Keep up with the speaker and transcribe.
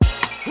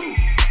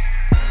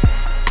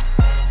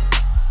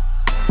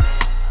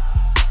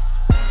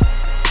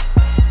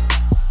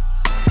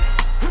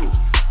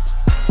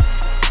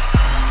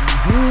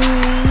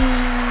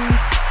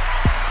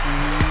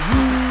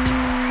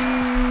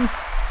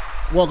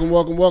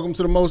Welcome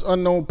to the Most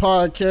Unknown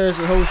Podcast.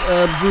 Your host,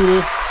 Ab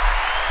Judah,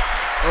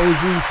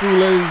 OG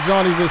Fule,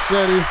 Johnny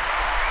Vassetti.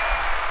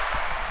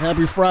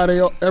 Happy Friday,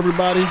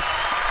 everybody,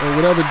 or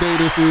whatever day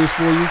this is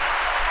for you.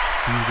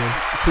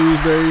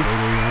 Tuesday,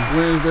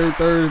 Wednesday,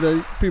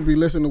 Thursday. People be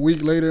listening a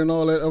week later and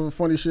all that other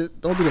funny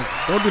shit. Don't do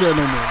that. Don't do that no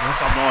more, man.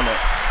 Stop doing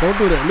that. Don't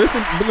do that.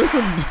 Listen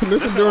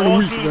during the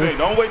week, Tuesday. man.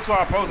 Don't wait till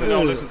I post it.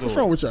 Don't listen to it. What's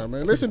wrong with y'all,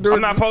 man? Listen during.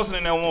 I'm not posting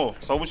it no more.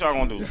 So what y'all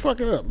gonna do? You're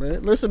fucking it up,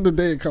 man. Listen the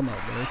day it come out,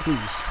 man. Please.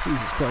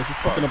 Jesus Christ. You're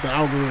fucking up the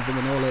algorithm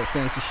and all that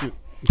fancy shit.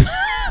 You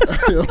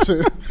know what I'm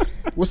saying?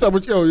 What's up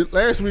with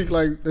last week,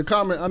 like the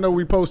comment, I know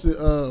we posted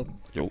what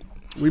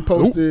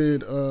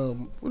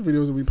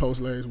videos did we post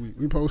last week?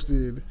 We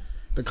posted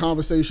the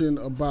conversation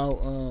about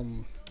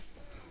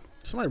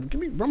somebody give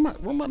me run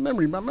my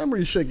memory. My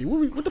memory is shaky.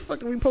 What the fuck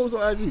did we post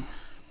on IG?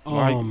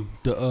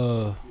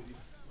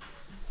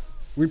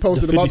 We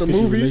posted the about the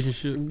movies.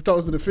 Relationship. We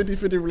posted the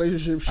 50-50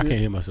 relationship shit. I can't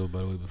hear myself, by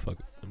the way, but fuck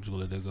it. I'm just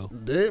gonna let that go.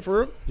 Dead for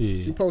real?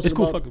 Yeah. We posted it's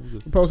cool. about, Fuck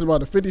it. we posted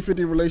about the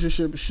 50-50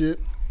 relationship shit.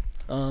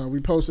 We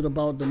posted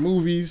about the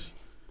movies.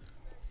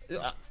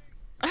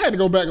 I had to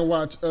go back and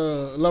watch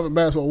Love and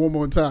Basketball one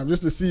more time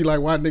just to see like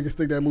why niggas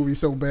think that movie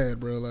so bad,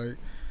 bro. Like,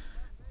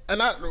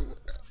 and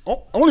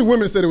only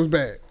women said it was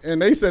bad,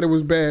 and they said it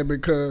was bad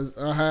because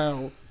of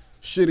how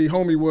shitty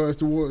homie was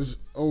towards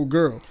old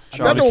girl.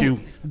 Shout out to Q.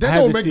 That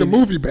don't make the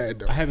movie bad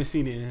though. I haven't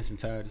seen it in its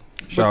entirety.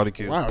 Shout out to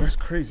Q. Wow, that's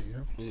crazy.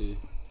 Yo. Yeah.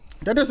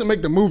 That doesn't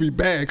make the movie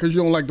bad because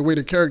you don't like the way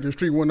the characters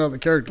treat one other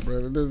character,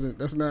 bro. It doesn't.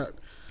 That's not.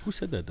 Who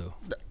said that though?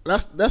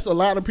 That's a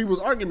lot of people's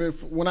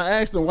argument when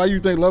I asked them why you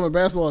think Love and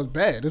Basketball is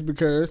bad. It's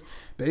because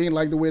they ain't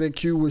like the way that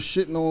Q was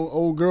shitting on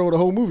old girl the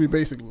whole movie,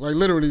 basically. Like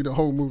literally the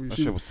whole movie. That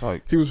shit was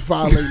tight. He was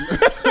violating.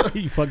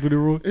 You fucked with the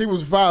rule. He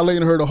was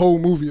violating her the whole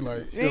movie.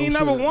 Like He ain't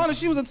never wanted.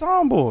 She was a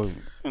tomboy.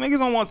 Niggas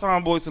don't want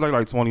tomboys till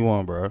like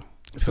 21, bro.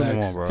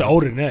 21, bro. It's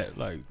older than that.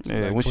 Like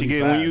Yeah, like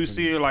when you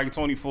see her like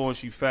 24 and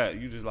she fat,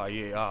 you just like,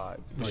 yeah, all right.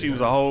 But she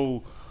was a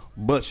whole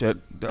butch at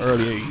the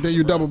early age. Then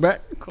you double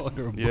back. Called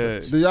her a Yeah.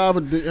 Do y'all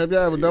have y'all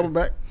ever double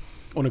back?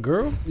 on a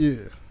girl Yeah.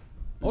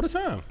 all the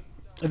time.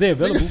 If they're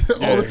available. Niggas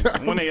say all the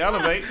time. When they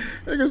elevate.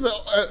 Niggas say,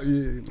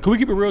 yeah. Can we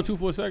keep it real too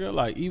for a second?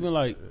 Like even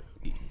like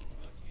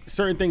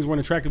certain things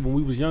weren't attractive when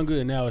we was younger,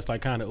 and now it's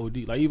like kind of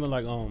OD. Like even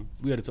like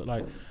we had to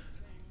like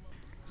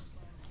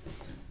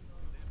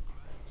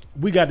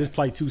we got this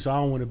plight too, so I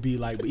don't want to be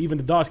like. But even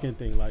the dark skin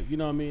thing, like you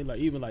know what I mean. Like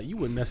even like you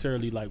wouldn't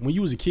necessarily like when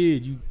you was a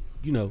kid,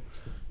 you know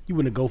you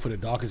wouldn't go for the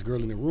darkest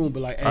girl in the room.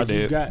 But like as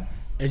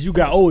you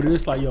got older,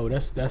 it's like yo,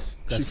 that's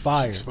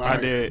fire. I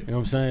did. You know what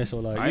I'm saying? So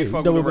like I ain't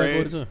fuck with the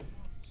Reds.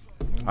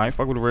 I ain't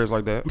fuck with the Reds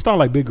like that. I'm starting to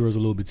like big girls a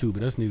little bit too,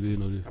 but that's neither here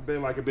nor there. I've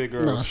been liking big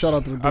girls. Nah, shout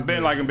out to the big I've been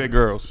girls. liking big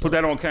girls. Put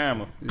that on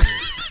camera.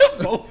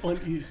 So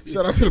funny.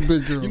 Shout out to the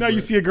big girl. You know,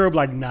 you see a girl be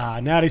like, nah.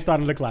 Now they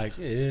starting to look like,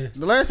 yeah.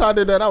 The last time I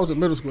did that, I was in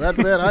middle school.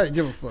 After that, I didn't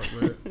give a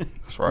fuck, man.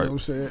 That's right. You know what I'm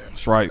saying?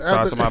 That's right. Shout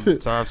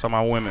out to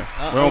my women.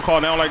 They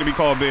don't like to be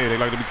called big. They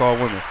like to be called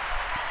women.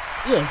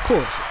 Yeah, of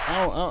course.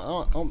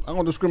 I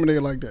don't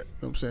discriminate like that. You know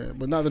what I'm saying?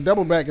 But now the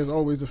double back is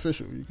always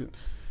official. You can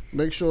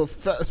make sure,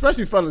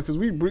 especially fellas, because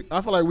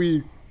I feel like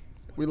we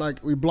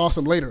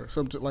blossom later,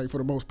 like for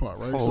the most part,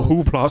 right? Oh,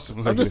 who blossom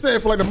later? I'm just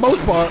saying for like the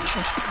most part,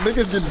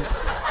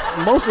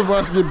 most of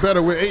us get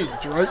better with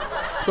age, right?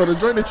 So the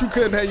joint that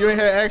you ain't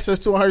had access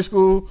to in high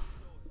school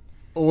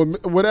or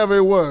whatever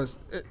it was,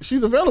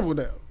 she's available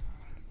now.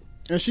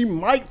 And she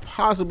might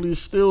possibly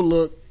still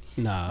look.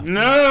 Nah.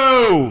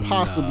 No.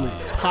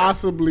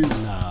 Possibly.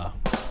 Nah.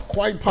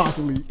 Quite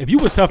possibly. If you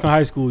was tough in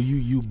high school,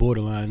 you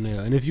borderline now.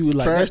 And if you were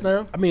like trash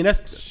now, I mean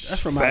that's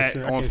from my fat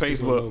experience. on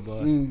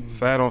Facebook.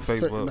 Fat on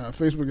Facebook. Nah,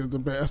 Facebook is the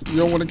best. You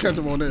don't want to catch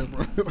them on there,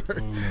 bro.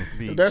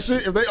 If that's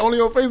it. If they only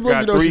on Facebook,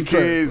 got you know 3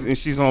 kids and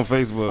she's on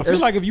Facebook. I feel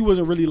like if you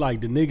wasn't really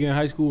like the nigga in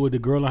high school or the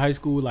girl in high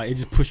school, like it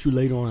just pushed you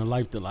later on in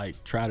life to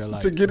like try to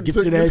like get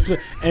to that.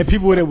 And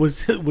people that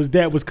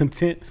was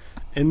content,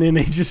 and then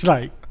they just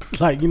like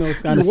you know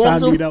kind of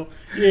stymied out.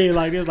 Yeah,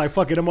 like it's like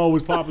fuck it, I'm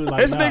always popular.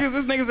 Like It's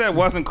niggas that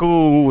wasn't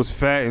cool who was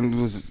fat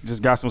and was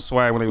just got some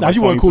swag when they was like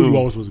you 22. wasn't cool. You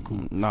always wasn't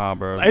cool. Nah,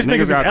 bro. Like,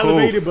 niggas got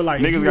elevated, cool. But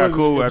like niggas got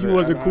cool. If you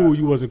wasn't cool,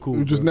 you wasn't cool.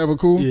 You just never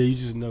cool. Yeah, you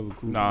just never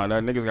cool. Nah,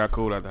 that niggas got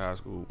cool after high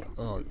school.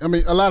 I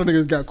mean, a lot of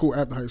niggas got cool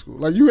after high school.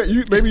 Like you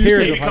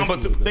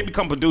they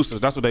become producers.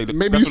 That's what they.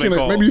 Maybe you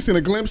seen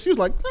a glimpse. She was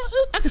like,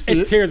 I can see it.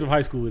 It's tears of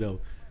high school though.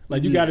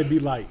 Like you got to be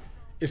like.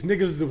 It's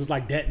niggas that was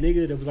like that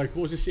nigga that was like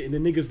horse and shit, and the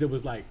niggas that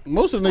was like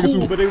most of the niggas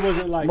cool, who, but they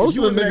wasn't like most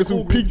of the niggas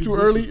who peaked too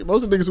early.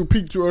 Most of the niggas who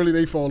peaked too early,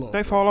 they fall off.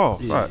 They fall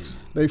off. Yeah. Facts.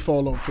 They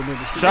fall off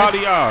tremendously. Shout out to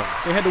y'all.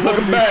 They had to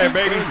looking bad,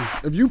 baby.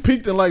 If you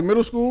peaked in like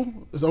middle school,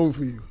 it's over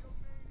for you.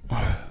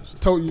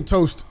 You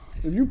toast.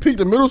 If you peaked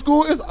in middle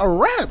school, it's a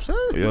wrap, son.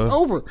 Yeah. It's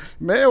over.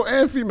 Male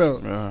and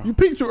female. Yeah. You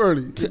peaked too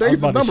early.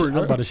 Today's the number. I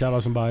was about to shout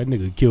out somebody. That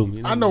nigga killed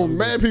me. I know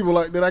mad people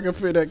like that I can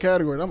fit that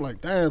category. And I'm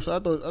like, damn. So I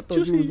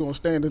thought you was gonna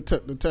stand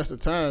the test of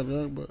time,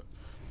 man. But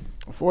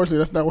unfortunately,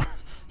 that's not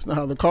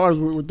how the cards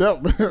were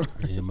dealt, man.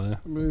 Yeah, man.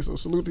 I mean, so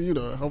salute to you,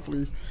 though.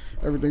 Hopefully,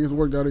 everything has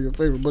worked out in your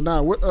favor. But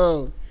now, what?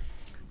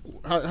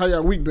 How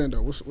y'all week been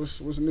though?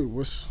 What's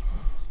new?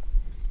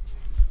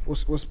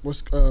 What's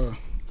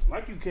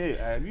Like you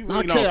care, you really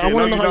I don't care. care. I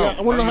want to No, know you how don't. y'all,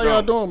 I want to know how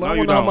y'all doing, man. I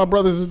want to know how my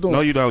brothers is doing. No,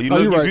 you don't. You Oh,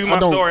 look, you you right. view I my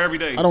don't- story every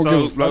day. I don't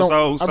so, give a- I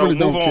don't- so, I really move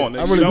don't on.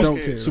 care. I really don't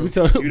care. Should we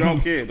tell? You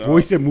don't care, dog. Boy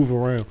said move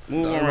around.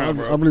 Move I around,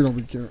 bro. really don't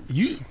be caring.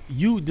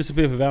 You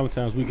disappeared for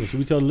Valentine's weekend. Should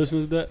we tell the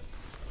listeners that?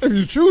 If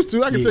you choose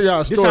to, I can tell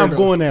y'all a story. This how I'm though.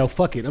 going now.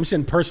 Fuck it. I'm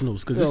sending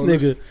personals because this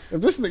nigga. If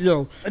this nigga,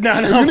 yo, Nah,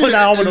 if you need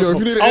I if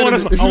you need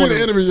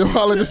an enemy, yo,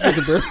 holler at this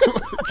nigga, man.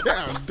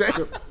 God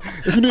damn.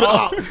 If you need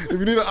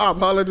an op,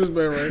 holler at this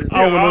man, right?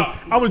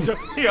 I was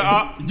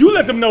you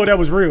let them know that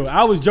was real.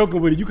 I was joking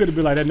with it. You could have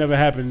been like that never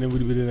happened, and then we'd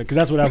have been because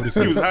that's what I would have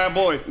He was said. high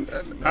boy.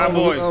 I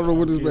don't know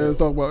what this man is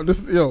talking about.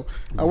 This, yo,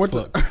 I went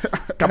to.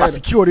 Got my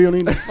security. Don't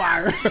need no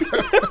fire.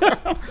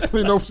 I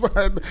need no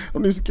fire. I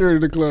need security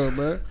in the club,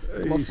 man.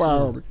 My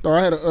fire on me. No,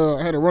 I had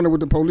a run-in with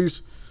the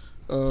police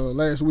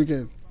last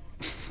weekend,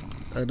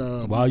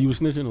 and While you were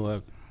snitching, or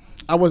after?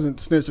 I wasn't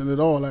snitching at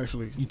all.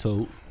 Actually, You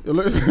told Yo,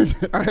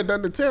 listen, I had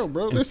nothing to tell,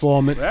 bro. Listen,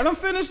 informant. Let him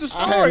finish the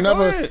story.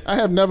 I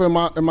have never in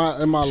my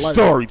life.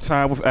 Story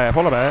time with Ab.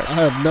 Hold up, Ab. I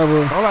have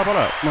never. Hold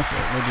up. My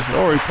fault.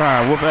 Story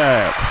time with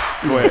Ab.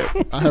 Go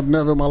ahead. I have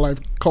never in my life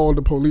called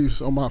the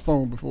police on my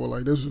phone before.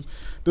 Like this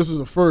was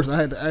the first. I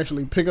had to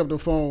actually pick up the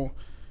phone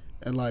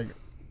and like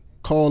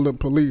call the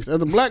police.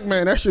 As a black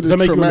man, that shit is Does that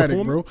make you an traumatic,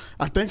 informant? bro.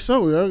 I think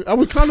so. Yo. I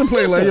was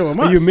contemplating like, yo, am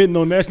I? Are you admitting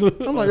on national?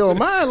 I'm like, yo,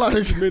 am I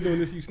like? admitting on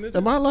this? You snitching?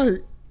 Am I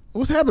like?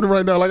 What's happening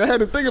right now? Like I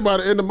had to think about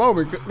it in the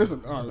moment.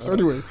 Listen, all right. So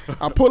anyway,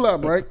 I pull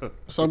up, right?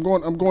 So I'm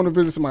going to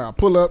visit somebody. I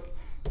pull up,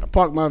 I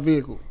park my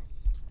vehicle.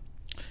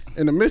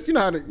 In the midst, you know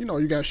how to,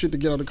 you got shit to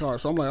get out of the car.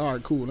 So I'm like, all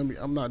right, cool.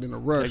 I'm not in a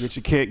rush. Gotta get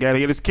your kid. Gotta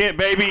get his kid,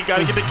 baby.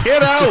 Gotta get the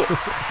kid out.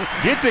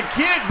 Get the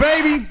kid,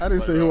 baby. I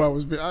didn't say who I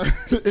was.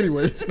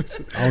 Anyway,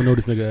 I don't know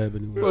this nigga Ab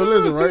anyway. well,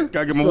 listen, right?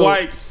 Gotta get my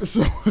wipes.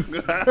 So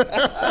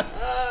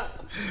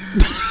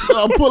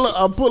I pull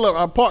up,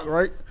 I park,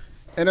 right?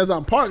 And as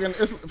I'm parking,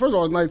 first of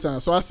all, it's nighttime.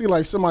 So I see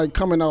like somebody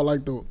coming out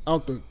like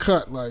out the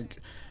cut. Like,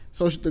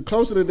 so the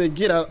closer that they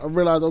get out, I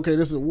realize, okay,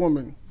 this is a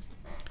woman.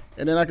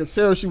 And then I could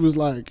tell she was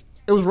like,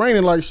 it was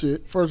raining like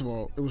shit, first of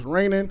all. It was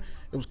raining.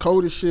 It was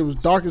cold as shit. It was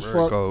dark as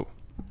fuck. Cold.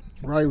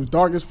 Right, it was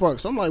dark as fuck.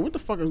 So I'm like, what the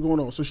fuck is going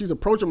on? So she's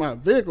approaching my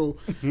vehicle,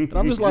 and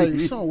I'm just like,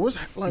 son, what's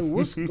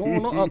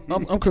going on?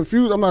 I'm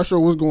confused. I'm not sure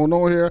what's going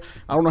on here.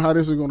 I don't know how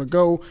this is gonna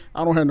go.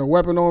 I don't have no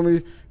weapon on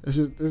me. It's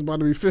about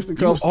to be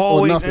fisticuffs You or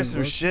always nothing. in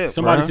some bro. shit,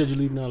 Somebody bruh. said you're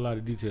leaving out a lot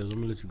of details.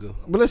 I'm gonna let you go.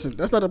 But listen,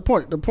 that's not the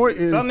point. The point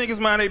is, Some niggas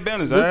mind their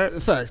business,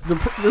 alright? facts.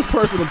 This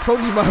person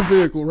approaches my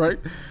vehicle, right?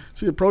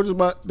 She approaches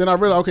then I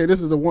realize, okay,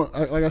 this is like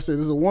I said,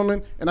 this is a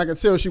woman, and I could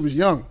tell she was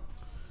young.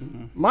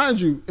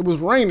 Mind you, it was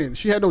raining.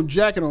 She had no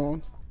jacket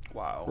on.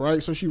 Wow.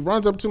 Right? So she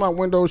runs up to my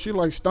window. She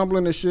like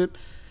stumbling and shit.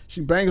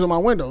 She bangs on my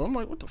window. I'm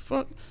like, what the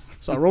fuck?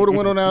 So I roll the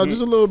window down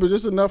just a little bit,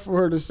 just enough for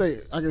her to say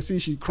it. I can see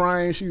she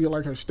crying. She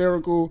like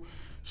hysterical.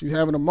 She's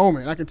having a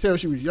moment. I could tell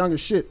she was young as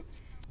shit.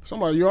 So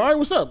I'm like, you all right?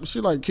 What's up? She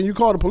like, can you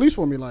call the police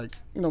for me? Like,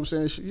 you know what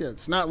I'm saying? She had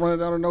snot running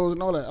down her nose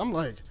and all that. I'm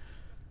like,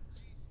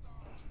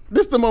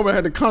 this is the moment I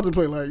had to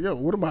contemplate. Like, yo,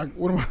 what am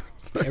I?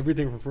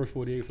 Everything from First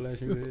 48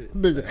 flashing your head.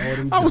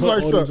 Nigga, I was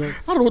like, son, I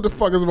don't know what the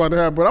fuck is about to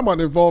happen, but I'm about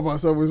to involve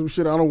myself with some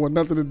shit I don't want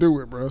nothing to do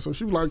with, bro. So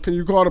she was like, can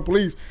you call the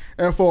police?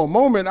 And for a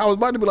moment, I was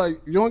about to be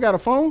like, you don't got a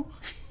phone?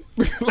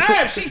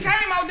 Ab, she came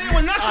out there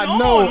with nothing I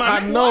know, on, my I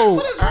nigga. know,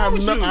 What is wrong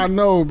with you? I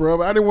know, bro,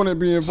 but I didn't want to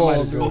be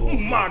involved. Somebody Yo. Oh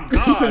my You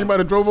said you God. might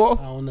have drove off?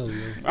 I don't know,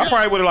 yo. I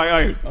probably would have like,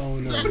 hey. I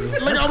don't know, yo.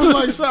 Like, I was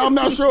like, son, I'm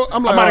not sure.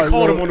 I'm like, I might all have right,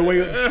 called yo. him on the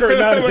way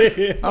skirting out of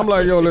there. I'm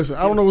like, yo, listen,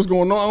 I don't know what's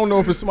going on. I don't know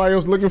if it's somebody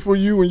else looking for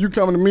you and you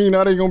coming to me.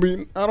 Now they gonna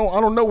be. I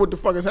don't know what the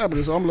fuck is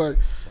happening. So I'm like,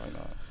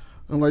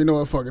 you know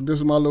what, fuck it. This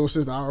is my little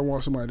sister. I don't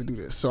want somebody to do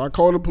this. So I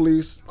called the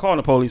police. Calling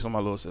the police on my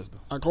little sister.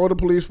 I called the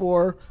police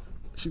for her.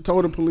 She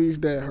told the police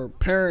that her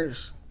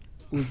parents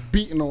was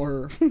beating on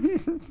her,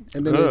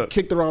 and then they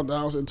kicked her out the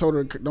house and told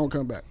her don't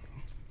come back.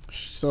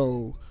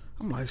 So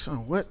I'm like,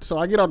 son, what? So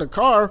I get out the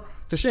car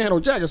because she ain't had no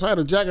jacket. So I had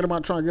a jacket in my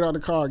trunk. Get out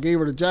the car, gave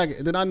her the jacket,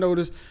 and then I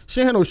noticed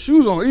she ain't had no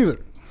shoes on either.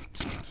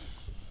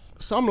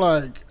 So I'm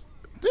like,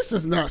 this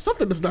is not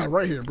something that's not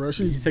right here, bro. Did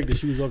you She's take the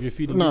shoes off your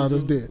feet? And nah, use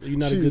that's them? dead. You're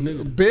not She's a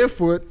good nigga.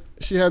 barefoot.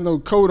 She has no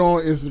coat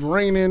on. It's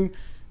raining.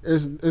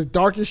 It's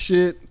dark as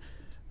shit.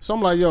 So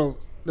I'm like, yo,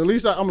 the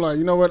least I'm like,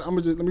 you know what? I'm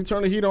gonna just let me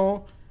turn the heat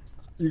on.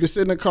 You can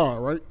sit in the car,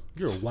 right?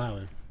 You're a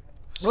wildin'.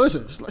 Well,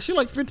 listen, she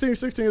like 15,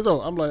 16 years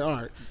old. I'm like, all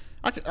right,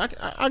 I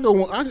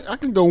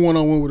can go one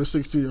on one with a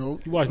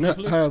 16-year-old. You watch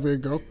Netflix? However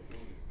it go.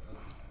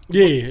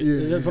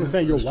 Yeah, that's what I'm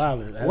saying. You're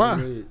wildin'.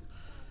 Why?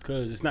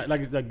 Because it's not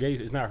like it's the gay.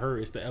 It's not her.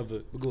 It's the ever.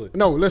 Go ahead.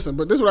 No, listen,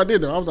 but this is what I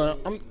did though. I was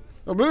like,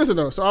 but listen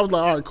though. So I was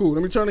like, all right, cool.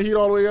 Let me turn the heat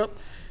all the way up,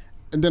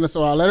 and then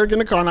so I let her get in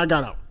the car and I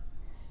got out.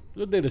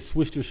 They just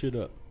switched your shit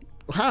up.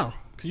 How?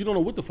 Because you don't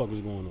know what the fuck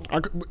is going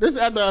on. This is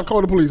after I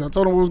called the police. I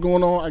told them what was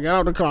going on. I got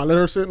out the car. I let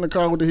her sit in the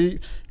car with the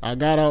heat. I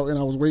got out and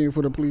I was waiting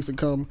for the police to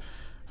come.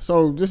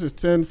 So this is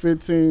 10,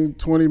 15,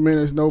 20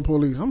 minutes, no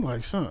police. I'm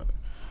like, son.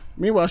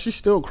 Meanwhile, she's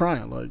still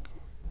crying. Like,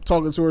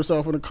 talking to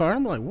herself in the car.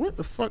 I'm like, what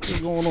the fuck is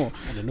going on?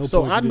 No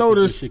so I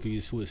noticed. Shit could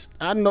get Swiss.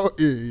 I know,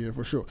 yeah,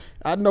 for sure.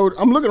 I know.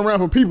 I'm looking around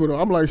for people though.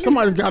 I'm like,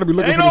 somebody's got to be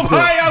looking for this girl. Ain't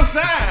nobody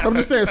outside. I'm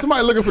just saying,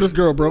 somebody looking for this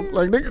girl, bro.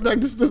 Like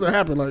this doesn't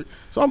happen. Like,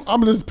 so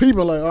I'm just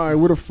people like, all right,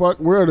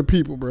 where are the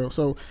people, bro?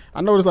 So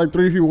I noticed like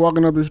 3 people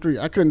walking up the street.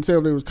 I couldn't tell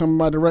if they was coming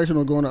my direction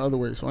or going the other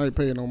way, so I ain't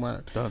paying no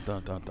mind. Dun,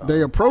 dun, dun, dun.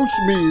 They approached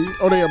me,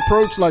 or they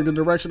approached like the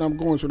direction I'm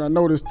going to, and I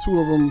noticed 2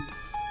 of them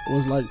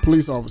was like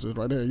police officers,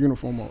 right? They had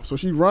uniform on. So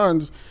she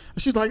runs,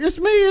 and she's like, it's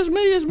me.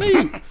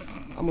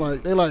 I'm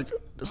like, they like,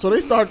 so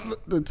they start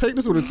to take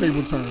this with a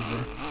table turns,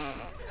 bro.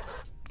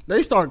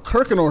 They start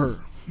kirking on her.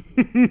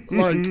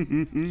 Like,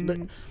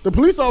 the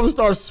police officer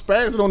starts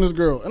spazzing on this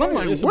girl. And I'm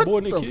like,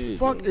 what the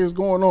fuck is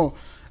going on?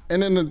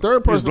 And then the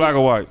third person. She's black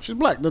or white? She's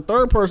black. The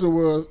third person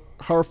was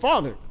her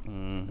father.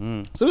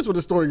 Mm-hmm. So this is where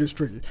the story gets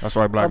tricky. That's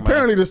right, black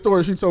apparently the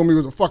story she told me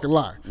was a fucking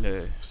lie.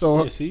 Yeah.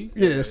 So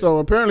so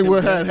apparently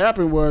what had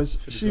happened was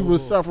she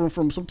was suffering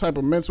from some type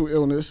of mental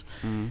illness,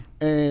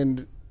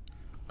 and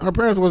her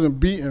parents wasn't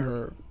beating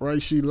her,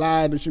 right? She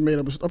lied and she made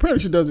up.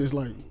 Apparently she does this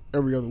like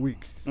every other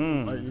week.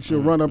 Like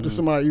she'll run up to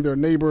somebody, either a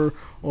neighbor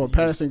or a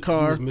passing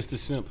car. Mr.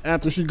 Simp.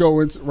 After she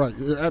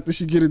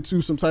get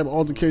into some type of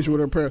altercation with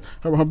her parents.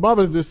 Her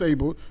mother's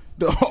disabled.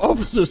 The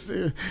officer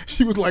said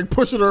she was like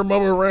pushing her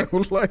mother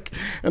around, like,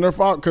 and her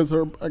fault because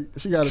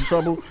she got in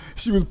trouble.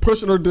 She was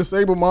pushing her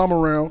disabled mom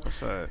around. That's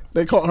sad.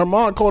 Her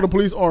mom called the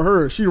police on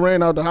her. She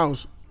ran out the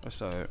house. That's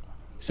sad.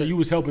 So you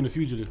was helping the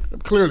fugitive.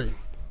 Clearly.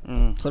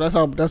 So that's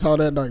how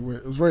that night went.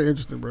 It was very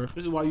interesting, bro.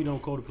 This is why you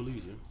don't call the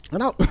police. Yeah?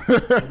 And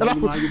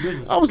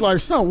I was like,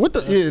 son, what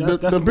the?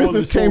 The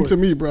business came to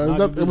me, bro.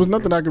 It was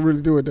nothing I could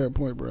really do at that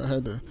point, bro. I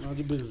had to. Not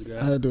your business, guy.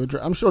 I had to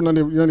address. I'm sure none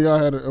of y'all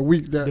had a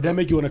week that. Did that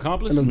make you an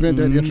accomplice? An event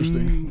that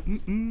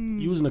interesting.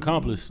 You was an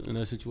accomplice in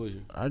that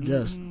situation. I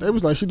guess. They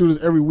was like, she do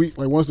this every week,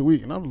 like once a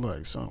week, and I was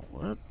like, son,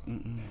 what?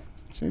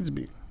 She needs to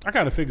be. I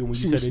kind of figured when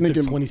you said they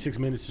took 26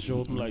 minutes to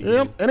show up. I'm like,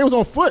 yeah, and it was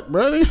on foot,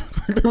 bro. They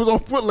was on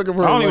foot looking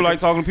for her. I don't even like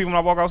talking to people when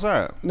I walk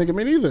outside. Nigga,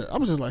 me neither. I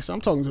was just like, son,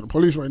 I'm talking to the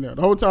police right now.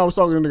 The whole time I was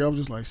talking to the nigga, I was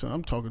just like, son,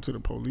 I'm talking to the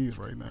police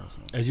right now.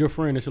 Son. As your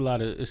friend, it's a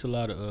lot of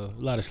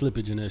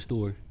slippage in that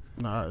story.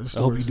 Nah, I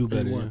hope you do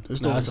better. Yeah. It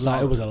was a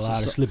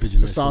lot of slippage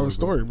in that story. It's a solid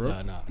story,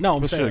 bro. No,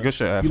 I'm saying. Good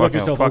shit. You left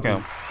yourself open.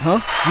 Huh?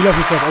 You left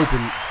yourself open,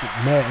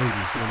 mad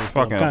angry.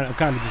 Fuck him. I'm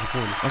kind of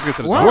disappointed. Let's get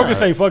to the story. I was gonna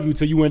say fuck you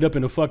till you end up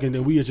in the fucking,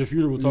 and we at your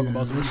funeral talking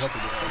about some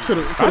could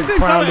have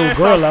crowned little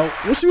girl out.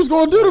 What she was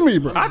gonna do to me,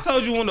 bro? I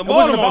told you when the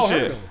Baltimore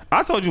shit.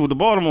 I told you with the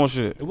Baltimore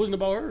shit. It wasn't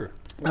about her.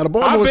 Now the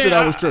Baltimore shit,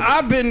 I was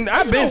tripping.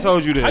 I've been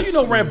told you this. How you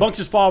know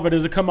Rambunctious father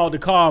doesn't come out the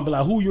car and be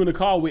like, who you in the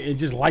car with, and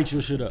just light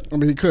your shit up? I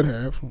mean, he could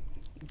have.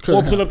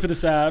 Or pull up to the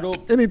side. Or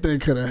anything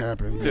could have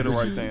happened. You did the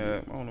right thing. I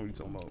don't know what you're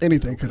talking about.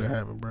 Anything could have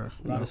happened, bro.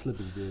 A lot of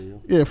slippage there, yo.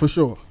 Yeah, for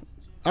sure.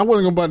 I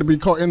wasn't about to be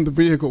caught in the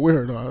vehicle with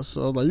her, though.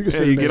 So like, you can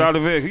say, get out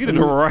of the vehicle. You did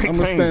the right thing. I'm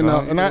gonna stand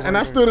out, and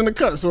I stood in the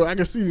cut, so I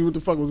can see what the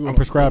fuck was going on. I'm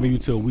prescribing you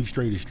to a week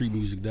straight of street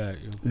music diet.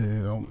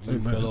 Yo. Yeah, you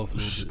fell off a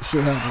little bit.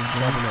 Shit happens.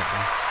 Sharpen up,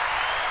 man.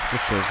 Good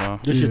shit, son.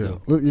 Good shit,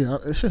 though.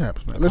 Yeah, it shit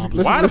happens, man.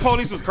 Why the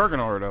police was kirking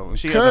on her though?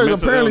 She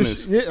has a mental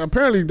illness.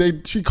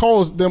 Apparently she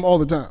calls them all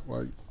the time.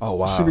 Like, oh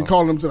wow, she be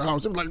calling them to the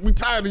house. She be like, we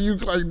tired of you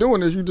like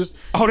doing this. You just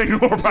they know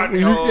her about they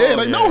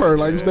know her.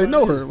 Like they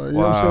know her. Like you know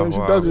what I'm saying.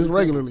 She does this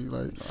regularly.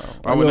 Like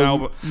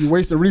you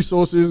wasting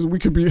resources.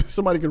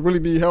 Somebody could really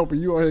need help,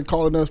 and you out here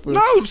calling us for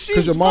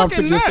because your mom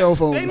took your cell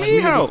phone. They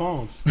need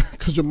help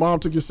because your mom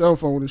took your cell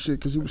phone and shit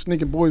because you were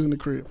sneaking boys in the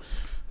crib.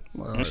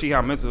 And she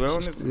got mental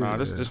illness? Nah,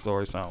 this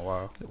story sound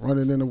wild.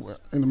 Running in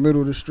the middle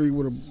of the street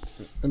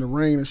in the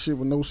rain and shit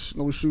with no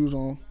shoes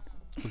on.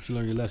 But you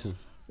learn your lesson.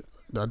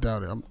 I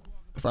doubt it.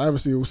 If I ever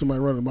see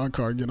somebody running my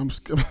car again, I'm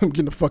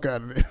getting the fuck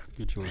out of there.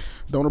 Good choice.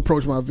 Don't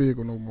approach my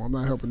vehicle no more. I'm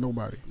not helping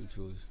nobody. Good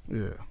choice.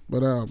 Yeah,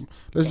 but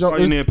let's jump.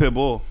 You need a pit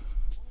bull.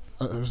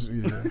 Yeah,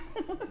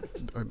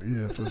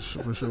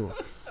 for sure.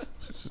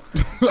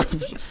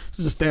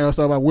 Just stand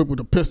outside my whip with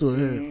a pistol in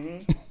her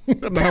head.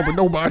 I'm not helping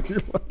nobody.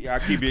 You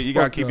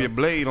gotta keep your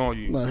blade on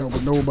you. Not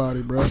helping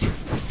nobody, bro.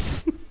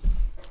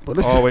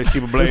 But always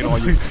keep a blade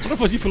on you.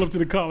 What if you pull up to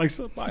the car like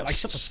somebody like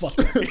shut the fuck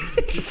up.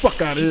 Get the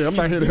fuck out of here. I'm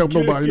not here to help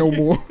nobody no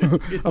more.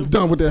 I'm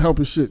done with that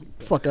helping shit.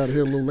 Fuck out of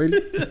here, little lady.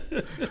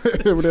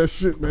 With that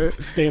shit, man.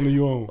 Stand on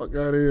your own. Fuck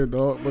out of here,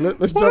 dog. But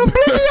let's jump.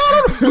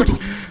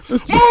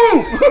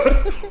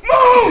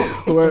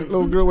 Move!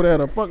 Little girl would have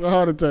had a fucking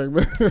heart attack,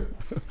 man.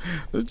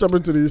 Let's jump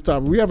into these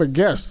topics. We have a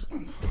guest.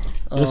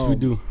 Yes, we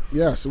do.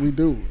 Yes, we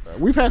do.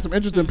 We've had some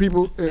interesting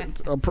people being,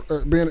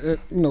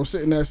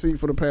 sitting in that seat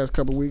for the past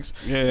couple weeks.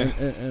 Yeah,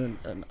 and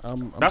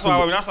that's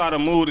how the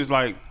mood is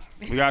like.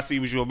 We gotta see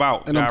what you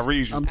about. We gotta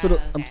read you.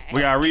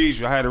 We gotta read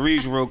you. I had to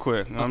read you real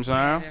quick. You know what I'm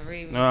saying?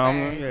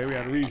 Yeah, we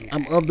gotta read you.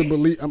 I'm of the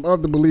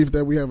belief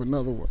that we have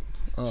another one.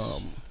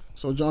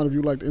 So, John, if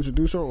you'd like to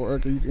introduce her, or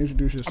Erica, you can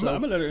introduce yourself. I'm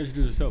gonna let her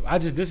introduce herself.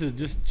 This is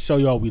just show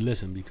y'all we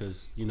listen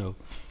because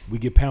we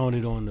get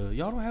pounded on the.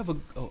 Y'all don't have a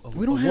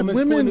we don't have women's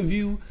women point of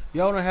view.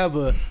 Y'all don't have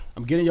a.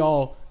 I'm getting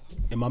y'all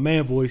in my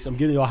man voice. I'm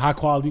getting y'all high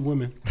quality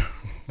women.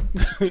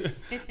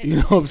 You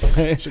know what I'm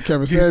saying?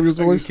 Kevin Samuels'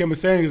 voice. Kevin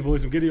Samuels'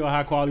 voice. I'm getting you a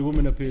high quality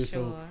woman up here.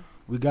 So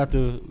we got the.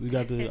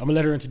 I'm gonna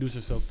let her introduce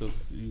herself though.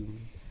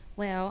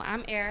 Well,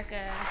 I'm Erica,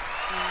 and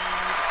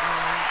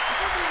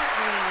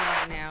I'm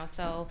right now.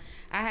 So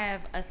I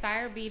have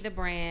Asire B, the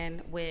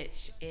brand,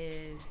 which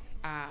is,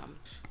 I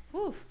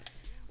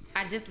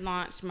just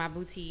launched my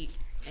boutique,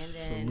 and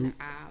then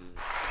I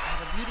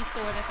have a beauty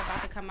store that's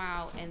about to come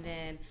out, and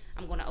then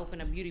I'm going to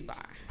open a beauty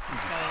bar.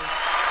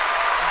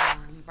 So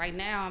right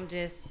now I'm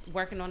just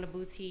working on the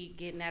boutique,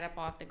 getting that up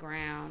off the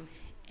ground,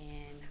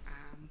 and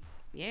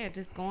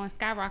just going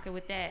skyrocket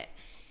with that.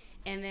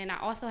 And then I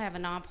also have a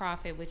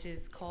nonprofit, which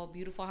is called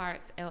Beautiful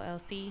Hearts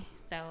LLC.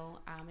 So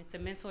it's a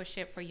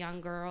mentorship for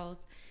young girls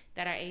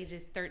that are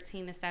ages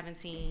 13 to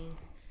 17.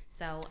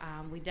 So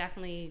we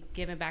definitely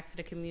giving back to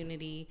the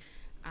community,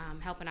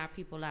 helping our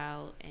people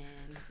out,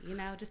 and,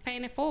 just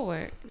paying it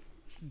forward.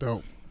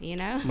 Dope.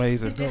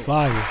 Amazing.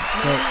 Fire.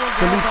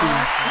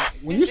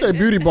 When you say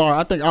beauty bar,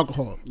 I think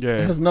alcohol. Yeah.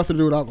 It has nothing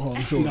to do with alcohol,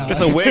 I'm sure. It's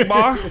a wig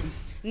bar?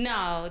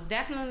 No,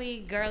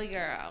 definitely girly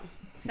girl.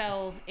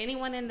 So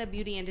anyone in the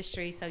beauty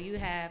industry, so you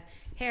have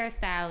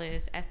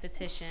hairstylists,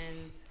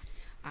 estheticians,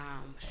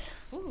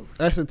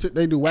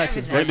 they do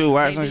waxing. They do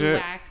waxing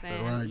shit. Right,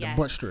 yes. The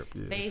butt strip.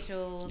 Yeah.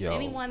 Facials.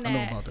 Anyone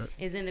that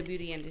is in the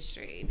beauty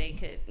industry, they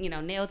could,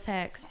 nail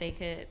techs. They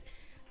could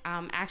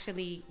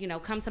actually,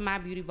 come to my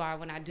beauty bar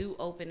when I do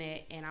open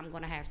it, and I'm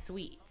gonna have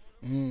suites.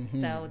 Mm-hmm.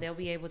 So they'll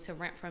be able to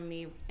rent from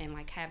me and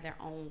have their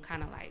own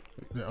kind of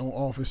their own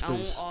office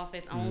space,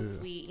 own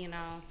suite.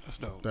 That's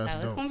dope.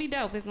 It's gonna be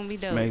dope.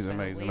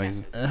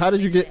 Amazing. And how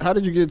did you get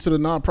to the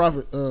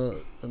nonprofit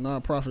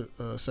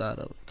side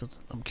of it? Because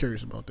I'm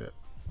curious about that.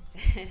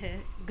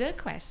 Good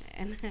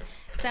question.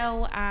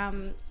 So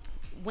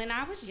when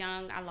I was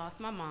young, I lost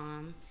my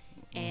mom,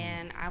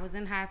 and I was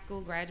in high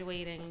school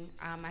graduating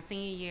my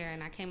senior year,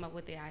 and I came up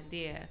with the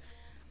idea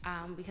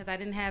because I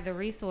didn't have the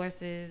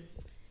resources.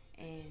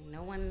 And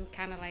no one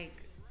kind of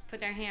put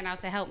their hand out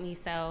to help me.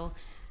 So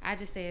I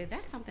just said,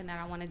 that's something that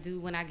I want to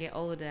do when I get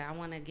older. I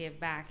want to give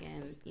back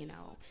and,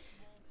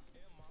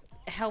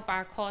 help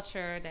our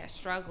culture that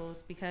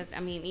struggles. Because,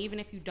 even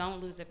if you don't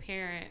lose a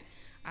parent,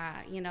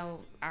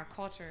 our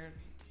culture,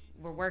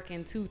 we're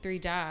working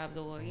 2-3 jobs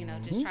or,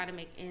 just try to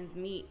make ends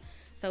meet.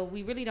 So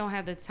we really don't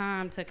have the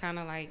time to kind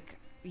of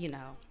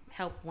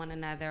help one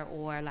another,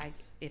 or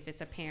if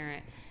it's a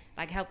parent,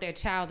 help their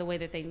child the way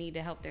that they need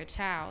to help their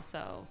child.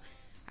 So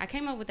I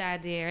came up with the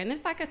idea, and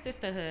it's like a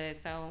sisterhood.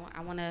 So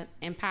I want to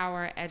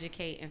empower,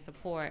 educate, and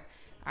support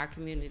our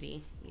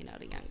community, the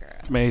young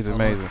girls. Amazing.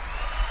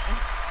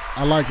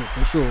 I like it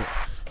for sure.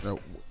 Now,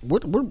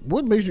 what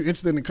makes you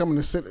interested in coming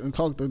to sit and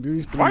talk to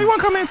these three? Why you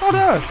want to come in and talk to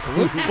us?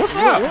 What's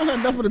up? We don't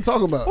have nothing to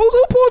talk about.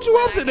 Who pulled you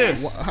up to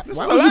this? Why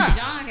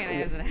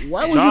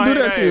would you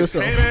do that to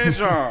yourself?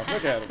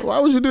 Look at him. Why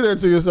would you do that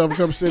to yourself and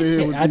come sit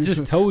here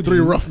with three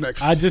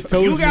roughnecks? I just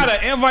told you. You got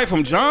an invite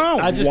from John?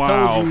 I just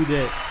told you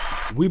that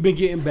we've been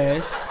getting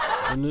bashed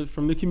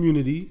from the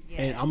community,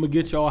 and I'm gonna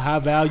get y'all high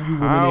value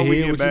women in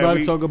here. What you about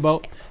to talk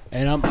about?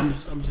 And I'm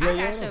just I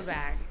got your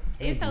back.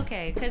 It's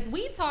okay, cause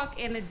we talk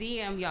in the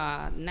DM,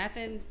 y'all.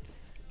 Nothing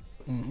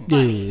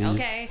funny,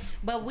 okay?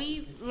 But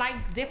we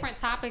like different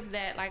topics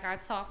that I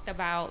talked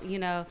about.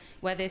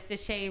 Whether it's the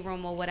Shade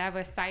Room or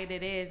whatever site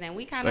it is, and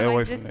we kind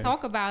of just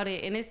talk about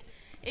it. And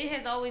it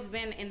has always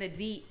been in the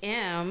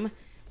DM.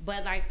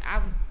 But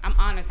I'm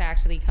honored to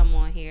actually come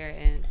on here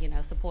and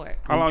support.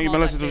 How long you been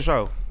listening to the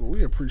show? Well,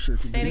 we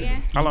appreciate you. Say it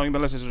again. How long you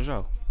been listening to the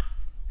show?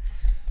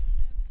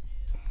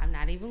 I'm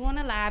not even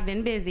gonna lie. I've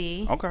been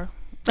busy. Okay.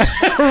 Look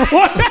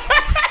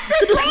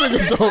at this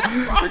nigga though.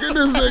 Look at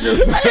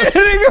this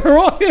nigga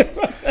wrong.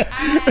 I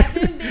have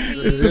been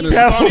busy.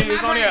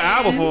 It's only an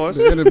hour for us.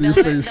 The interview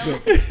face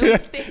up.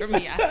 Don't sticker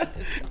me out.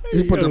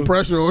 He put the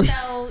pressure on you.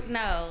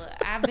 No,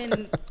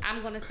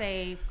 I'm gonna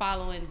say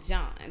following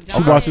John.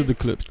 She watches the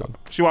clips though.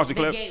 She watched the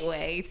clip. The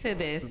gateway to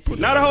this.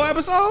 Not the whole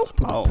episode.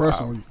 Put the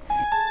pressure on you.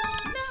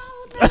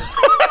 No.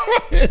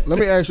 Let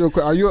me ask you a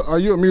question. Are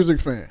you a music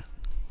fan?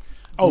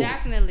 Oh,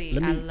 definitely.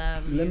 I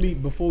love music. Let me,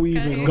 before we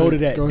even go to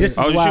that. This is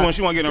why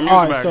she want to get her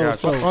music back.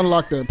 So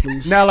unlock that,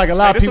 please. Now, a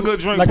lot of people. This a good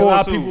drink. A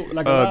lot of people.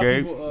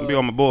 Gabe, be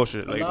on my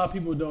bullshit. A lot of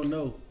people don't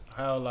know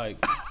how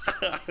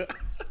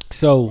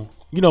So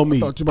you know me.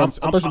 I thought you about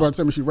to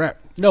tell me she rap.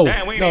 No.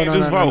 Damn, we ain't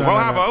introduced Vo. Vo,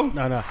 hi, Vo.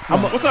 No.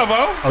 What's up, Vo?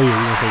 Oh yeah, you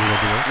gonna say what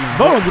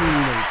Vo don't give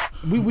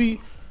me.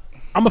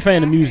 I'm a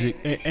fan of music,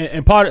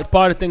 and part of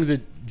the things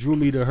that drew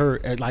me to her,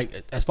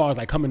 as far as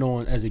coming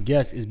on as a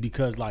guest, is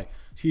because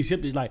she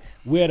simply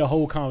we had a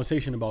whole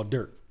conversation about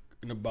Dirk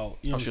and about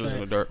she listens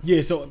to Dirk.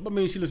 Yeah, so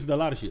she listens to a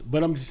lot of shit,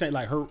 but I'm just saying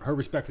her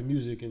respect for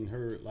music and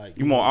her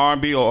You more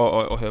R&B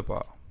or hip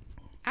hop?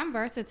 I'm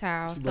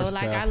versatile,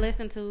 I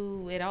listen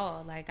to it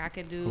all. I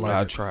could do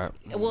trap.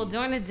 Well,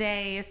 during the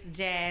day it's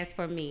jazz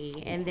for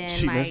me, and then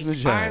she listen to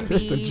jazz. R&B,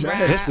 it's the jazz,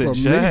 rap. for,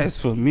 jazz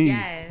for me.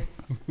 Yes.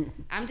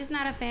 I'm just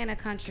not a fan of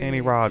country.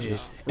 Kenny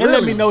Rogers. Yeah. And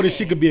let me know that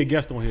she could be a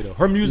guest on here though.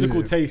 Her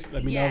musical taste.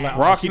 Let me know.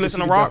 Rock, you listen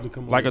to rock?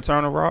 Like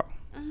Eternal Rock?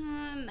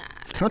 Nah.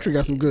 Country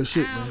got some good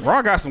shit, man.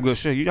 Rock got some good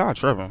shit. Y'all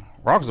tripping.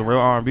 Rock is a real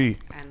R&B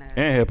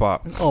and hip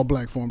hop. All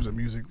black forms of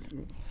music.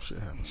 Shit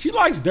happens. She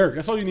likes Dirk.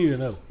 That's all you need to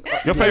know.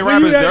 Your favorite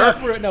rapper is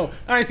Dirk? No,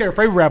 I ain't say her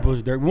favorite rapper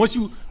is Dirk. Once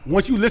you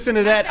listen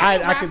to that,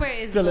 I can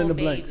fill in the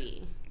blank.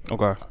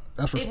 Okay.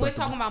 That's if we're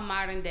talking about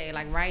modern day,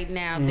 like right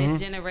now, this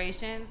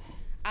generation,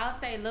 I'll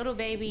say Lil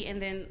Baby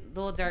and then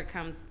Lil Durk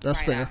comes. That's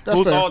right fair. After. That's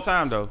Who's fair. all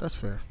time though? That's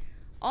fair.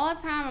 All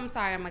time, I'm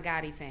sorry, I'm a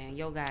Gotti fan.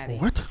 Yo Gotti.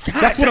 What?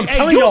 That's what I'm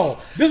telling y'all.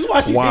 This is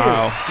why she's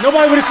here.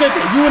 Nobody would have said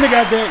that. You wouldn't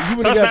have got that. You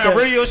would have got that. Touchdown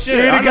radio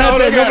shit. I know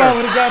that. Nobody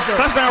would have got that.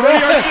 Touchdown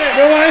radio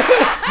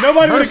shit.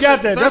 Nobody would have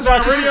got that. That's why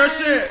Touchdown radio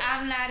shit.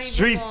 I'm not even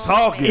Streets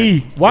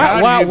talking.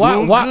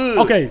 Why?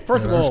 Okay,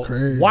 first of all,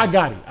 why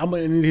Gotti? I'm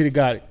gonna need to hear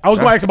Gotti. I was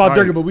gonna ask about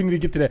Dirk, but we need to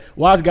get to that.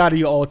 Why is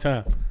Gotti all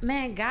time?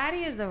 Man,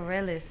 Gotti is a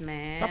realist,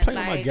 man. Stop playing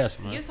with my guess,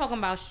 man. You're talking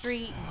about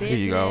street business. Here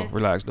you go.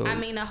 Relax, dude. I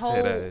mean, the whole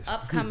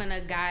upcoming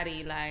of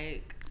Gotti,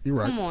 like, you're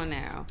right. Come on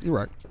now. You're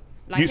right.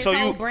 Like his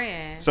whole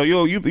brand. So you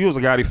was a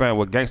Gotti fan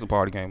when Gangsta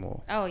Party came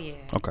on. Oh yeah.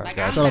 Okay. Like,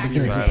 shout out to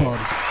Gangsta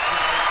Party.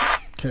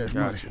 Cash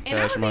money. And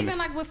I was even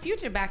like with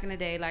Future back in the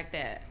day, like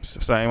that.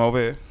 Same over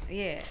here.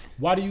 Yeah.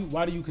 Why do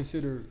you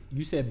consider?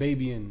 You said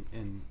Baby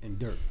and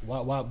Dirk.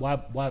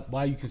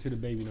 Why you consider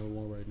Baby number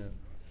one right now?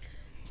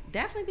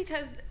 Definitely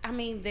because I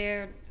mean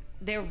they're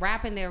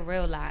rapping their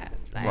real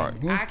lives.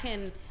 Like I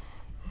can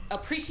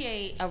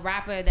appreciate a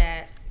rapper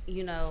that's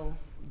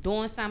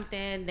doing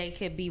something. They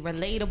could be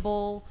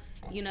relatable,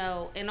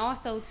 and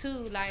also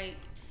too like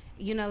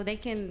they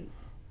can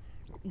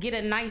get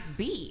a nice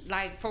beat.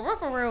 Like for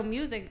real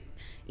music.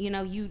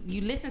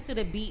 You listen to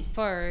the beat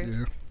first,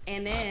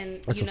 and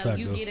then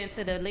you get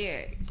into the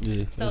lyrics.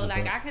 Yeah, so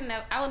like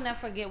I will never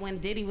forget when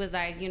Diddy was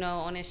like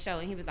on his show,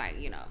 and he was like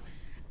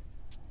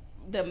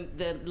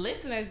the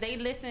listeners, they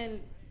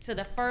listen to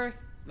the first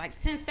like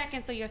 10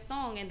 seconds of your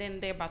song, and then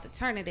they're about to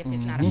turn it if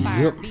it's not a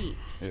fire beat.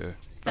 Yeah.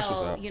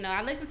 So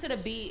I listen to the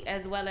beat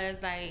as well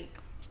as like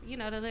the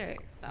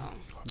lyrics. So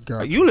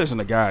you listen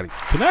to Gotti.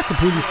 Can I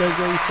completely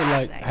segue for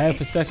like half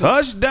a second?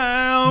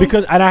 Touchdown.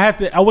 Because I have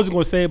to. I wasn't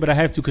gonna say it, but I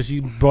have to because she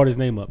brought his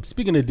name up.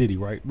 Speaking of Diddy,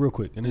 right? Real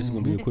quick, and this is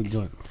gonna be a quick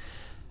joint.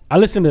 I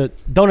listened to.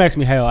 Don't ask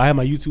me how. I had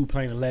my YouTube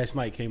playing, and last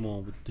night came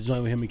on with the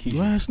joint with him and Keisha.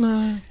 Last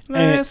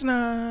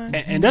night.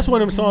 And that's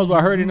one of them songs where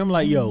I heard it, and I'm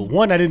like, yo,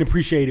 one, I didn't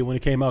appreciate it when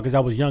it came out because I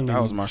was young.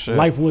 That was my shit.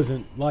 Life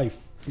wasn't life.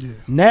 Yeah.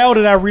 Now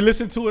that I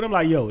re-listened to it, I'm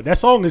like, yo, that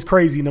song is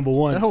crazy. Number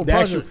one,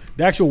 the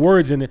actual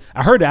words in it.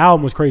 I heard the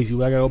album was crazy.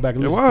 I gotta go back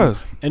and listen to it.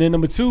 And then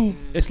number two,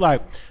 it's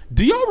like,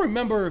 do y'all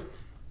remember?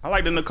 I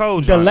like the Nicole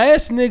joint. The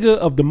last nigga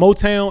of the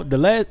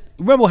Motown.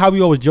 Remember how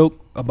we always joke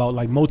about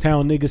like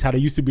Motown niggas, how they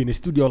used to be in the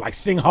studio like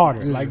sing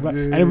harder,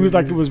 and it was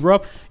like it was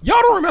rough.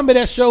 Y'all don't remember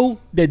that show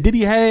that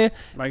Diddy had,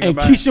 and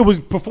Keisha was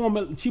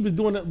performing. She was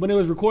doing it when it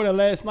was recording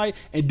last night,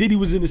 and Diddy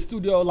was in the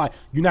studio like,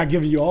 "You're not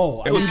giving your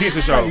all." It was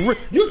Keisha's show.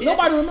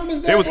 Nobody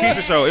remembers that. It was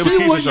Keisha's show. It was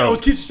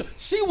Keisha's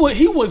show.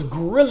 He was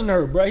grilling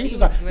her, bro. He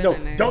was like, "No,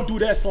 don't do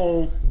that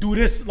song. Do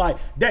this like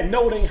that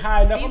note ain't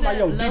high enough." I'm like,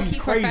 "Yo, Diddy's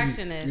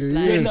crazy."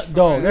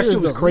 Dog, that shit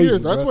was crazy.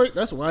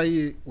 That's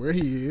why where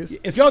he is.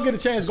 If y'all get a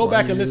chance, go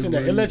back and listen to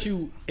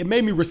that. It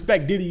made me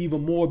respect Diddy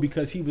even more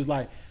because he was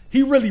like,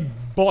 he really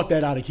bought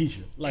that out of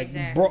Keisha. Like,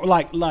 exactly. Bro,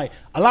 like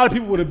a lot of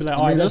people would have been like,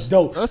 all right, that's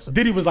dope.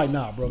 Diddy was like,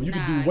 nah, bro, you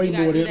can do way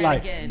more than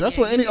like. That's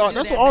what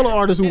that's what all the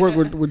artists who work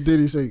with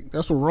Diddy say.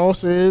 That's what Ross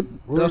said.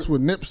 That's what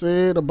Nip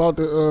said about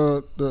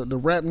the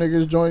rap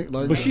niggas joint.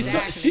 Like, but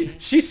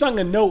she sung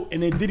a note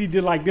and then Diddy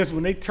did like this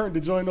when they turned the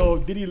joint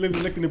off. Diddy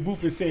literally looked in the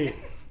booth and said,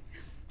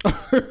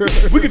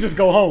 we could just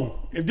go home.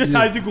 If this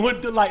how you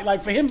going to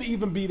like for him to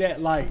even be that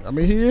like. I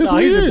mean, he is. No,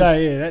 he's a guy.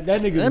 Yeah,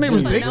 that nigga. That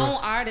was a known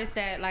artist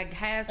that like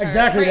has her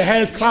exactly that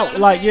has clout.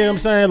 Like I'm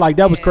saying like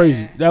that was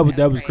crazy. That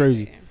was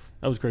crazy.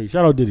 That was crazy.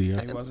 Shout out Diddy.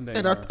 Yeah. He wasn't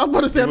dating her. I'm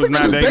about to say, I think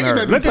he was dating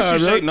her. Look at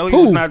you, Shake. No, he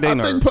was not dating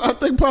her. I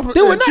think Puff.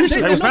 They were not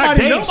dating.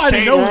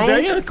 Nobody knows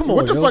that. Yeah, come on.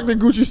 What the fuck did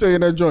Gucci say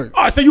in that joint?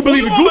 Oh, so you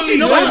believe in Gucci?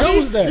 Nobody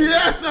knows that.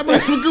 Yes, I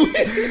believe in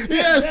Gucci.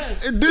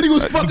 Yes, and Diddy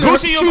was fucking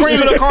Gucci. Your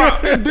cream of the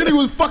crop. And Diddy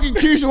was fucking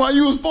Keisha while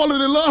you was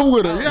falling in love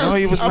with her. Yes, no,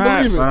 he was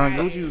not, son.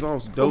 Gucci was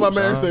also dope. What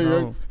my man say?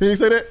 He didn't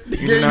say that.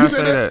 He did not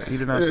say that. He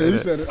did not say that.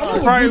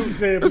 He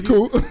said it. That's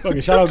cool.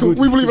 Okay, shout out Gucci.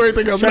 We believe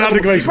everything else. Shout out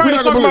to Glacier. We're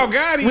not gonna believe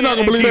Gotti. We're not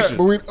gonna believe that.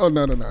 But we. Oh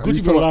no.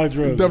 Gucci put a lot of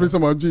drugs. Definitely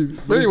talking about Jesus.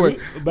 But anyway,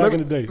 back in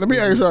the day. Let me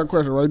ask y'all a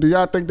question, right? Do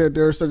y'all think that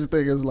there's such a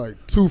thing as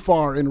like too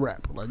far in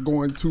rap, like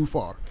going too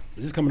far?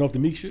 Is this coming off the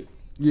Meek shit?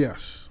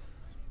 Yes,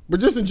 but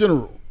just in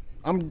general,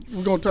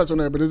 we're gonna touch on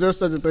that. But is there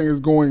such a thing as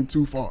going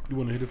too far? You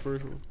want to hit it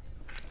first?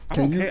 I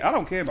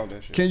don't care about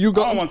that shit. Can you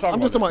go? I'm just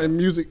talking about in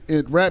music,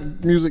 in rap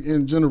music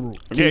in general.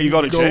 Yeah, you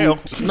go to jail.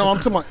 No, I'm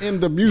talking about in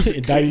the music.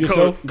 Indict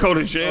yourself. Go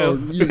to jail.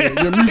 Your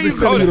music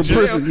sending you to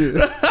prison.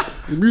 Yeah.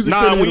 Your music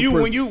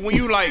when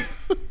you like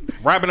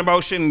rapping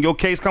about shit and your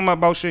case come up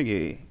about shit,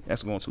 yeah,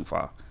 that's going too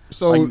far.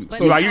 So you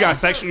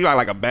got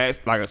like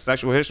a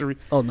sexual history.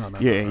 Oh no.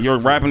 Yeah,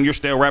 you're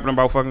still rapping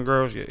about fucking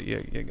girls. Yeah,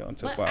 you're going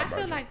too far. I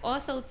feel like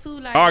also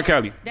too like R.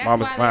 Kelly.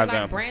 That's why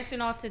they're like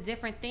branching off to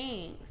different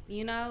things.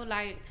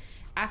 Like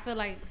I feel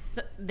like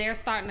they're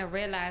starting to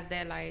realize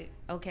that, like,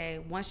 okay,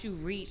 once you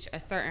reach a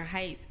certain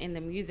heights in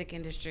the music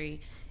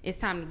industry, it's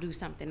time to do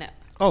something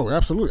else. Oh,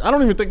 absolutely. I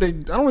don't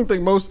even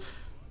think most.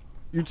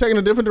 You're taking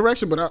a different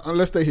direction, but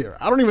unless they're here,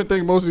 I don't even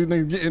think most of these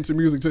niggas get into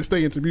music to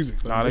stay into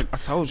music. Like, I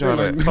told y'all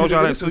that. I told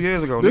y'all that 2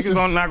 years ago.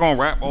 Niggas not gonna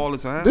rap all the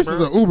time. This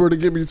is an Uber to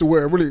get me to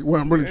where I'm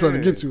really trying to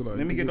get to. Like,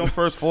 let me get them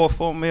first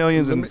 4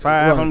 millions and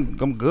 5. Right.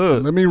 I'm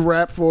good. Let me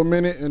rap for a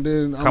minute and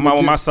then come out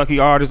with my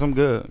sucky artist. I'm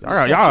good.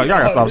 Y'all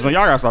gotta stop. Y'all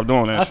gotta stop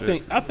doing that.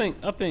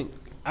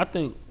 I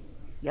think.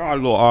 Y'all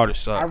little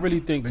artists suck. I really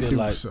think that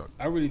like.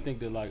 I really think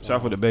that like.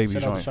 Shout for the baby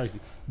joint.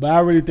 But I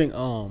really think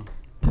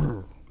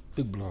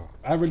Big Blonde.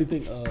 I really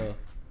think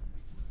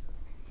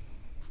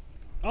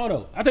I don't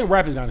know. I think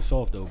rap has gotten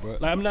soft though, bro.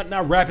 Like I'm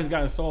not rap has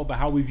gotten soft, but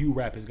how we view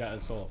rap has gotten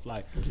soft.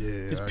 Like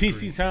it's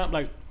PC time.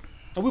 Like,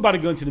 and we about to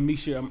go into the meat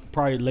shit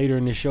probably later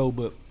in the show,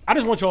 but I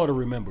just want y'all to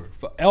remember,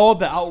 for all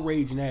the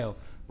outrage now,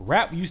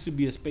 rap used to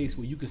be a space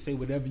where you could say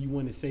whatever you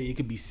want to say. It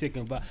could be sick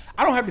and violent.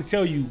 I don't have to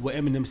tell you what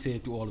Eminem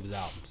said through all of his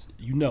albums.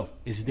 You know,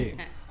 it's there.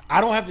 I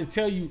don't have to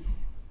tell you,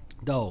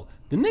 though.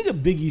 The nigga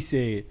Biggie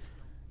said,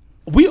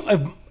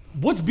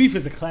 What's Beef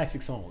is a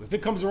classic song. If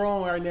it comes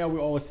around right now, we're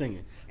all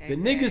singing. The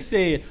nigga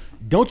said,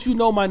 don't you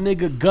know my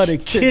nigga Gutter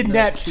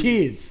kidnap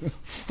kids,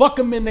 fuck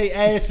them in their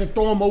ass and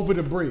throw them over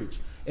the bridge.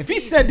 If he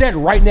said that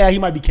right now, he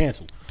might be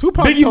canceled.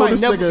 Tupac told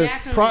this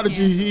nigga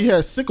Prodigy he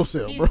has sickle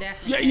cell, bro.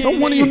 No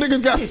one of you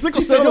niggas got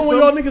sickle cell or something. No one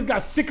of y'all niggas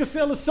got sickle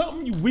cell or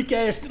something, you weak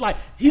ass. Like,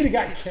 he'd have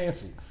got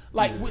canceled.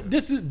 Like,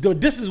 this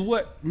is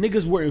what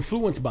niggas were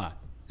influenced by.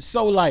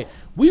 So, like,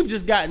 we've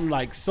just gotten,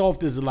 like,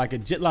 soft as, like,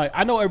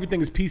 I know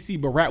everything is PC,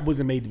 but rap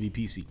wasn't made to be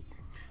PC.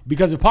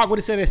 Because if Pac would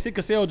have said that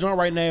sickle cell joint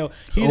right now,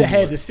 he'd have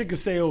had the sickle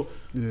cell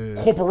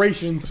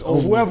corporations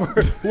or whoever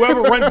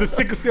runs the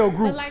sickle cell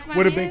group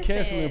would have been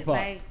canceling Pac.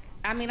 Like,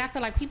 I mean, I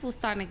feel like people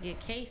starting to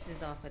get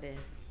cases off of this.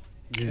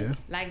 Yeah.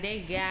 Like, they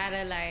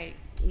gotta, like,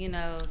 you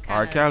know,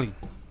 R. Kelly.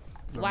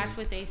 Watch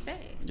what they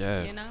say.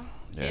 Yeah. You know?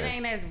 Yeah. It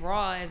ain't as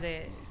raw as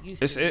it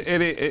used to be.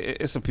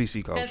 It's a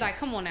PC culture. Because, like,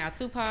 come on now,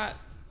 Tupac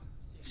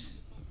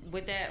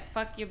with that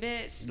fuck your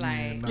bitch,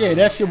 like... Yeah,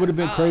 that shit would have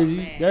been crazy.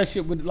 Man. That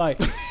shit would, like...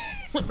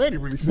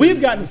 Really we've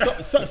gotten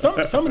some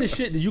of the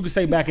shit that you could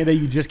say back in the day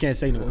you just can't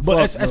say no more.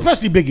 But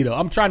especially Biggie though.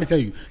 I'm trying to tell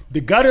you,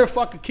 the Gutter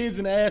fucking kids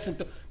in the ass and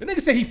the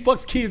nigga said he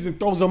fucks kids and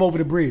throws them over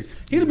the bridge.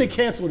 He'd have been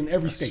canceled in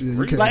every state.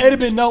 Like it'd have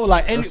been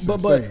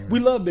but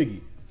we love Biggie.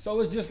 So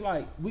it's just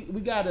like we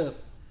gotta,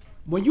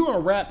 when you're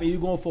on rap and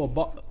you're going for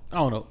I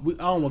don't know. I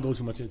don't want to go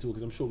too much into it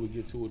because I'm sure we'll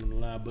get to it in the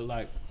line. But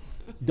like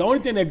the only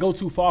thing that go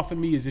too far for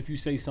me is if you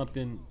say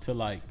something to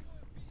like,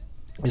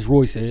 as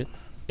Roy said,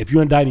 if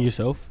you're indicting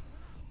yourself.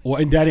 Or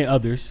indicting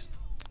others,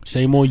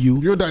 shame on you.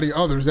 You're indicting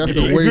others. That's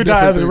a way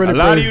different thing. A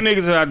lot of you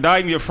niggas are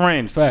indicting your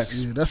friends. Facts.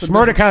 Yeah,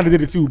 Smurda kind of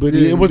did it too, but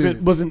it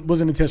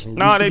wasn't intentional.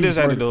 No, they just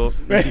had to do it.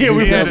 Yeah,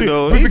 we had to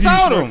do it. He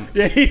told them.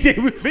 Yeah, he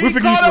did. We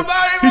caught him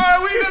by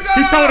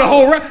he told the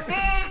whole rap.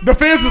 The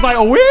fans was like,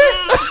 oh, weird.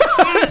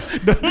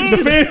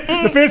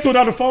 the fans pulled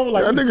out the phone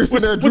like, that nigga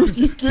said that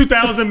Drewski skit.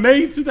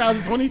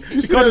 2020.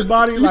 He cut his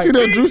body like. You see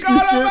that Drewski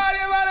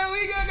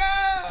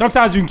skit?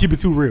 Sometimes you can keep it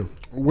too real.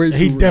 Way too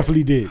he real.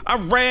 Definitely did. I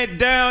ran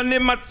down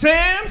in my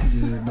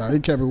Timbs. Yeah, nah, he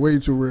kept it way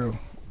too real.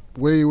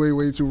 Way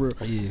too real.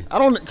 Yeah. I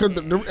don't, cause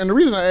and the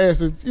reason I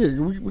asked is,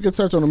 we can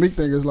touch on the Meek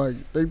thing is like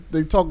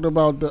they talked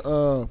about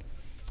the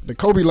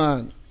Kobe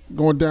line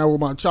going down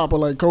with my chopper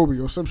like Kobe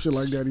or some shit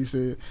like that. He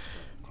said,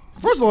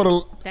 first of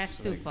all,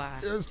 that's too far.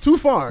 It's too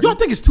far. Y'all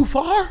think it's too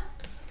far?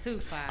 Too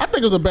far. I think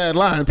it was a bad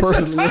line,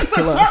 personally.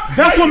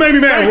 That's what made me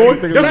mad, Roy.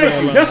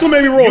 That's what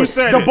made me roll.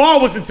 The bar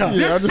wasn't tough.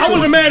 Yeah, I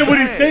wasn't mad at what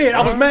he said.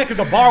 I was mad because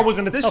the bar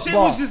wasn't a tough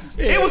bar.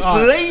 It was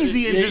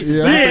lazy and just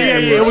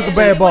it was a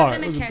bad bar. It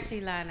wasn't a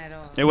catchy line at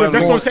all. It wasn't.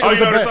 That's what I'm saying. Oh, you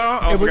know the song?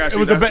 I forgot. It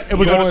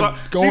was a song.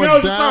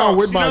 Going down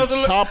with my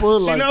chopper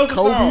like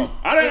Kobe.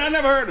 I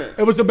never heard it.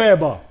 It was a bad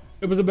bar.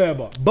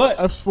 But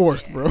that's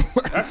forced, bro.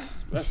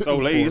 That's so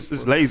lazy.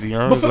 It's lazy,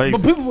 yo. It's lazy.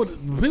 But people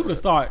would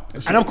start,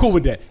 and I'm cool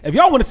with that. If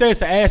y'all want to say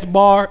it's an ass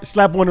bar,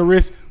 slap on the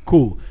wrist,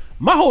 cool.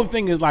 My whole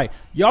thing is like,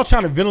 y'all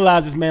trying to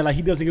vandalize this man like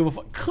he doesn't give a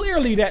fuck.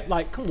 Clearly that,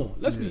 like, come on,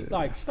 let's be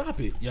like, stop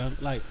it, young.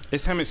 Like,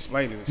 it's him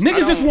explaining this.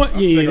 Niggas just want,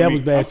 that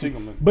was bad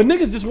too. But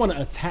niggas just want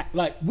to attack.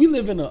 Like, we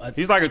live in a.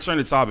 He's like a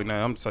trending topic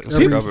now. I'm sick of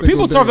it.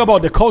 People talk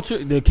about the culture,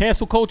 the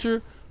cancel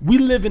culture. We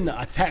live in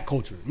the attack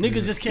culture.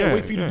 Niggas just can't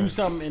wait for you to do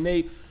something, and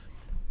they.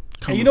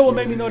 And you know what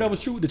made me know that was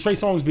true? The Trey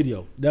Songz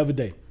video the other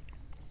day.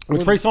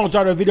 When Trey Songz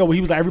dropped a video where he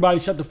was like, everybody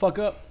shut the fuck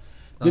up.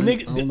 I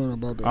don't know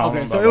about that.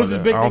 Okay, so it was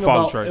this big thing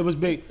about, it was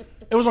big.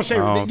 It was on Shay.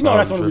 You know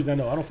that's the only reason I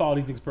know. I don't follow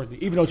these things personally.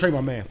 Even though Trey my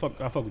man.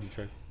 I fuck with you,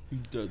 Trey.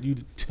 You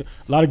a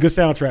lot of good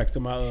soundtracks to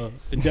my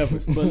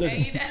endeavors. But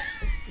listen,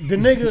 the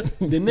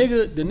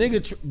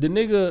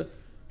nigga,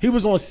 he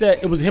was on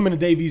set. It was him in the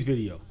Davies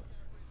video.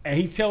 And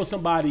he tells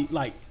somebody,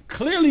 like,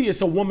 clearly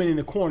it's a woman in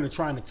the corner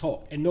trying to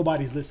talk and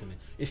nobody's listening.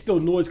 It's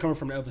still noise coming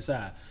from the other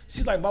side.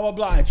 She's like, blah, blah,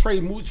 blah. And Trey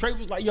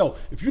was like, yo,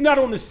 if you're not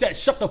on the set,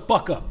 shut the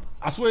fuck up.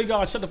 I swear to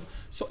God, shut the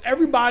So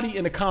everybody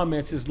in the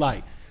comments is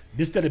like,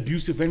 this that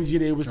abusive energy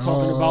they was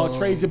talking about.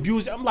 Trey's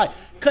abuse. I'm like,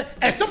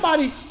 as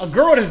somebody, a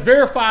girl that's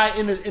verified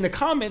in the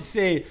comments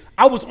said,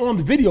 I was on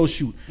the video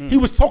shoot. He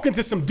was talking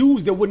to some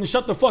dudes that wouldn't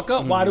shut the fuck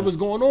up while it was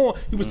going on.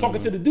 He was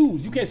talking to the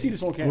dudes. You can't see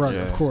this on camera. Right,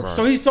 of course.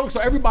 So he's talking. So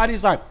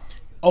everybody's like,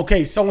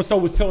 okay, so and so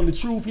was telling the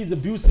truth. He's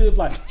abusive.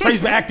 Like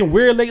Trey's been acting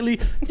weird lately.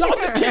 Y'all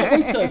just can't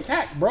wait to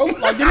attack, bro.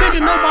 Like the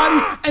nigga,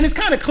 nobody, and it's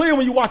kind of clear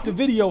when you watch the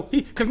video,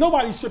 because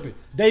nobody's tripping.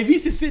 Dave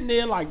East is sitting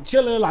there like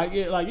chilling, like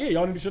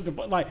y'all need to shut the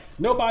fuck. Like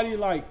nobody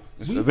like.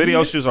 The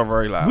video shoots are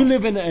very loud. We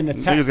live in an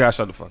attack. Niggas gotta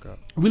shut the fuck up.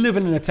 We live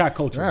in an attack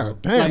culture. Bro.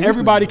 Damn, like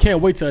everybody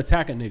can't wait to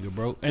attack a nigga,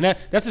 bro. And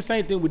that's the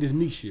same thing with this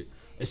Meek shit.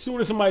 As soon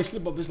as somebody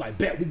slip up, it's like,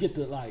 bet we get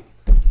to like.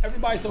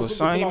 Everybody's so quick to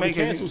pull out the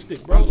cancel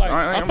stick, bro. Like,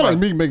 I feel like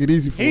Meek make it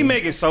easy for him. He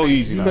make it so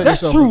easy. That's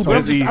true, but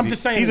I'm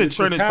just saying he's a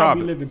trending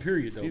topic. We live in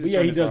period though. But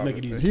yeah, he does make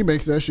it easy. He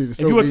makes that shit so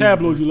easy. If you a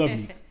tabloid, you love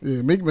Meek.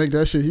 Yeah, Meek make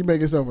that shit. He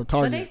make himself a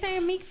target. But they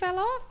saying Meek fell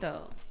off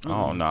though.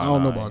 Oh no, I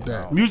don't know about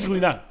that. Musically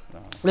not.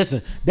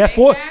 Listen, that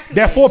four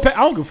pack.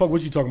 I don't give a fuck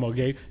what you talking about,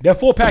 Gabe. That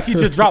 4-pack he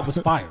just dropped was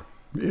fire.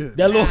 Yeah.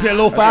 That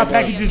little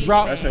 5-pack he just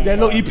dropped. That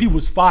little EP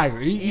was fire.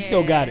 He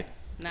still got it.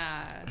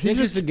 Nah. He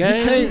just a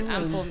game.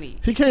 I'm for me.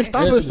 He can't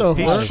stop himself.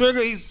 He's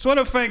trigger. He's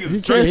Twitter fingers.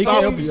 He can't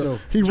stop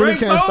himself. He really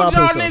can't stop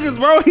y'all himself. Niggas,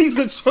 bro. He's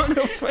a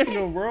Twitter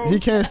finger, bro. He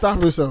can't stop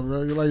himself,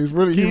 bro. Like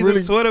he's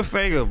a Twitter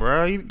finger,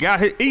 bro.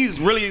 He's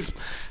really.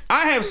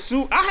 I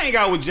hang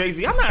out with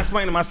Jay-Z. I'm not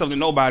explaining myself to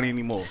nobody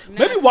anymore.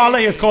 Maybe Wale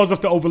has caused us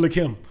to overlook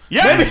him.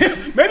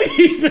 Yes. Maybe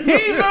he's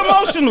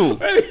emotional.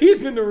 Maybe he's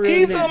been the real.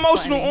 He's an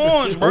emotional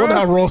orange, bro. I wonder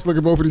how Ross look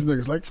at both of these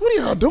niggas. Like, what are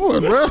y'all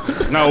doing, bro?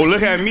 No,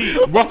 look at me.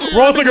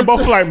 Ross look at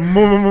both like,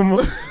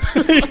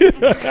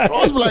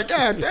 Ross be like,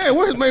 God damn,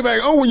 where's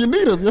Maybach on when you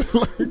need him?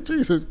 Like,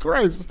 Jesus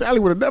Christ, Stalley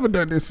would have never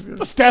done this.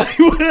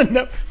 Stalley would have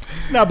never.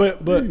 Nah,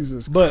 but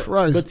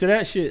Christ. to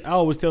that shit, I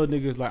always tell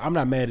niggas like, I'm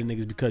not mad at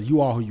niggas because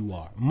you are who you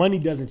are. Money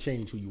doesn't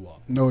change who you are.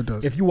 No, it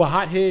doesn't. If you a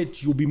hothead,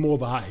 you'll be more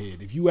of a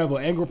hothead. If you have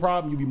an anger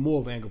problem, you'll be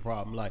more of an anger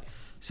problem. Like,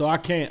 so I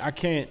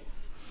can't.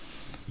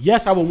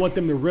 Yes, I would want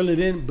them to reel it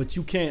in, but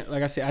you can't.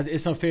 Like I said,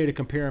 it's unfair to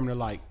compare them to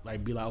like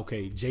be like,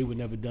 okay, Jay would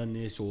never done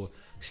this, or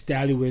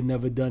Stalley would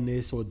never done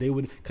this, or they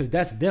would, because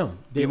that's them.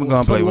 Even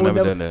Gunplay would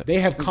never done that. They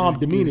have calm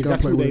demeanors.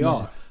 That's who they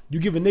are. You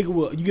give a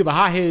nigga, you give a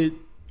hothead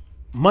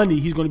money,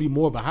 he's gonna be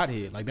more of a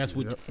hothead. Like that's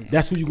who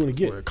you're gonna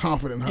get.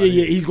 Confident hothead.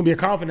 Yeah, he's gonna be a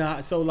confident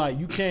hot. So like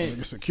you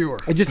can't. Secure.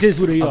 It just is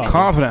who they are.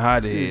 Confident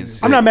hothead.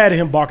 I'm not mad at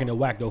him barking at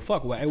Wack though.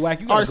 Fuck Wack. Hey,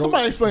 Wack, you gotta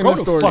somebody explain that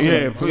story.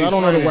 Yeah, please. I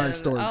don't know the Wack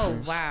story. Oh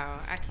please.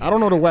 wow, I don't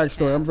know the Wack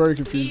story. I'm very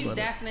confused. He's by that.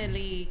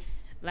 definitely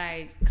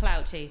like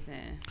clout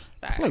chasing.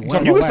 Sorry. You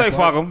can say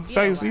fuck him.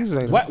 Say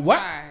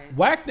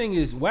Wack thing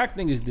is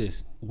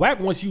this.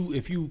 Wack wants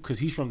you because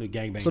he's from the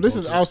gangbang. So this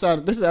is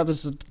outside. This is after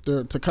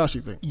the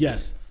Tekashi thing.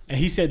 Yes. And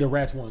he said the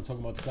rats won,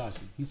 talking about Tekashi.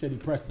 He said he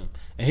pressed him.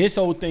 And his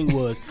whole thing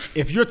was,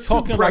 if you're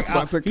talking like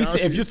Al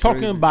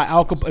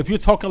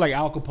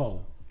Capone,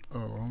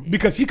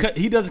 because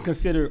he doesn't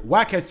consider,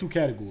 Wack has two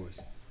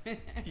categories.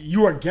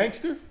 You are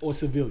gangster or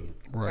civilian.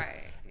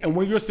 Right. And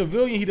when you're a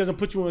civilian, he doesn't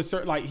put you in a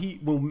certain, like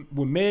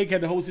when Meg had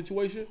the whole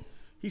situation,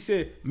 he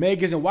said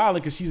Meg isn't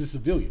wilding because she's a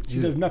civilian.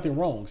 She does nothing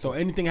wrong. So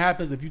anything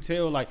happens, if you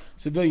tell like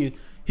civilian,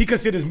 he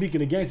considers Meek in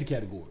the gangster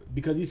category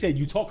because he said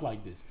you talk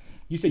like this.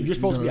 You say you're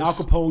supposed to be Al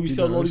Capone. You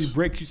sell all these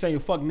bricks. You saying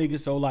fuck niggas.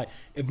 So like,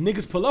 if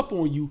niggas pull up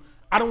on you,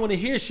 I don't want to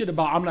hear shit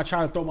about I'm not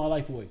trying to throw my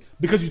life away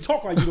because you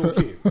talk like you don't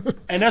care.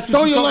 And that's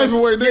what throw your life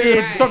away, nigga.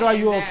 Yeah, you talk like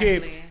you don't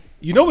care.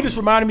 You know what this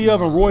reminded me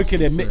of, and Roy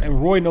can admit,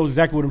 and Roy knows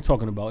exactly what I'm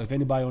talking about. If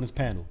anybody on this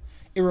panel,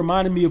 it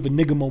reminded me of a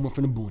nigga moment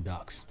from the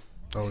Boondocks.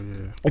 Oh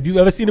yeah. If you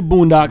ever seen the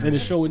Boondocks and it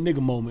show a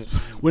nigga moment,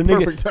 when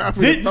perfect time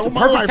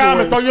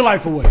to throw your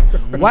life away.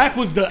 Wack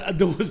was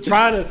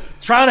trying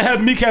to have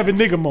Meek have a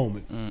nigga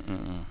moment.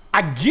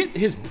 I get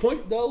his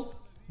point though.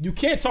 You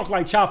can't talk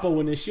like Chapo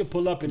when this shit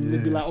pull up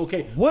and be like,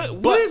 okay.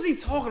 What is he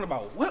talking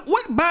about?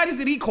 What bodies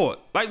did he caught?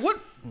 Like what?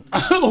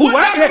 What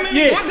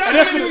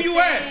documentary you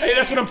at? Hey,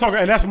 that's what I'm talking.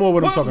 And that's more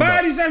what I'm talking about.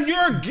 What bodies have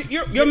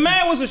your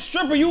man was a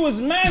stripper? You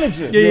was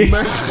manager. Yeah.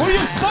 What are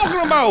you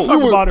talking about?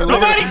 Talk about it.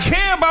 Nobody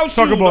care about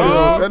you.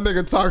 Dog. That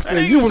nigga talk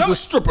saying you was a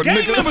stripper,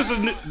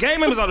 nigga.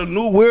 Gang members are the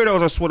new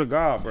weirdos. I swear to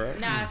God, bro.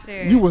 Nah,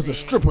 seriously. You was a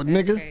stripper,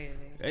 nigga.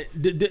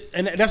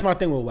 And that's my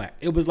thing with Wack.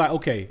 It was like,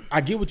 okay,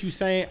 I get what you're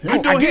saying. He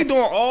doing all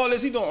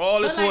this. He doing all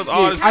this for his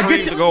artists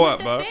to go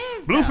up, bro.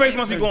 Blueface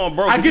must be going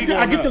broke. I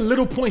get the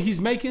little point he's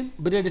making,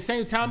 but at the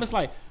same time, it's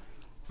like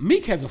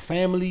Meek has a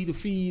family to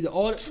feed.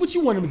 What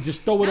you want him to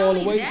just throw it all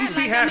away? He's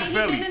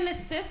been in the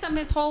system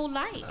his whole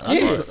life.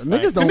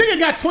 Niggas don't. The nigga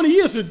got 20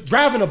 years of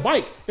driving a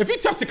bike. If he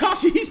touched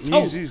Tekashi, he's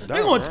toast.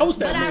 They're gonna toast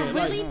that man.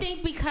 But I really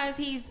think because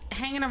he's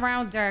hanging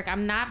around Durk,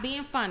 I'm not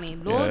being funny.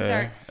 Lil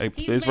Durk,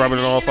 he's been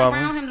hanging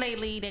around him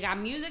lately. They got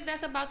music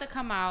that's about to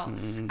come out.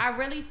 I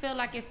really feel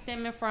like it's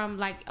stemming from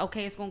like,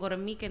 okay, it's gonna go to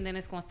Meek and then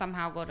it's gonna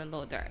somehow go to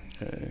Lil Durk.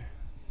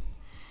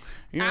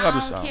 You know I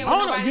don't care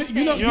what nobody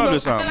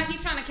says. I feel like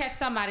he's trying to catch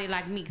somebody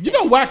like Meek. You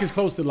know, Wack is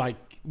close to like,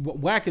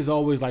 Wack is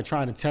always like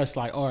trying to test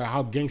like, all right,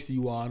 how gangster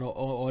you are and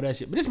all that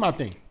shit. But this is my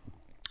thing.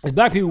 As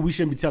black people, we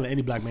shouldn't be telling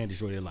any black man to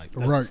destroy their life.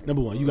 That's right.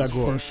 Number one, you got to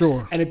grow up. For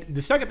sure. And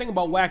the second thing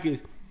about Wack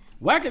is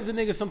the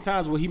nigga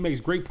sometimes where he makes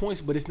great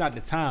points, but it's not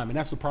the time. And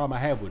that's the problem I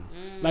have with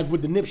him. Like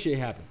with the Nip shit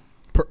happened.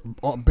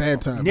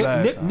 Bad time.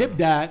 Nip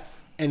died,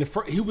 and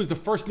he was the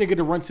first nigga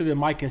to run to the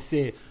mic and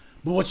said,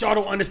 but what y'all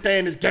don't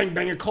understand is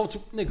gangbanging culture.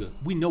 Nigga,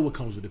 we know what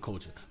comes with the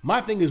culture.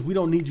 My thing is we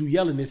don't need you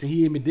yelling this and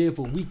he ain't been dead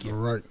for a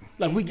weekend. Right.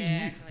 Like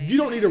you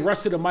don't need to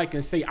rush to the mic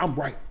and say, I'm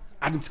right.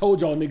 I done told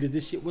y'all niggas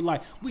this shit. We're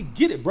like, we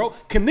get it, bro.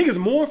 Can niggas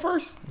mourn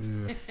first?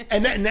 Yeah.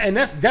 And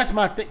that's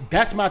my thing.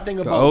 That's my thing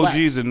about the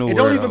OGs are new. It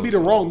don't even be the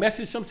wrong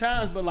message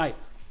sometimes, but like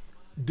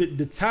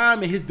the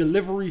time and his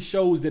delivery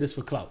shows that it's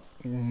for clout.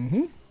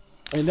 Mm-hmm.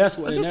 And that's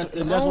what,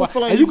 and that's why.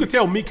 Like and you could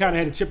tell me kind of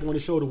had a chip on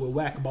his shoulder with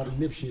Wack about the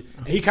Nip shit,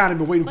 and he kind of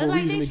been waiting for a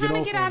reason to get off. They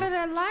trying to get out of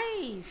their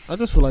life. I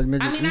just feel like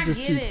niggas. I mean, I just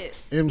get it.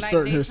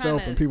 Inserting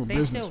himself in people's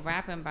business. They still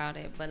rapping about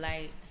it, but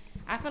like,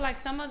 I feel like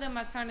some of them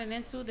are turning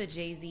into the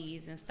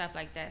Jay-Z's and stuff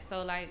like that.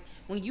 So like,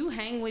 when you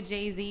hang with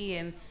Jay-Z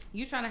and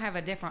you trying to have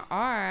a different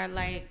R,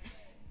 like,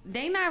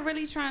 they not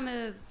really trying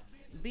to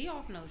be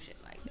off no shit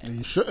like that.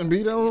 You shouldn't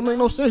be. That don't make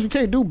no sense. You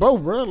can't do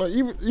both, bro. Like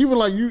even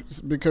like you,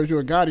 because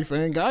you're a Gotti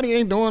fan. Gotti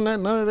ain't doing that.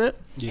 None of that.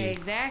 Yeah.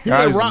 Exactly. He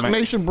at Rock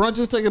Nation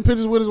brunches, taking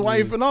pictures with his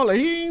wife and all that.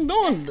 He ain't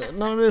doing that.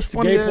 None of this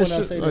funny ass shit.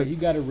 I say like, you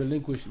got to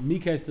relinquish.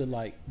 Meek has to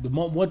like the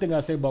one thing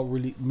I say about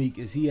Meek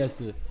is he has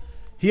to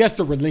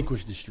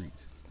relinquish the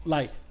streets.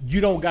 Like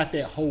you don't got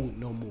that hold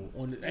no more.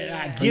 And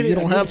I get it. You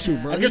don't have to,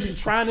 bro. I guess you're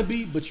trying to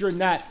be, but you're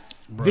not.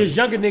 Right. There's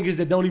younger niggas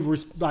that don't even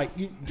like.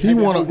 He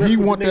want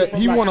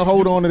to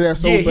hold on to that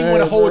so bad. Yeah, he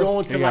want to hold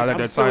on to. You gotta let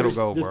that title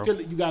go, bro.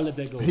 You gotta let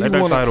that go. Let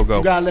that title go.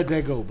 You gotta let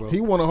that go, bro.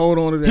 He want to hold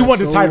on to that. He want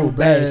the so title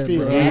bad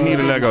still. Bro. You need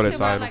to let go of that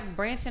title. Like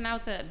branching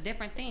out to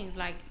different things,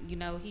 like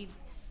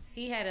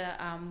he had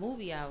a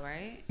movie out,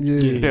 right?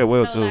 Yeah,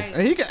 Will so too. Like,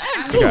 and he can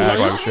act too.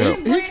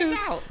 He can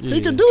out.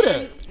 He can do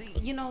that.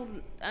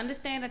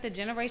 Understand that the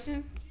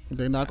generations.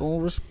 They're not gonna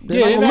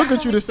look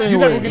at you the same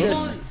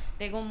way.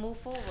 They're gonna move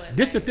forward.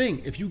 This the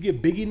thing. If you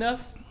get big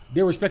enough,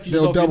 they'll respect you.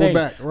 They'll double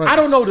back. Right. I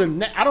don't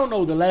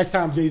know the last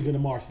time Jay's been to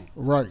Marcy.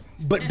 Right.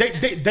 But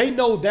they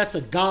know that's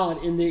a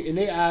god in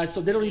their eyes, so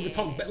they don't even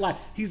talk like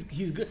he's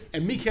good.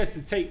 And Meek has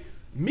to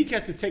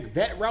take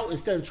that route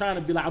instead of trying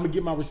to be like, I'm gonna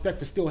get my respect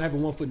for still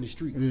having one foot in the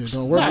street. Yeah,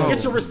 don't work.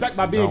 Get your respect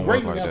by being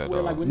great enough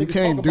where like when you niggas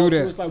can't talk do about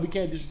that. you, it's like we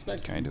can't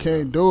disrespect you. You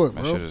can't do it,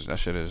 bro. That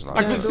shit is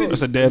like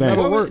it's a dead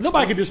end.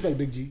 Nobody can disrespect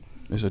Big G.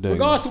 It's a dead end.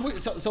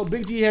 Regardless of so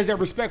Big G has that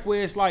respect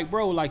where it's like,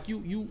 bro, like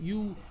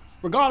you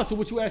regardless of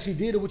what you actually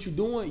did or what you're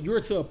doing,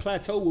 you're to a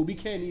plateau where we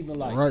can't even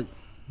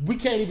we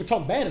can't even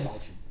talk bad about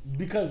you.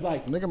 Because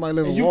like nigga might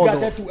live in you Waldorf.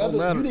 got that through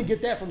other. You didn't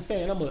get that from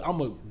saying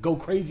I'm a go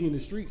crazy in the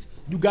streets.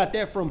 You got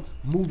that from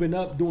moving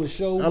up, doing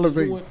shows,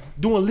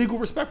 doing legal,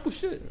 respectful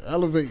shit.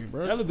 Elevate you,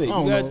 bro. Elevate. You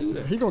gotta do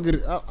that. He gonna get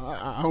it.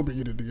 I hope he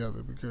get it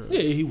together because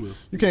he will.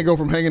 You can't go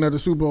from hanging at the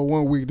Super Bowl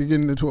 1 week to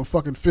getting into a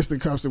fucking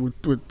fisticuffs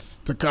with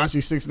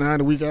Tekashi 6ix9ine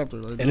the week after.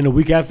 Like, and then the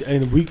week after,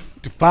 and the week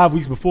 5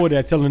 weeks before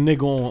that, telling a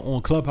nigga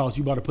on Clubhouse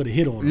you about to put a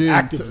hit on him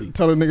actively.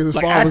 Telling niggas his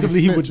like father was a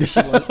actively snitch.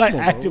 He would like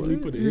actively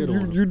put a hit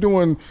on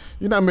him.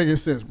 You're not making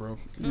sense, bro.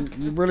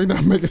 You're really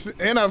not making sense.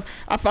 And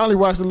I finally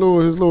watched his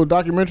little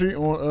documentary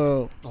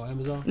on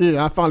Amazon.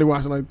 Yeah, I finally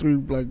watched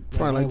it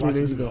probably 3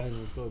 days ago.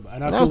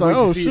 And I was like,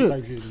 oh shit. I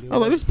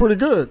was like, this is pretty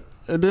good.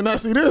 And then I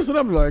see this, and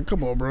I'm like,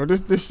 come on, bro.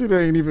 This shit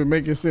ain't even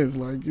making sense.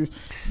 Like,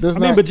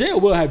 but jail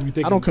will have you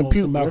thinking. I don't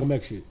compute some Malcolm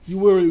X shit. You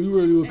really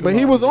will. But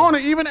he was on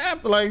it even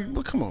after. Like,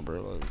 but come on,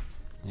 bro.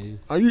 Like,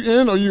 are you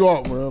in or you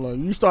out, bro? Like,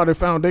 you started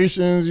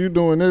foundations. You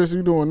doing this.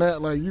 You doing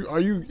that. Like,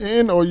 are you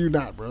in or you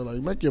not, bro?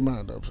 Like, make your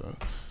mind up, son. You know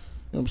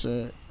what I'm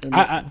saying? And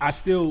I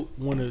still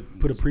want to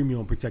put a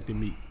premium on protecting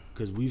Meek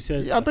because we've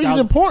said I think he's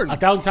important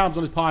 1,000 times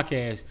on this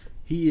podcast.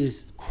 He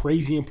is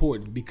crazy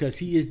important because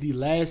he is the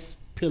last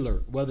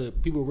pillar, whether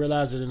people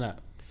realize it or not.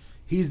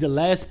 He's the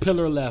last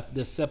pillar left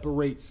that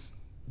separates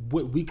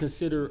what we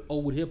consider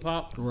old hip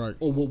hop, right,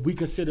 or what we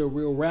consider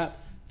real rap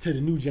to the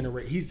new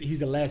generation. He's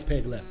the last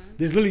peg left.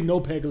 There's literally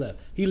no peg left.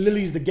 He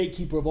literally is the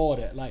gatekeeper of all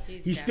that. Like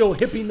he's still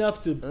hip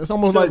enough to it's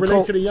almost like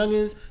relate to the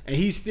youngins, and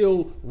he's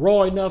still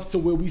raw enough to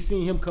where we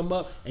seen him come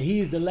up, and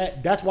he's the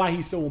that's why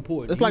he's so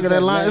important. It's like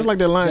that line. It's like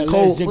that line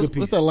Cole.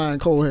 What's that line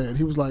Cole had?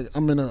 He was like,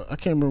 I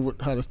can't remember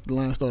how the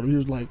line started. He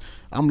was like,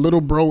 I'm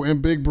little bro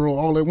and big bro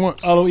all at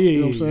once. Oh yeah, you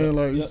know what I'm saying?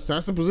 Like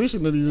that's the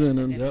position that he's in,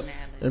 and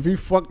if he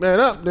fucked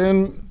that up,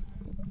 then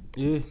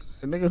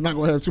the nigga's not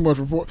gonna have too much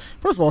report.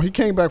 First of all, he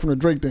came back from the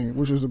Drake thing,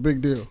 which was a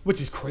big deal.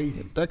 Which is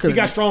crazy. He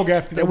got strong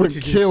after that. Would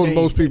have killed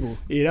most people.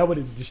 Yeah, that would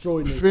have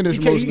destroyed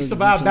him. He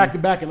survived back to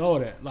back and all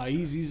that. Like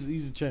he's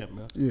a champ,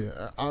 man.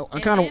 Yeah, I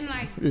kind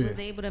of was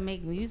able to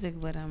make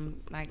music with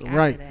him like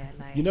after that.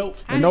 Like,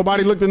 and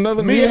nobody looked at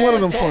me and one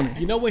of them funny.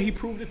 You know when he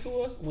proved it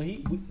to us when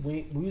he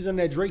was on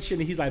that Drake shit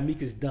and he's like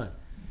Meek is done,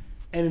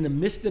 and in the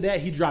midst of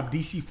that he dropped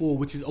DC4,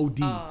 which is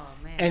OD.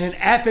 And then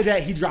after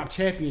that, he dropped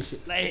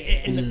Championship. Like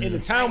in the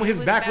time when his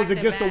back was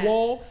against the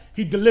wall,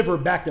 he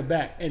delivered back to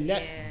back, and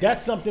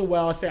that's something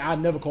where I say I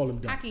never call him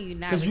dumb. How can you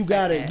not? Because you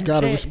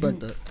gotta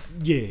respect that.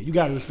 Yeah, you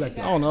gotta respect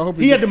that. I don't know. I hope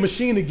he had the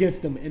machine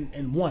against him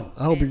and won.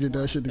 I hope he get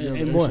that shit together.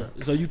 And won.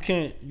 So you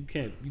can't.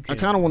 I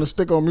kind of want to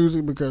stick on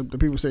music because the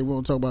people say we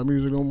don't talk about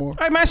music no more.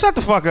 Hey man, shut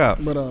the fuck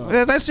up.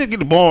 But that shit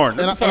get boring.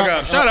 Shut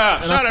up. Shut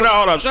up.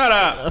 Hold up. Shut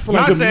up.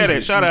 I said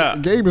it. Shut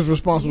up. Gabe is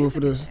responsible for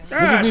this.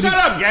 Shut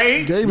up,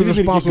 Gabe. Gabe is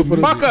responsible for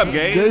this. Fuck up,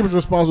 Gabe. Gabe is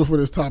responsible for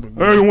this topic.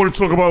 I don't want to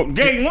talk about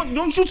Gabe.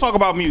 Don't you talk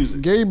about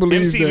music? Gabe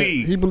believes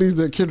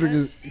that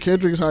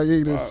Kendrick's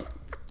hiatus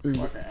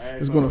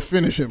is going to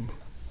finish him.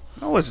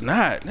 No, it's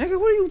not, nigga.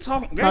 What are you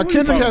talking? Now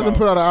Kendrick hasn't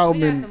put out an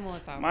album.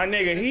 My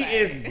nigga,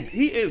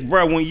 he is,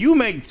 bro. When you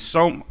make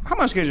how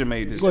much Kendrick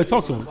made this? Go ahead,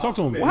 talk to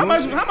him. Well, how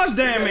much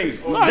Dan made?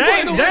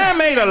 Dan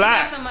made a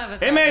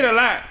lot. It made a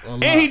lot,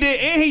 and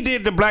he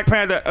did the Black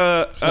Panther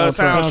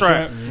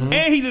soundtrack,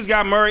 and he just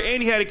got married,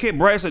 and he had a kid.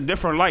 Bro, it's a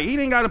different light. He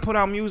didn't got to put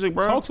out music,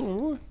 bro. Talk to him,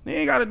 boy. He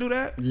ain't got to do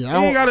that. Yeah,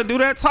 he ain't got to do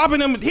that.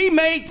 Topping him, he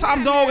made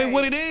Top Dog and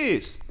what it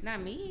is.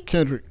 Not me.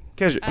 Kendrick.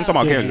 I'm talking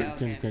about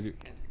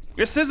Kendrick.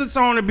 It's his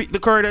song to be the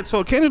Curry that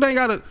told Kendrick ain't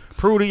gotta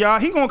prove to y'all.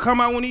 He gonna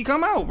come out when he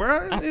come out,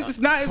 bro. It's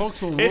not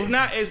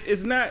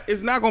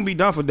gonna be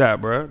done for that,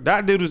 bro.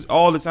 That dude is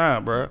all the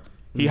time, bro.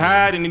 He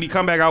hide and then he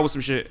come back out with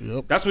some shit.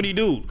 Yep. That's what he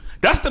do.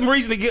 That's the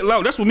reason to get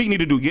low. That's what me need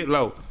to do. Get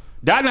low.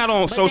 That not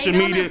on social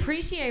media. They don't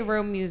appreciate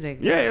real music.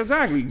 Yeah,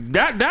 exactly.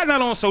 That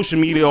not on social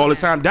media all the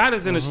time. That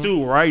is in the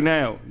stew right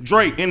now.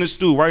 Drake in the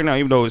stew right now,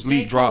 even though his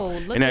leak dropped.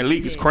 And that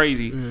leak is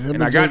crazy. Yeah,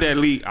 and I got that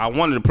leak. I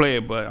wanted to play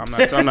it, but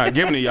I'm not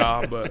giving it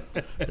y'all. But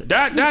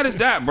that is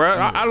that, bro.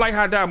 I like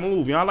how that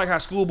move. You know, I like how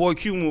Schoolboy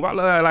Q move. I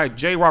love how like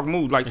J-Rock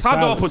move. Like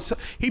Top Dog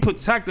he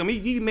protect them.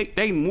 He make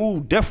they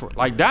move different.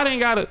 Like that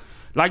ain't gotta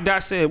like that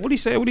said. What he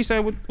said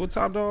with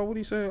Top Dog? What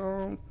he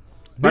said?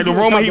 Like the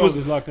rumor he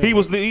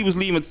was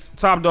leaving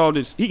Top Dog.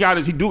 He got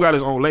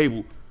his own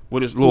label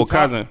with his little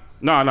cousin.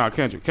 No,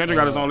 Kendrick. Kendrick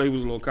got his own label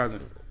with his little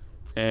cousin,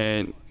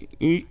 and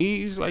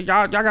he's like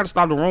y'all got to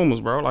stop the rumors,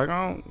 bro. Like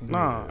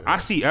I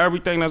see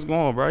everything that's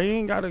going, bro. He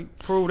ain't got to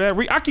prove that.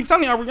 I keep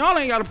telling y'all,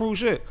 Rihanna ain't got to prove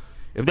shit.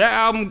 If that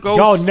album goes,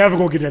 y'all never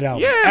gonna get that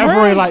album. Yeah, ever.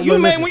 Right. Like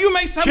when you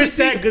make 17, kiss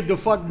that good the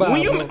fuck by.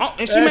 When you and I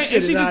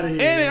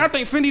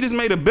think Fendi just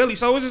made a Billy,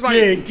 so it's just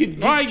like,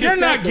 you're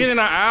not getting an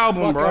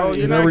album, bro.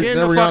 You're not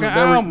getting a fucking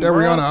album. That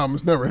Rihanna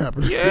album's never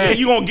happened. Yeah,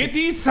 you gonna get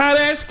these tight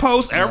ass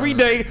posts every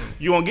day.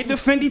 You gonna get the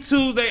Fendi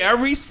Tuesday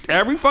every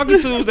fucking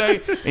Tuesday,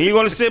 and you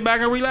gonna sit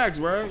back and relax,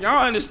 bro.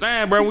 Y'all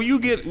understand, bro? When you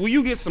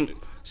get some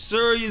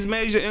serious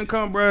major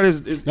income, bro,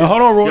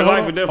 hold on,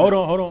 Roy. Hold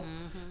on.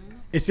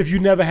 It's if you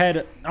never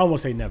had I won't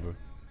say never.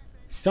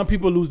 Some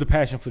people lose the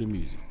passion for the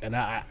music, and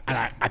I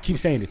keep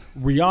saying it.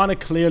 Rihanna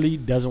clearly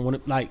doesn't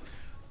want to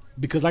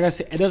because like I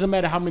said, it doesn't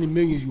matter how many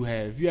millions you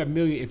have. If you have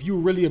millions, if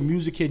you're really a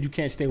music kid, you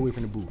can't stay away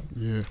from the booth.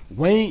 Yeah,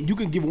 Wayne, you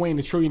can give Wayne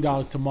 $1 trillion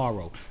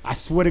tomorrow. I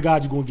swear to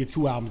God, you're gonna get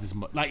 2 albums this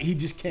month. Like he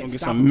just can't stop.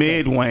 Get some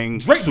mid Wayne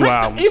 2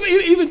 albums.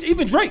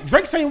 Even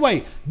Drake same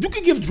way. You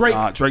can give Drake.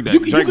 You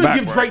can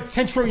give Drake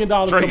 $10 trillion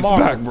tomorrow.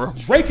 Back, bro.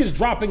 Drake is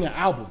dropping an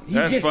album.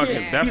 That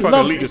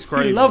fucking league is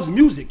crazy. He loves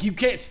music. You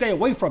can't stay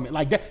away from it.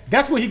 Like that.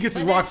 That's where he gets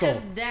his rocks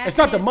off. It's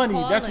not the money.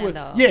 That's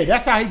what. Yeah,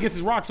 that's how he gets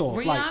his rocks off.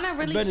 Rihanna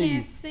really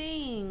can't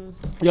sing.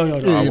 Yo.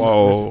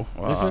 Whoa.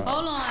 Listen.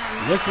 Hold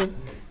on. Listen.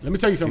 Let me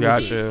tell you something.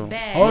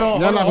 Hold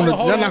on. Y'all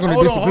not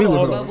gonna disagree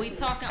with her. But we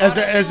talking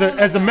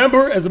as a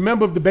member of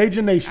the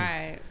Bajan Nation,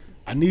 right.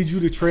 I need you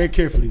to tread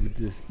carefully with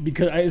this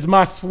because it's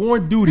my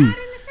sworn duty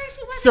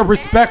to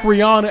respect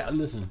Rihanna.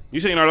 Listen. You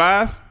seen her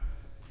live?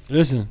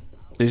 Listen.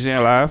 You seen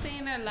her live?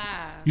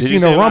 You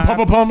seen the Rum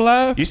Pumpa Pum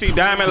live? You see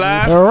Diamond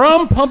live? The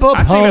Rum Pumpa Pum.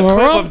 I seen a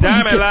clip of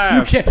Diamond live.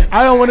 You can't.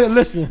 I don't want to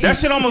listen. That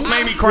shit almost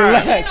made me cry.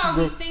 Relax,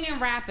 bro. Singing,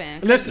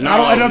 rapping. Listen, it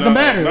doesn't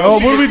matter.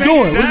 What are we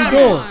doing? What are we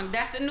doing?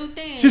 That's the new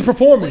thing. She's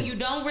performing. But you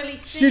don't really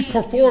sing. She's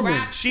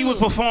performing. She was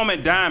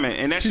performing Diamond,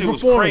 and that shit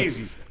was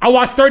crazy. I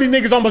watched 30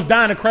 niggas almost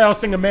die in the crowd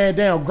sing a man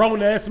down.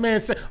 Grown ass man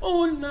say,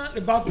 "Oh, not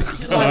about the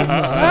shit." Like,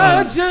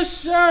 I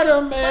just shut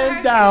a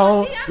man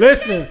down.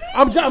 Listen,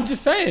 I'm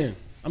just saying.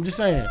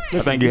 Listen, I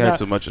think you had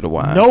too much of the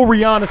wine. No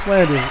Rihanna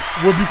slander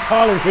will be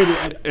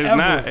tolerated.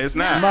 It's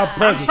not.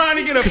 I'm trying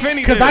to get a Fendi deal.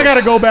 Because I got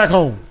to go back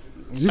home.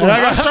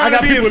 I'm trying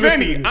to be a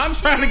Fendi. I'm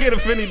trying to get a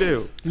Fendi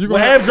deal. You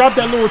gonna have dropped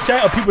that little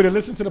chat of people that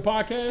listen to the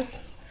podcast?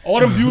 All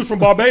them views from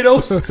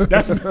Barbados,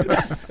 that's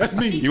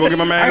me. You gonna get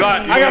my man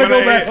Glot? I gotta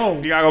go back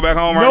home. You gotta go back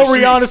home. No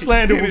Rihanna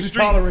slander will be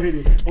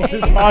tolerated on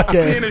this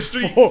podcast. In the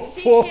streets.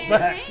 For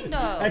fact.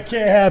 That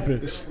can't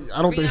happen.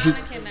 I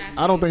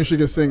don't think she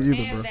can sing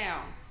either, bro.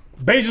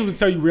 Beijing will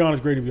tell you Rihanna's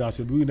greater than Beyonce,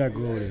 but we're not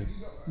going there.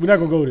 We're not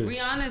gonna go there.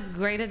 Rihanna's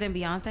greater than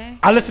Beyonce.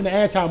 I listen to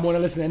Anti more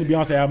than I listen to any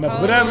Beyonce album ever.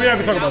 But we're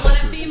not gonna talk about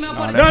that. No.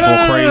 I'm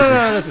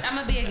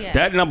gonna be a guest.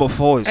 That number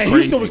 4 is crazy.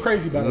 Houston was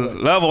crazy, by the way.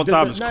 Love on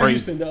Top is crazy.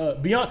 Houston,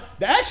 the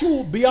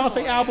actual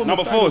Beyonce album.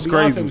 Number 4 is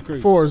crazy.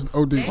 4 is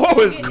OD.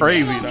 4 is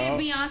crazy, dog.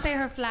 Give Beyonce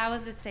her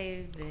flowers to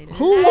save it.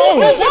 Who? Whoa!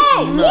 What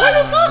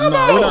are you talking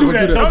about? Don't do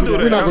that. Don't do that.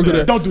 We're not gonna do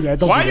that. Don't do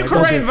that. Why you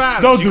create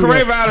violence? Don't you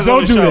create violence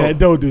on the show.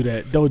 Don't do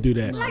that. Don't do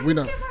that. We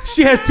not.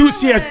 She has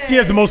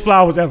the most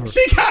flowers ever.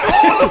 She got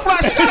all the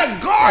flowers. got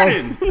a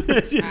garden.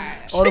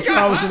 All the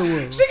flowers in the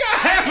world. She got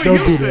half of Don't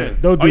do Houston.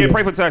 that. Don't do Oh yeah, that.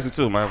 pray for Texas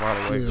too, man.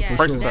 By the way, Yeah, for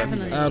pray sure. for Texas.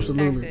 Definitely.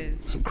 Absolutely.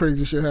 Texas. Some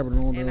crazy shit happening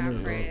on In down our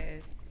there, bro.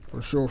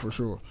 prayers. For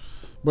sure.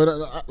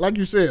 But like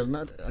you said,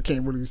 I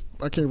can't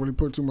really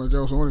put too much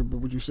else on it. But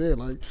what you said,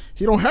 like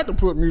he don't have to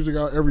put music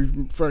out every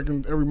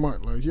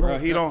month. Like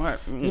He don't have.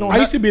 I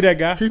used to be that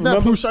guy. He's remember?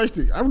 not Pooh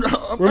Shiesty. I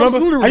Remember?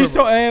 absolutely I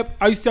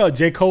used to tell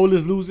J. Cole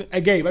is losing.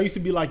 Hey Gabe, I used to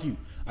be like you.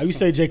 I used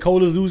to say J.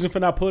 Cole is losing for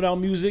not putting out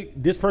music.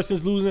 This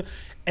person's losing.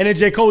 And then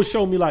J. Cole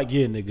showed me like,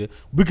 yeah, nigga,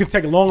 we can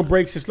take longer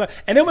breaks. And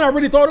then when I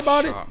really thought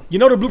about it, you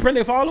know the blueprint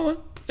they following?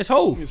 It's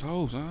Hove. It's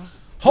hoes, huh?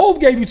 Hove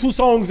gave you 2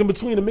 songs in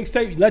between the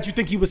mixtape. Let you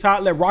think he was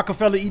hot. Let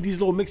Rockefeller eat these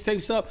little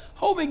mixtapes up.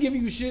 Hove ain't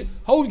giving you shit.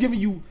 Hove's giving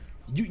you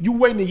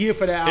waiting a year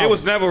for that album. It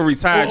was never a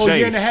retired Or a Jay.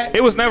 year and a half.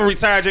 It was never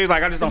retired Jay. It's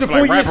like I just don't Is it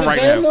feel 4 like years rapping since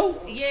right then, now.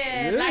 though?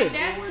 Yeah, like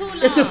that's too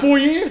long. It's been 4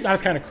 years?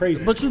 That's kind of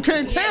crazy. But you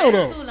can't Yeah, tell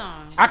that's though. too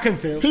long. I couldn't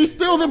tell. He's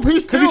still Because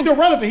he's still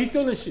relevant. He's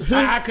still in shit.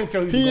 I couldn't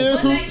tell he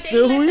is going. who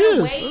still who he the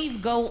is.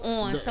 wave go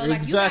on. So like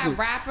Exactly. you got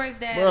rappers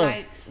that Bruh,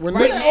 like when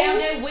right they- now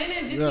they're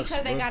winning just Yes,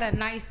 because they bruh. got a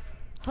nice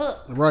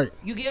hook. Right.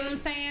 You get what I'm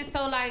saying?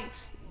 So like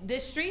the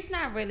streets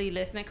not really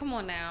listening. Come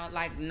on now.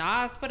 Like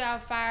Nas put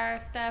out fire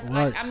stuff.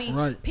 Right, Like I mean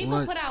right, people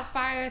right. put out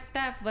fire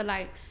stuff, but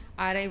like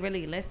are they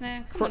really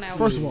listening? Come on now.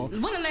 First of all-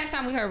 when the last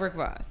time we heard Rick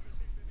Ross?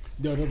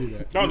 No, don't do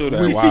that. Don't do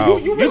that. See, Wow.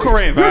 you You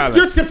Korean You're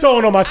violence.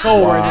 tiptoeing on my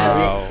soul right I'm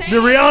now. just The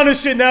Rihanna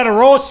shit now, the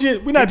Raw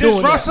shit. We're not Just doing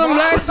dropped that. some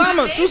last Ross is my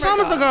summer, 2 favorite,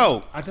 summers though.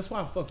 ago. That's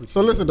why I fuck with you.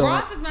 So listen though.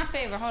 Ross is my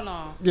favorite. Hold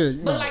on. Yeah,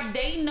 But no. like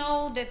they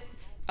know that.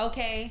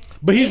 Okay,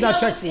 But he's They not know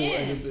checked it's for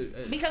in.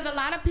 it. Because a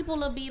lot of people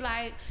will be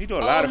like, He do a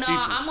lot "Oh of no,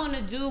 features. I'm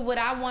gonna do what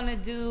I want to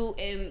do,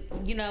 and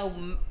you know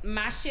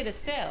my shit is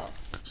sell."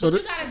 So what the-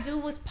 you gotta do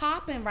what's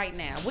popping right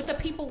now. What the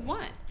people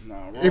want. No,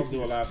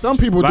 Some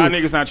people a lot do.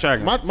 of niggas not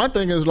checking. My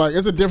thing is like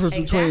it's a difference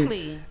Exactly.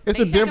 between it's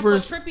They a checking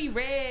difference. For Trippie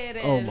Red.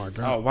 And Oh my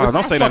god. Oh wow!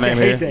 Don't say that name fucking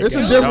here. hate that. It's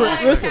a Yeah. difference.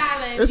 Don't Listen,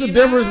 challenge, it's a you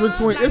difference know?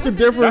 between. Like, It's a what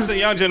the difference. That's the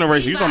young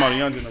generation. You talking about the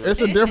young generation?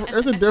 It's a different.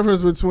 It's a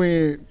difference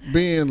between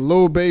being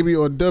Lil Baby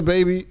or Da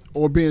Baby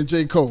or being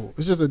J Cole.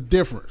 It's just a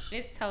difference.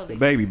 It's totally.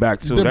 Baby back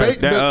too. The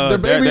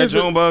That baby is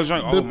Junebug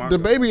joint. Oh the my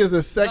God. Baby is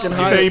a second He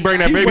He said highest. he bring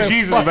that He baby went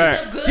Jesus fuck- back.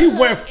 It's a good He hook.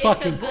 went It's a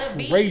fucking good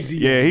beat. crazy.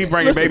 Yeah, he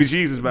bringing Listen, baby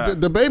Jesus back.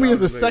 The Baby is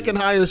the second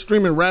highest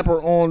streaming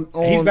rapper on.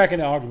 He's back in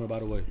the argument, by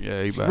the way.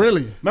 Yeah, he back.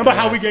 Really? Remember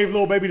how we gave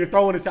Lil Baby the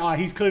throw and said,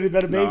 he's clearly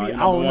better, baby? Nah, he I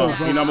don't number know, one.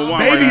 bro. He number one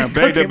Baby's right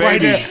now. cooking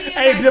right now. Baby is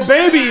Hey, like the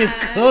baby is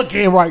borderline.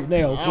 cooking right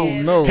now. I fool.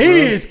 don't know. He bro.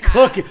 is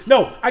cooking.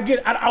 No, I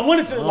get. I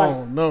wanted to like.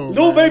 don't know,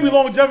 Lil man. Baby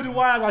longevity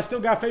wise, I still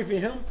got faith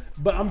in him.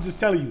 But I'm just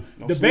telling you,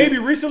 the Baby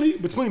recently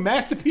between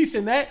Masterpiece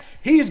and that,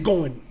 he is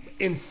going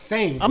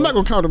insane. I'm not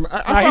gonna count him. I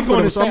Nah, fuck he's with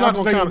going him, so insane. I'm I'm not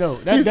just gonna letting you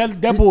count know.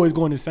 him. That boy is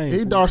going insane. He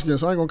fool. dark skin,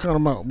 so I ain't gonna count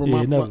him out. But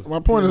Yeah, never. my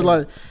point is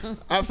like,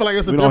 I feel like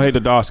it's a We don't hate the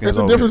dark skins It's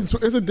a over difference.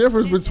 It's a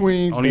difference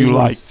between. Only you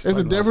liked. It's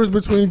a difference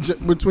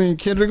between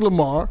Kendrick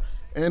Lamar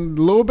and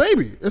Lil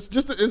Baby. It's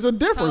a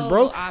difference, So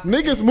bro. opposite.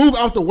 Niggas move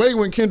out the way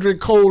when Kendrick,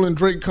 Cole, and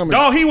Drake come in.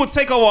 Dog, he would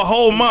take over a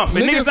whole month,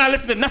 and Niggas- niggas not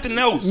listening to nothing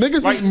else.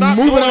 niggas like is stop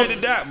moving doing out- it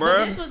to that, But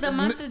bro. this was the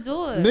month to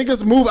do it.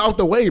 Niggas move out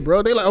the way,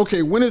 bro. They like,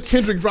 okay, when is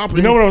Kendrick dropping?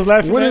 You know what I was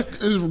laughing When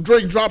at? is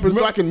Drake dropping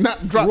so I can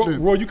not drop Roy,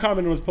 them? Roy, you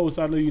commented on his post.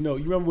 I know you know.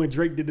 You remember when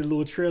Drake did the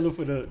little trailer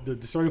for the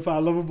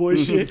Certified Lover Boy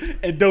shit,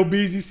 and Doe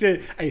Beezy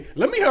said, "Hey,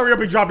 let me hurry up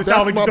and drop this That's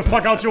album and get my- the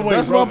fuck out your way."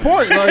 That's bro. my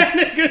point. Like,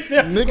 niggas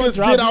said, "I'm gonna niggas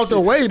drop get this out the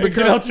shit way and because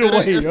get out your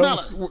way." it's yo.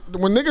 not like,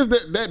 when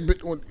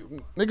niggas when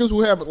niggas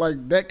who have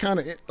like that kind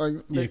of like you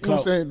know what I'm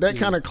clout. saying that Yeah.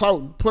 kind of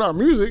clout put out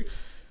music.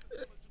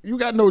 You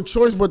got no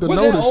choice but to Was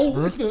that notice, old?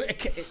 bro. It's been,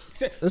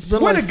 been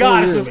swear like to 4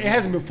 God, years. it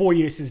hasn't been 4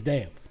 years since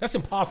Damn. That's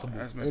impossible.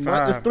 That's been It's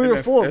five. 3 or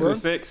 4, That's bro. been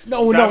 6.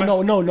 No.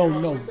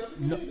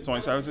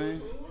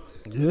 2017.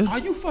 Yeah, Are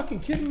you fucking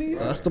kidding me?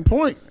 that's the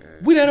point.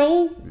 We that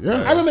old?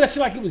 Yeah. I remember that shit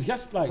like it was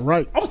just like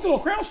Right. I was still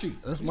on Crown Street.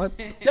 That's my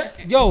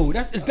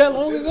Is that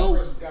long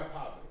ago?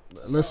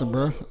 listen,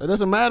 bro. It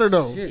doesn't matter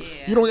though.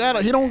 You don't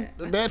gotta. He don't.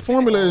 That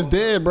formula is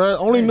dead, bro.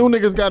 Only new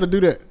niggas got to do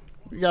that.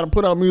 You got to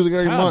put out music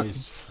every Time month.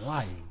 is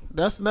flying.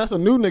 That's a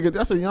new nigga.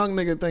 That's a young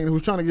nigga thing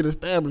who's trying to get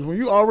established. When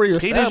you already He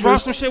established, just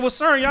dropped some shit with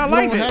Sir. Y'all you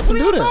like don't it. have to What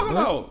do y'all that. talking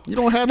bro. about? You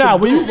don't have Nah, to.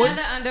 when you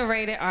Another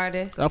underrated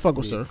artist. I fuck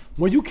with Sir.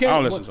 when you I can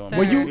don't listen to him.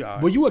 when He you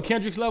alright. when you at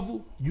Kendrick's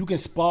level, you can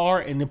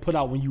spar and then put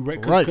out when you ready.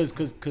 Right.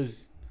 Because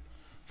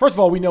first of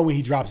all, we know when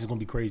he drops, it's gonna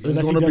be crazy. It's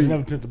Unless he gonna doesn't be-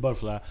 ever pimp the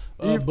butterfly.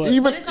 But But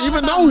Even it's all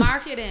even about though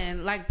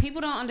marketing. Like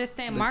people don't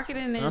understand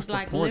marketing that's is the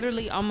like point.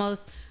 literally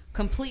almost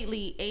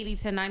completely 80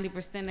 to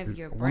 90% of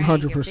your brand,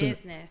 100%. your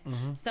business.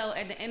 So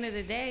at the end of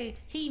the day,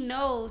 he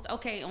knows,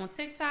 okay, on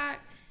TikTok,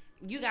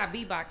 you got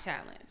Bebop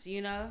challenge,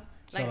 you know?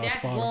 Like Shout out that's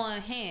Sparta.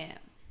 going ham.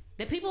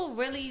 The people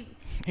really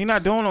He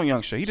not doing no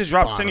young shit. He just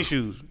dropped tennis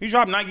shoes. He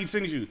dropped Nike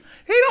tennis shoes.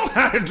 He don't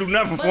gotta do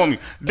nothing for me.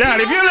 Dad,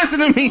 if you listen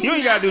to me, you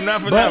ain't gotta do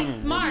nothing for They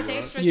nothing. smart.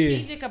 They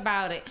strategic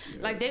about it.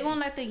 Like they gonna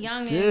let the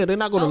youngins. Yeah, they're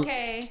not gonna-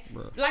 Okay,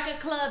 like a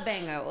club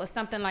banger or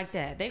something like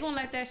that. They gonna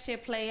let that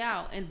shit play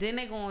out, and then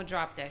they gonna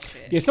drop that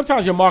shit. yeah,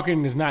 sometimes your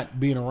marketing is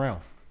not being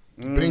around.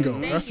 Bingo.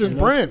 That's his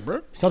brand,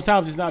 bro.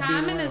 Sometimes it's not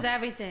Timing being around. is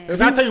everything.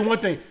 Because I tell you one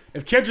thing,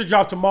 if Kendrick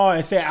dropped tomorrow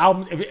and said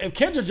album, if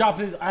Kendrick dropped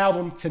his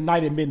album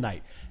tonight at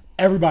midnight,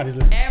 everybody's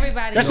listening.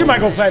 Everybody. That shit might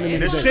go platinum.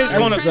 This shit's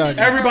gonna.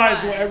 Everybody's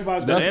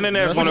going. The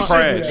internet's gonna my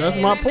crash. shit. That's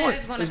my point.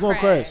 It's gonna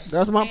crash.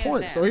 That's my Hands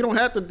point. down. So he don't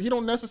have to. He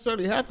don't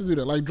necessarily have to do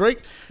that. Like Drake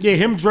Yeah,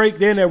 him, Drake,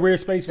 they're in that weird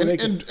space where they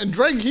can. and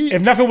Drake. He.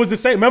 If nothing was the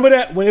same, remember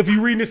that? When if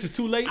you reading this is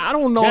too late? I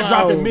don't know That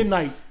dropped how- at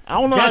midnight. I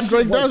don't know That how shit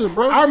Drake was- does it,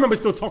 bro. I remember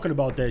still talking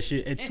about that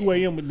shit at 2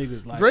 a.m. with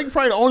niggas like. Drake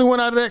probably the only one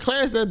out of that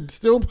class that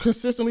still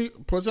consistently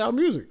puts out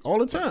music all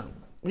the time.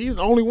 He's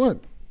the only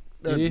one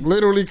that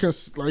literally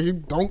he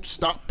don't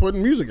stop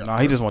putting music out. Nah,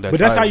 he just want that.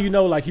 But that's how title. you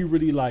know, like he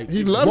really like.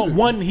 He loves it.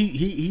 One,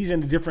 he's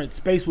in a different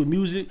space with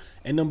music,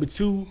 and number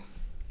two,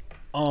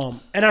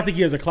 and I think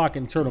he has a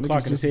internal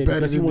clock in his just head better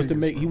because than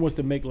niggas, he wants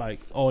to make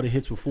like all the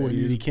hits with 40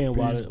 And that he can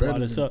while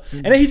better it's than- up,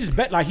 and then he just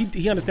bet like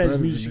he understands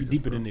better music than niggas,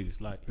 deeper bro. than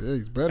niggas like. Yeah,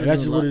 he's better. And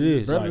that's than just what it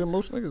he's is. Better like- than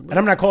most niggas. Bro. And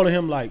I'm not calling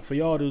him like for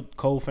y'all the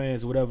Cole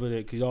fans or whatever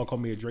that because y'all call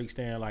me a Drake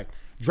stan. Like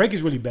Drake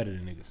is really better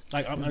than niggas.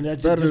 Like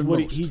that's Better just than what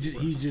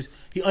most.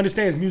 he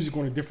understands music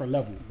on a different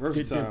level.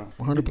 Versatile.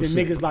 Than 100%.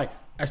 niggas like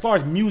as far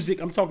as music,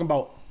 I'm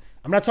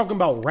not talking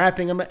about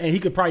rapping. And he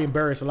could probably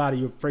embarrass a lot of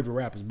your favorite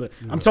rappers, but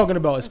I'm talking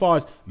about as far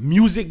as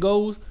music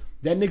goes.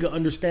 That nigga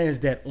understands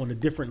that on a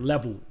different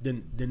level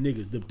than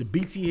niggas. The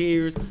beats he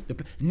hears.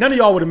 None of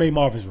y'all would have made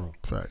Marvin's Room.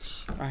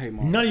 Facts. I hate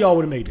Marvin. None of y'all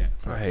would have made that.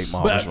 I hate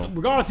But Marvin's Room.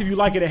 regardless if you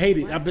like it or hate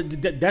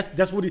it,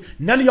 that's what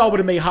none of y'all would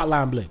have made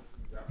Hotline Bling.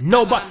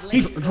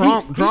 Nobody.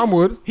 Drum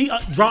would. He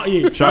Drum,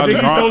 yeah. Shout out I think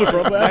to he Drum. stole it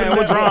from. Man,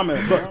 what Drum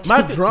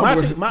at,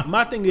 bro?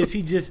 My thing is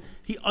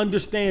he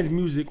understands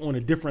music on a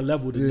different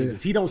level than Yeah,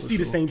 niggas. He don't see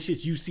the sure. same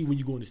shit you see when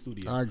you go in the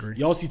studio. I agree.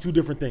 Y'all see two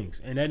different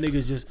things, and that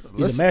nigga's he's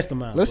a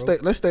mastermind. Let's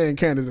bro. stay in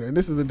Canada, and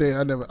this is the day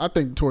I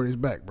think Tory's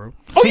back, bro.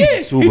 Oh yeah,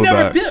 He's super he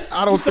never bad. dipped.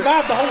 I don't he think-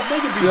 survived the whole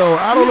nigga beat. Yo,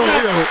 I don't know.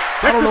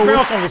 I don't know Chris Brown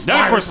what's, song was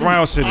That fire, Chris too.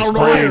 Brown shit I is don't know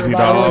crazy,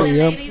 everybody dog. else. The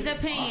Yeah. ladies'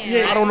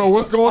 opinion. I don't know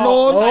what's going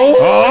on.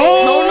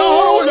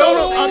 Oh,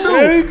 No, I do.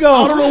 There you go.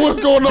 I don't know what's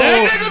going on.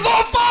 that nigga's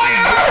on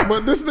fire.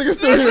 But this nigga's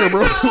still here,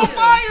 bro.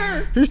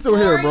 He's still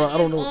here, bro. I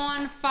don't Tory know. is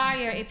on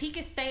fire. If he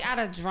could stay out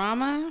of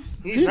drama,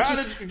 He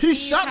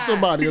shot hot.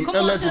 somebody Come on,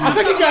 allegedly. I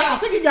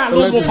think he got a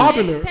little more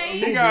Allegedly. popular.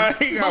 He got-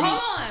 But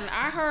hold on,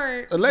 I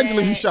heard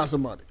Allegedly, he that shot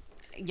somebody.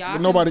 Y'all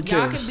But nobody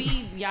Y'all cares.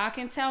 y'all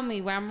can tell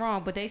me where I'm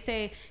wrong, but they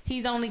say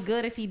he's only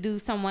good if he do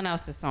someone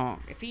else's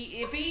song. If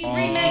he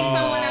remakes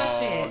someone else's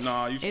shit.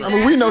 no, you Is tripping. I mean,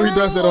 that we know he true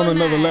does that on or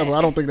another not? level.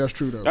 I don't think that's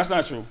true though. That's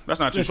not true. That's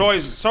not true.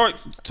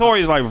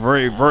 Tory is like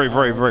very, very,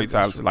 very, very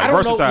talented. Like I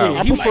don't know, versatile.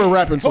 yeah, I prefer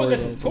rapping Tory,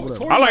 listen, though, but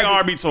whatever. I like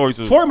R&B Tory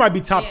too. Tory might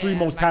be top 3 Yeah,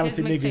 most like his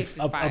talented mixtapes niggas is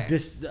of fire.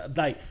 this.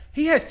 Like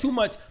he has too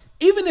much.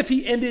 Even if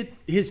he ended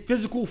his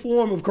physical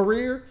form of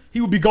career, he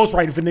would be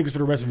ghostwriting for niggas for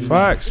the rest of his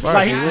life. Facts.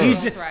 Like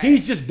Facts.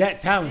 he's just that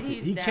talented.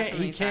 He's He can't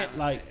definitely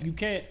like you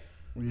can't.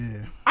 Yeah.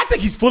 I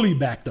think he's fully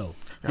back though.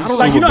 I don't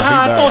Like know you know about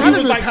how I he thought back. he How was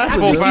did like this happen,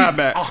 Full yo? 5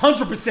 back.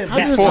 100% How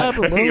did back. this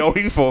happen, bro? Yo,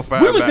 he 4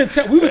 5 We was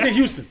back. we was in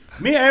Houston.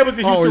 Me and Ed was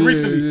in Houston Oh, yeah,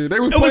 recently. yeah. They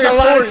was it was a playing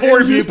lot of Tory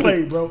Tory in being Houston.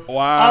 played, bro.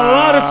 Wow. A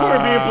lot of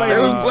Tory being played. They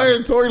was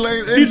playing Tory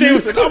Lanez in DJ was-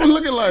 Houston. I was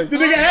looking like, The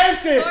nigga Ab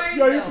said, Tory's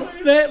 "Yo, you dope.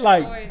 playing that?"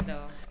 Like, Tory's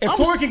dope. if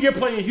Tory can get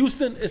played in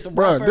Houston, it's a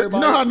bro, rock for you know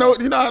how I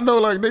everybody. know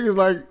like niggas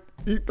like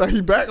he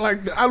back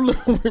like I look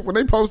when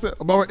they posted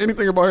about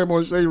anything about him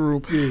on Shade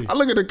Room. I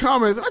look at the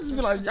comments and I just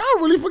be like, y'all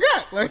really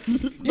forgot. Like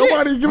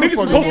nobody give a Niggas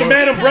fuck. posting anymore.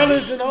 Man Because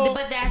Umbrellas he- and all.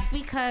 But that's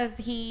because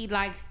he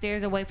like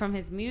steers away from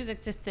his music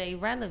to stay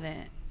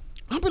relevant.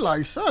 I be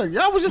like, son,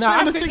 y'all was just Nah, I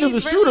saying this think nigga's a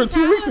He's shooter really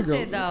 2 weeks ago.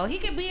 talented, though. He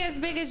could be as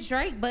big as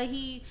Drake, but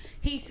he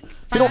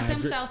don't-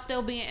 finds himself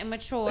still being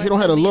immature. He don't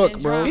have still a being look, in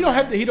bro. drama. He don't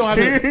have to. He don't have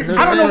to. His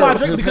I don't know why hair-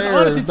 Drake. his Because hair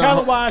honestly, is not-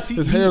 talent wise,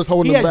 his hair is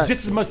holding he him has back.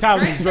 just as much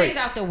talent Drake as Drake.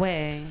 stays out the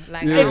way.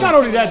 Like Yeah. I It's don't not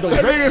only care that though.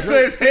 what Drake, Nigga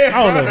says hair.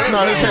 I don't know.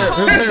 No, his hair-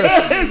 Whole his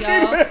hair- baby,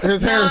 yo.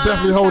 his hair is No,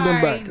 definitely I'm holding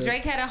him sorry. back.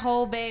 Drake had a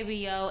whole baby,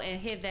 yo, and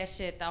hid that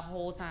shit the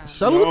whole time.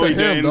 Salute No, to he him,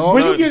 didn't. dog.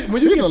 When you get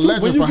He's a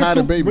legend when you for get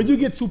hiding two, baby. when you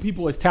get two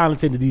people as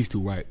talented as these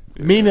two, right?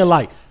 Meaning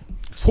like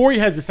Tory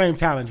has the same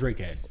talent Drake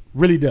has.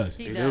 Really does.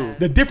 He does.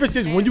 The difference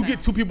is when you Hands get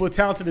down. two people as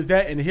talented as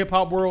that in the hip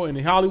hop world and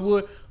in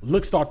Hollywood,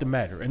 looks start to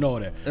matter and all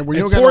that. And when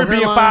you don't got Tory no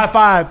being hairline,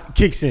 5'5"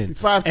 kicks in. he's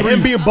 5'3". And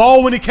him being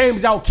bald when it came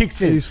out kicks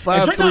in. He's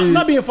And Drake 5'3"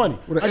 not being funny.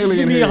 with an I just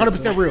alien be head.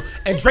 100% real.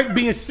 And Drake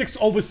being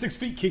over 6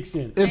 feet kicks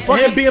in. And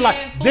fucking- him being like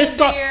Full this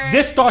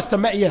beard. starts to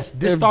matter. Yes,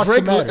 this If starts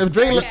Drake to matter. if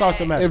Drake This starts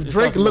to matter. If This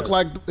Drake starts to looked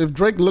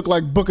matter.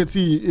 like Booker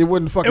T, it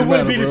wouldn't fucking It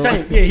wouldn't matter, be the bro.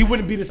 same. Yeah, he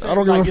wouldn't be the same. I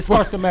don't like, give a it fuck.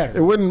 starts to matter.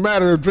 It wouldn't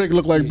matter if Drake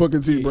looked like Booker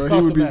T, it bro.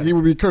 starts to matter. He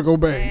would be Kurt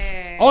Cobain.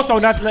 Yeah. Also,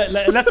 let's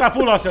not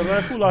fool ourselves.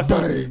 Let's fool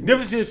ourselves. Bang.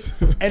 Difference is,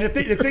 and the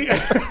thing.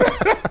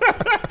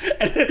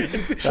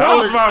 That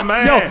was my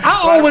man. Yo, I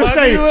always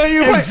say,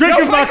 if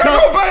drinking my cup,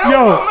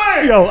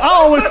 I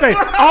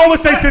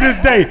always say to this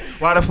day,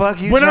 Why the fuck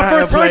you when I tryna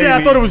first heard play that, I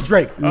me? thought it was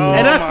Drake, and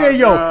I my said,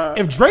 yo, God.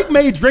 if Drake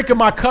made Drink in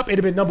My Cup, it'd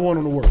have been number 1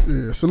 on the world.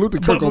 Yeah, salute to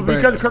Kurt But Cobain.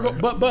 because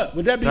of but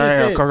with that being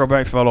Damn, said, Kurt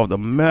Cobain fell off the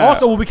map.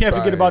 also what we can't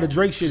forget about the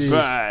Drake shit is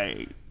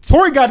right.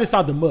 Tory got this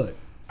out the mud.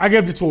 I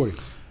gave it to Tory.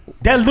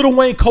 That Lil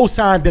Wayne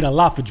co-sign did a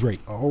lot for Drake.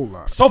 A whole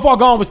lot. So Far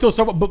Gone was still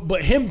so far,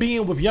 but him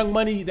being with Young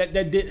Money that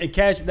did and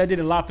Cash that did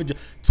a lot for Drake.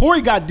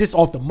 Tory got this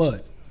off the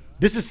mud.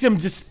 This is him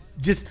just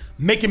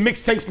making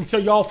mixtapes until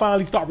y'all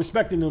finally start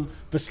respecting him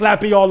for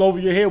slapping y'all over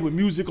your head with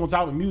music on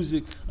top of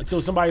music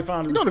until somebody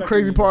finally. You know the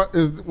crazy part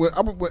is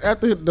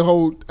after the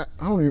whole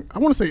I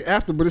want to say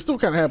after, but it's still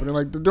kind of happening.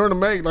 Like during the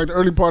Meg, like the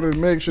early part of the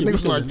Meg shit,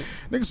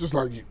 niggas was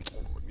like.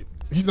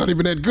 He's not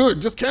even that good.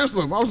 Just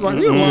cancel him. I was like,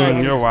 you're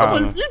lying. You're I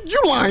was like, you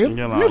lying.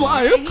 You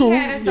lying. It's cool. He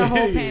had us the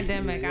whole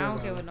pandemic. I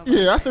don't care what nobody.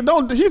 Yeah, I said,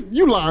 don't.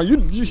 You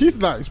lying. He's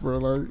nice, bro.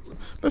 Like,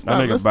 let's that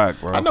not. nigga back,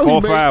 bro. I know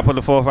 4-5. Put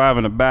the 4-5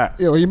 in the back.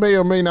 Yo, he may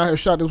or may not have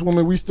shot this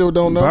woman. We still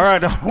don't know. Bro, I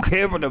don't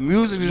care, but the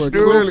music is But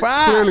still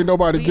fire. clearly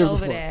nobody We gives a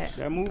over fuck. that.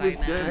 That movie It's is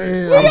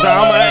like, nah.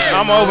 good.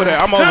 I'm over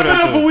that. I'm over Time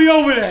that. out for shit. we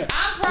over that.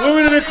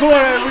 Women in the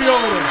corner, we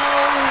over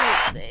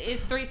there. No,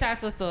 it's three sides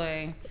to a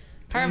story.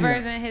 Her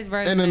version, his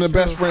version, And then the is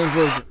best true. friend's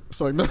version.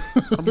 It's like, no.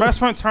 Her best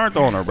friend turned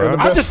on her, bro.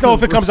 I just know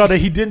if it comes out that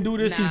he didn't do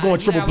this, he's Nah, going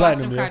you triple gotta watch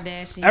platinum. them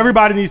Man. Kardashians.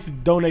 Everybody needs to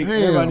donate.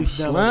 Everybody Damn, needs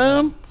to download.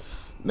 Slam.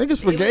 Niggas It was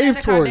forgave at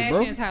the Tory,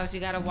 bro. Kardashians' house. You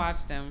gotta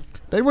watch them.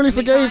 They really I mean,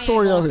 forgave Kanye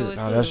Tory going out through here. it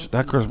Nah, too.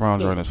 that Chris Brown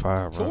joint is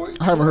fire, bro.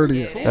 I haven't heard it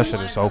yet. That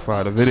shit is so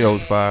fire. The video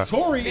is fire.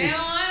 Tory They is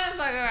don't want us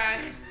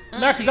talking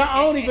about. nah, cause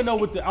I don't even know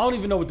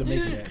what to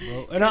make of that,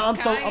 bro. And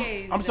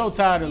I'm so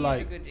tired of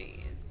like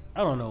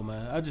I don't know,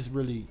 man.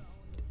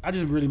 I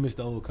just really miss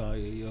the old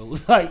Kanye, yo.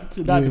 Like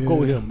not to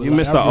quote him, but You like,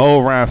 missed I the really-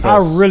 old Ryan I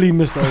Fest. really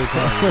miss the old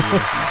Kanye. Yo.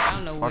 I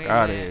don't know Fuck where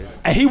out he of at. here.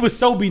 And he was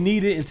so be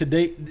needed, and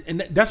today,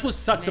 and that's what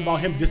sucks about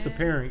him Man.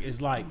 disappearing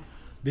is like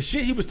the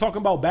shit he was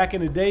talking about back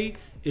in the day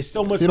is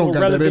so much He don't more got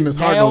that relevant in his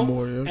now. heart no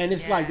more, yeah. And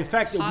it's like the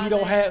fact that we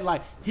don't have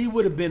like he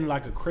would have been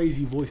like a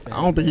crazy voice. I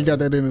don't think he got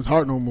that in his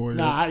heart no more.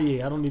 Nah,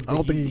 Yeah. I don't even. I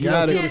don't think he don't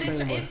got feel it. the It's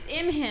same way.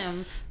 in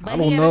him, but I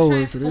don't he had know to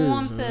if it is,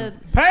 transform man. to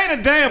Pay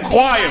the damn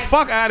choir.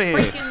 Fuck out of here.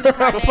 freaking the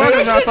What the fuck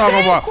is y'all talking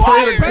about?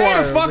 Pay the Pay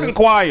choir, the fucking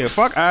choir.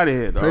 Fuck out of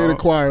here, dog. Pay the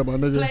choir, my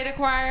nigga. play the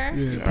choir.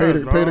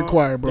 Yeah, pay the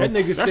choir, bro. That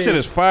nigga That said, shit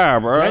is fire,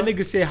 bro. That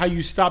nigga said how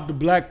you stopped the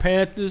Black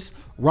Panthers.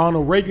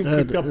 Ronald Reagan Yeah,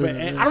 kicked up yeah,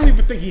 an. I don't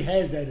even think he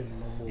has that in him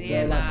no more.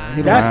 Yeah,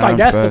 bro. nah. Like,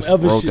 that's Fest some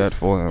other wrote shit. that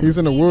for him. He's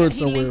in the woods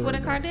He somewhere. linked with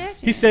a right now.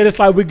 Kardashian. He said it's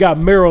like we got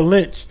Merrill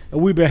Lynch and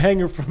we've been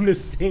hanging from the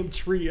same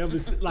tree ever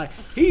since. Like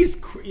he's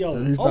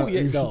yo, He's not-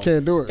 he dog.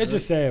 can't do it, It's man.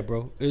 just sad,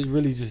 bro. It's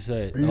really just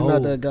sad. He's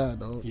not that guy,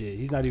 though. Yeah,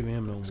 he's not even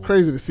him no more.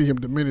 Crazy to see him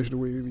diminish the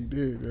way that he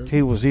did. Yeah.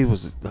 He was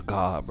the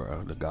god,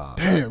 bro. The god.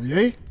 Damn,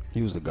 yay.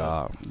 He was the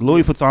god.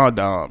 Louis Vuitton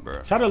down,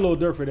 bro. Shout out Lil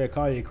Durk for that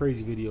Kanye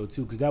Crazy video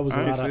too, because that was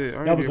I a ain't lot see it. I of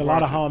ain't that was a even lot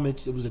of watch it.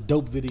 homage. It was a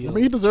dope video. I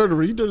mean, he deserved to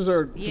be,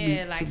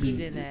 Yeah, like he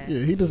did that. Yeah,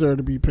 he deserved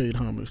to be paid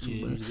homage too,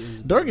 Yeah, man. it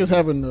was Dirk is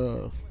having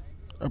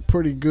a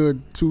pretty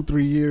good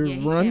 2-3 year Yeah,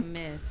 he run. can't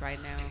miss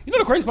right now. You know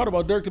the crazy part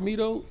about Dirk to me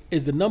though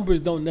is the numbers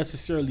don't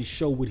necessarily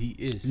show what he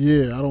is.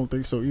 Yeah, I don't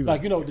think so either.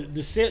 Like you know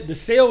the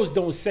sales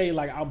don't say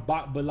like I'm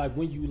bought, but like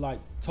when you like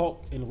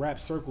talk in rap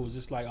circles,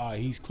 it's like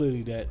he's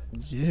clearly that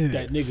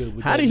nigga.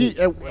 With How that did he?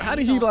 look. How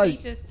did He's he on like?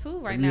 features too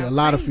right now. Yeah, a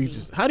lot of Crazy.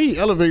 features. How did he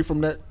elevate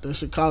from the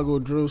Chicago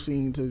drill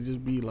scene to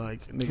just be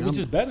like, nigga? He was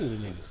just better than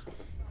niggas.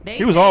 They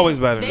He was say- always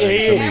better than they niggas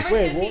say to me. ever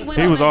since he went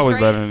He on was the always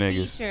Drake better than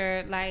niggas.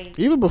 feature, like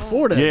even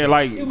before that. Yeah,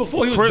 like Even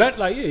before he was Chris- better,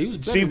 like he was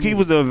better. See, than he niggas.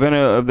 was the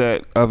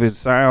inventor of his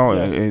sound,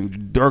 Yeah.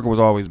 and Dirk was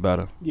always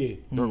better. Yeah.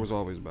 Dirk was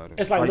always better.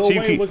 It's like Lil Chief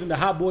Wayne Keef- wasn't the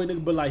hot boy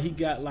nigga, but like he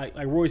got like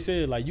Roy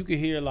said, like you could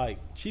hear like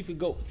Chief and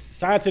Go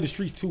signed to the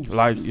streets too.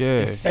 Like,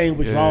 yeah, insane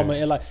with yeah. drama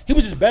and like he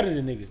was just better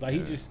than niggas. Like he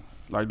just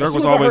Like as Dirk soon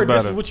was as I always heard, This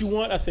better. is what you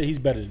want. I said he's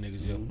better than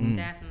niggas, yo.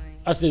 definitely.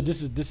 I said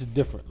this is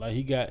different. Like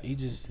he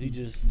just.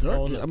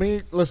 Dirk, I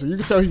mean, listen, you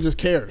can tell he just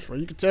cares, right?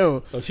 You can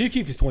tell. Oh, Chief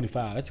Keef is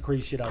 25. That's the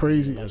crazy shit.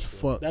 Crazy as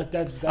fuck. That's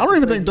I don't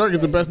even think Dirk is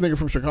the best. best nigga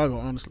from Chicago,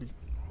 honestly.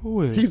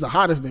 Who is? He's the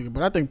hottest nigga,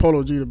 but I think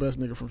Polo G the best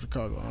nigga from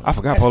Chicago. Honestly. I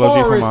forgot As Polo G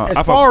far from as, my. as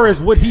I, far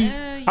as what he,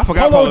 I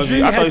forgot Polo Polo G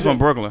G. I thought has he's from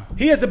the- Brooklyn.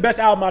 he has the best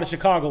album out of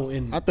Chicago.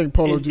 In I think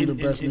Polo in- G the in-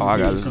 best. in- nigga Oh, I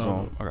from got this Chicago.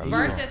 song. I got this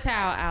song. Versatile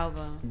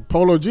album.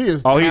 Polo G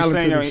is Oh, he's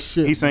talented singing. as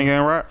shit. He's singing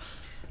and rap.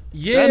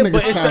 yeah, That nigga's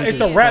but it's the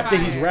talented. rap that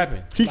he's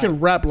rapping. He can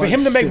rap like for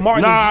him to make shit.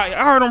 Martin. Nah, I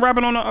heard him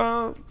rapping on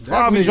the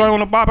Bobby nigga- joint on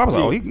the Bob. I was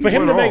like, oh, he for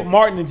him to went make off.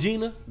 Martin and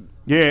Gina,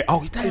 Yeah.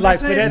 Oh, damn, like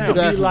that's for his that name. to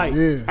Exactly, be like.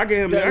 yeah. I get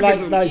him. That- I like-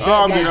 get them. like- Oh,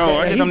 I'm like- getting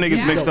I get them he's- niggas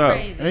he's mixed so up.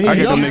 crazy. And I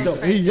he get them young,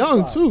 niggas. he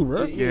young too,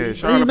 bro. Yeah,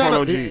 shout out to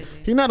Polo G.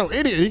 He not no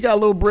idiot. He got a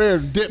little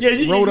bread dip. Yeah,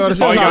 you- rolled you- out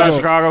of Oh, Oh, Chicago. you got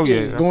Chicago?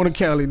 Yeah. Going to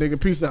Cali, nigga.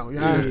 Peace out.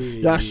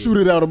 Y'all shoot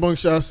it out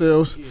amongst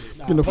yourselves.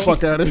 Get the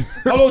fuck out of here.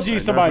 Polo G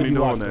is somebody to be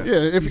definitely watching.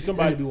 doing Yeah, if He's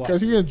somebody to be watching.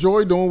 because he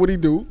enjoy doing what he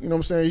do. You know what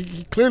I'm saying?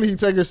 He clearly he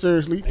take it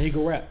seriously. And he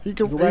can rap. He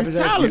can. rap He's his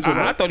ass off. talented.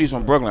 I thought he's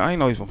from Brooklyn. I didn't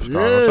know he's from Chicago.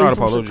 Yeah, Shout out he's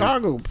to Polo from G.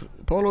 Chicago.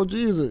 Polo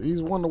G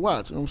he's one to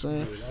watch. You know what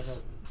I'm saying?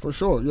 For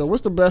sure. Yo,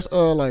 what's the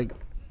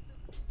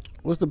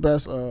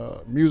best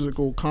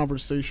musical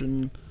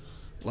conversation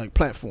like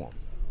platform?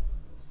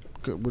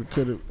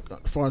 Could it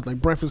as far as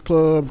like Breakfast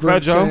Club, Drink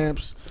Fat Joe.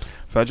 Champs,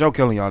 Fat Joe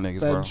killing y'all niggas,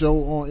 Fat bro. Joe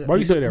on? Why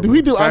you say that, Do bro?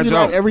 he do Fat IG Joe,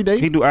 Live every day?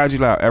 He do IG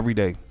Live every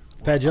day.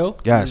 Fat Joe?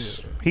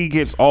 Yes. He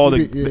gets all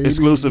the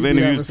exclusive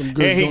interviews, and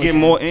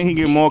he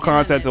get more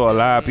content to a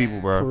lot of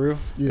people, bro. For real?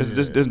 Yeah.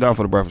 This down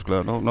for the Breakfast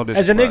Club. No,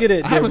 as a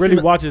nigga that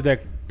really watches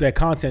that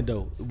content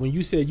though, when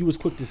you said you was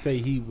quick to say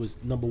he was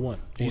number one,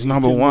 he's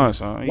number one,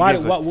 son.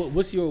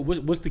 What's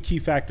the key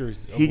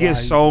factors? He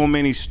gets so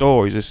many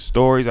stories, just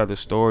stories after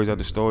stories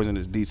after stories in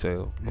his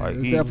detail. Like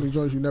he definitely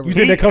joins you never. You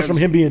think that comes from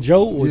him being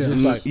Joe, or just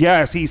like?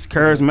 Yes, he's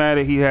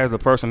charismatic. He has the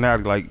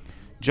personality. Like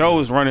Joe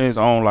is running his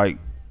own like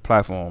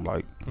platform.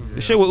 Like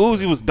the shit with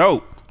Uzi was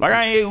dope. Like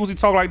I ain't hear Uzi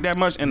talk like that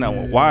much in that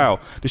one. Wow.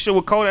 The shit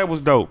with Kodak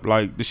was dope.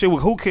 Like the shit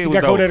with Who Kid was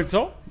dope. Kodak to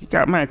talk?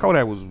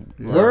 Kodak was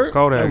word?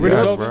 Kodak,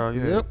 yes, bro.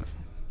 Yeah. Yep.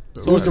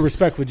 So it's the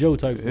respect for Joe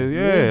type thing.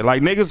 Yeah,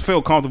 like niggas feel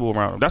comfortable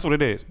around him. That's what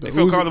it is. They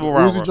feel comfortable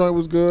around him. Uzi joint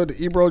was good.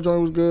 The Ebro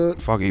joint was good.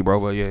 Fuck Ebro,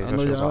 but yeah, I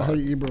know y'all hate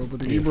Ebro,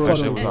 but the Ebro that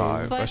shit was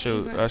alright. That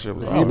shit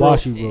was I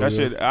watch Ebro. That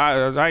shit,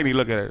 I ain't even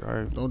look at it.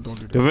 Right? Don't do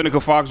that. The Vinegar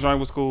Fox joint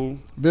was cool.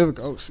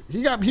 Vinegar,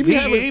 he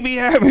be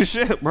having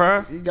shit,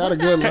 bro. He got a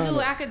good line.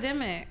 Do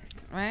academics,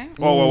 right?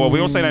 Whoa, we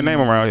don't say that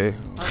name around here.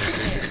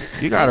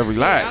 You gotta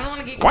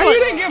relax. Why you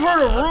didn't give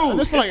her the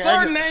rules?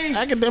 Certain names.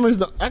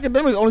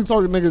 Academics only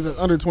talk to niggas that's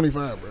under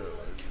 25, bro.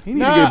 He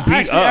needs to get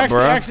beat up,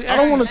 bro. I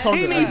don't want to talk.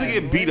 He needs to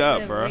get beat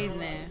up, bro.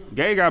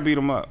 Gay got beat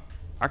him up.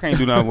 I can't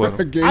do nothing with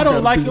him. I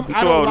don't like him.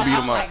 I don't beat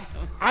him up.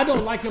 I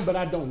don't like him, but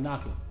I don't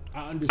knock him.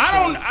 I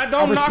understand. I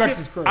don't knock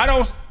his. I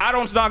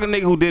don't knock a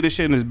nigga who did this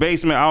shit in his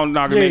basement. I don't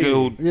knock a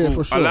nigga who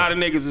for sure. A lot of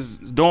niggas is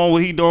doing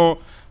what he doing.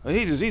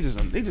 He just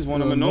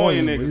want them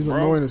annoying niggas, he's bro.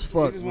 Annoying as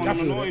fuck. He just want them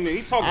annoying niggas.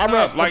 He talks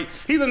tough. Like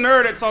he's a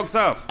nerd that talks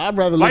tough. I'd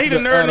rather like listen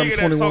he the to nerd Adam nigga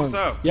 21. that talks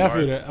tough. Yeah, I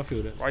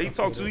feel that. Like he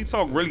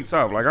talk really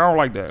tough. Like I don't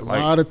like that.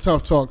 Like a lot of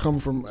tough talk coming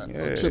from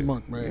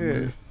Chipmunk,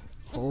 man.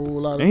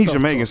 Whole lot of. And he's tough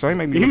Jamaican, talk. so he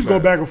made me. He was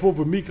going back and forth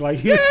with Meek, like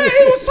he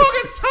was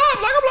talking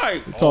tough. Like I'm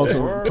like, talk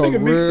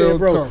Meek said,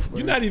 bro, tough,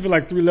 you're not even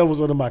like 3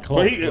 levels under my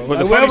clothes. But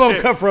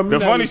the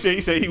funny shit,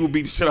 he said he would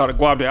beat the shit out of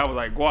Guap. There, I was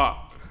like, Guap.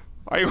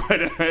 Why you want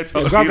that?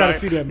 Guap gotta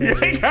see that, man.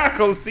 Yeah, he gotta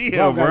go see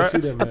him, bro. I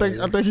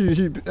think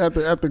he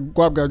after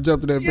Guap got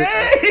jumped in that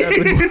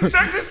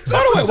bitch.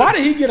 By the way, why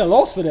did he get a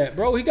loss for that,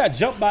 bro? He got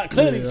jumped by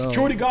clearly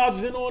security guards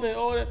is in on it,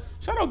 all that.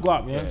 Shout out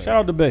Guap, man. Shout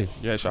out to Bay.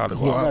 Yeah, shout out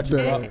to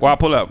Guap. Guap,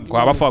 pull up.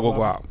 Guap, I fuck with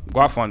Guap.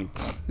 Guap funny.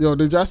 Yo,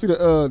 did y'all see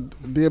the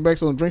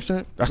DMX on Drink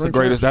Champ? That's the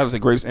greatest. That is the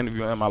greatest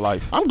interview in my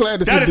life. I'm glad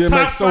to see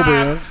DMX sober,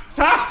 man.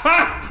 Top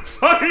 5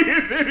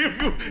 funniest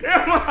interview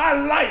in my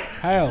life.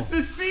 How? Just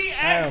to see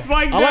X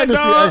like I that, like to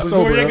dog. see X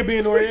sober. Noriega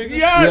being Noriega?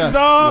 Yes,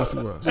 dog. Yes,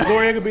 it was.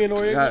 Noriega being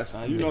Noriega? Yes,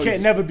 It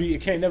can't never be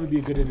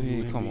a good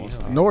interview. Come on,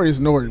 son. Nori is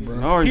Nori,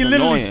 bro. He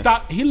literally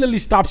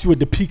stops you at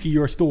the peak of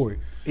your story.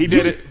 He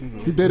did it.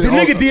 He did it. The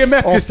nigga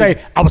DMX could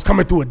say, I was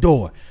coming through a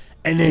door.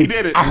 And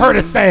then I heard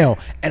a sound,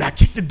 and I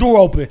kicked the door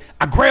open.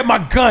 I grabbed my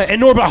gun,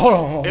 and Nori like, hold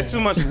on. It's too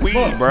much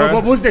weed,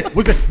 bro. Was there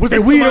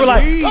weed?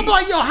 I'm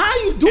like, yo, how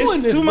you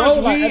doing this, too bro? much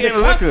weed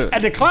and liquor.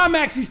 At the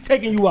climax, he's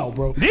taking you out,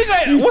 bro.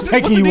 DJ, what's the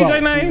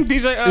DJ name?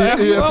 DJ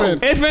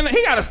EFN.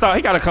 He gotta stop.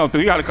 He gotta come through.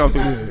 He gotta have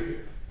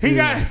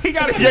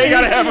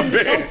a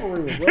bit.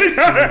 He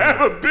gotta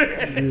have a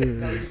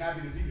bit.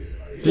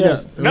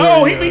 Yes.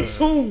 No, he be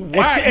too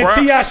whack, bro.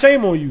 And T.I.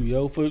 shame on you,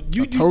 yo. For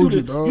you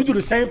do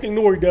the same thing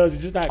Nori does.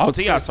 It's just not. Oh,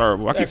 T.I.'s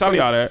terrible. I keep telling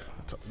y'all that.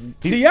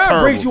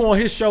 T.I. brings you on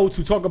his show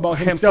to talk about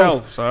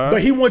himself, son.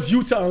 but he wants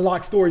you to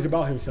unlock stories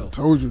about himself.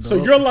 Told you, dog. So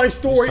your life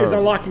story is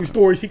unlocking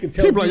stories he can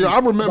tell. People like, yo, I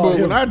remember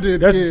when I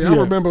did. I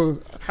remember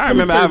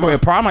having a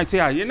problem. I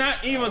T.I. You're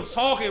not even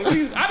talking.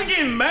 I be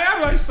getting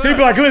mad. Like, son.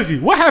 People like,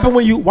 Glizzy, what happened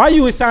why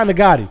you signed to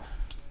Gotti?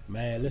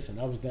 Man, listen,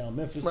 I was down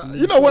Memphis.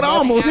 You know what? I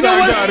almost said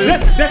Gotti.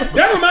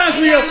 That reminds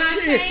me of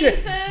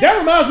that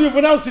reminds me of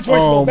when I was situation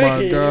on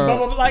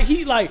Bankhead. Like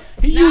he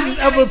uses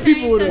other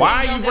people.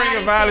 Why are you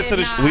bringing violence to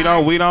the? We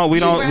don't.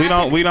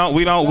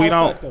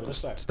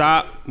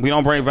 Stop. We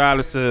don't bring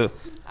violence to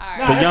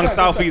the young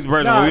Southeast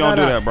version. We don't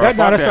do that, bro.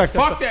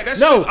 Fuck that. That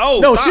shit is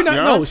old. No,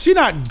 she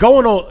not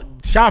going on.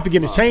 Sean for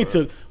getting his chain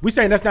took. We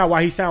saying that's not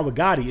why he signed with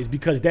Gotti. Is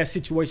because that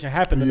situation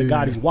happened under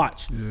Gotti's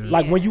watch.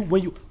 Like when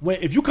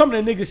if you come to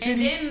a nigga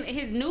city, and then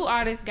his new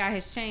artist got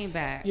his chain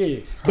back. Yeah.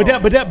 But that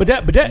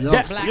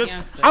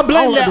I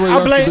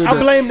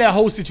blame that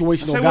whole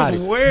situation on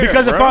Gotti. Weird,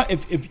 because bro.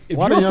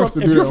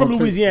 if you're from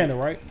Louisiana,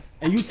 right,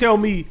 and you tell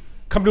me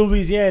come to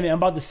Louisiana, I'm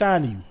about to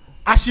sign to you.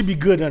 I should be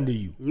good under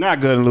you.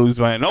 Not good in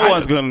Louisiana. No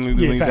one's good in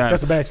Louisiana.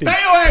 That's a bad thing.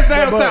 Stay your ass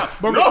downtown.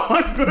 No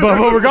one's good.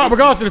 But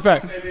regardless of the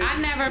fact,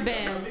 I've never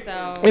been.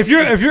 So if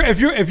you're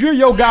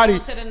Yo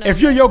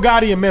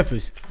Gotti in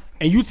Memphis,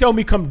 and you tell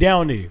me come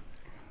down there,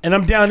 and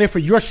I'm down there for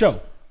your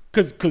show,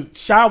 cause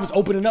Shy was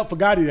opening up for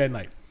Gotti that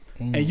night,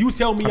 and you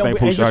tell me and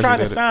you're trying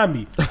to sign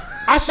me,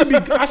 I should be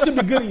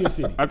good in your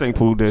city. I think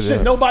Pooh did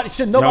that. Nobody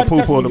touch me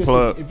pulled in the your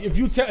plug. city. If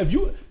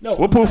you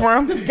what Pooh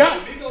from? This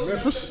guy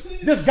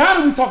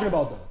that we talking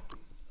about though.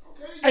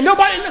 And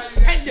nobody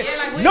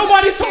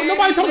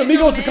told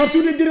Amigos to come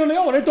through. They did it on their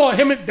own. They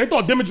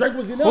thought Dem and Drake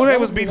was in there. Who they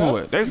was beefing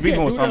with? They was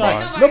beefing with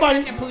somebody.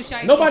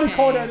 Nobody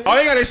called that. Oh,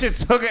 they got that shit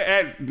took it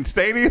at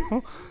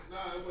Stadium.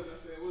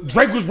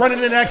 Drake was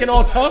running and acting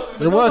all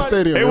tough. It was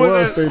Stadium.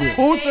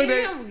 Who took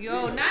that?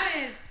 Yo, not in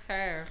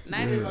turf, not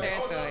his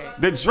territory.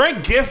 The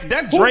Drake gift,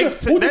 that Drake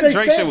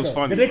shit was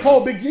funny. Did they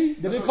call Big G?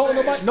 Did they call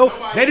nobody? No,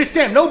 they didn't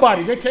stamp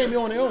nobody. They came here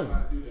on their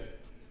own.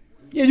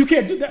 Yeah, you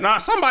can't do that. Nah,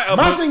 somebody.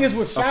 My thing is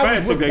with Shy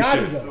was with that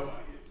Gotti shit. though.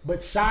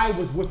 But Shy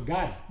was with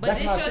Gotti. But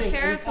this your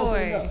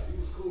territory.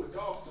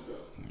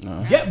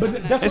 No. Yeah,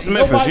 but that's it's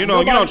Memphis. Nobody, you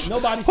know.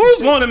 Nobody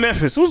Who's going to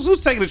Memphis?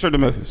 Who's taking the trip to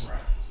Memphis?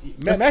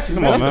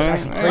 Come on,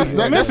 man.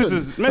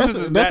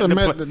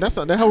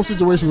 That whole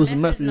situation was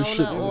messy as shit.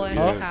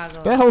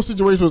 That whole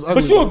situation was ugly.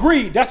 But you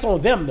agree that's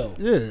on them though.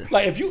 Yeah.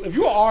 Like if you're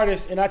an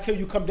artist and I tell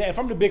you come down, if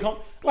I'm the big home,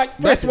 like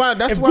that's why.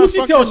 If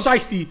Gucci tells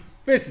Shiesty,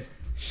 for instance,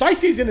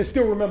 Shiesty's in the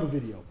Still Remember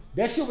video.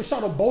 That shit was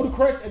shot on Boulder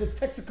Crest and the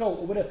Texaco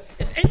or whatever.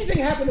 If anything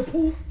happened to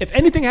Pooh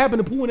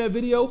in that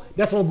video,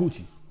 that's on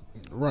Gucci.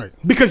 Right.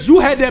 Because you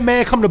had that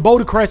man come to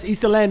Boulder Crest,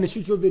 East Atlanta, and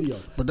shoot your video.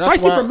 But that's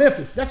Shiesty from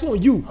Memphis. That's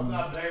on you. I'm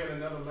not blaming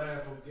another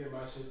man for getting my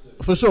shit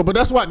to. For sure, but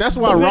that's why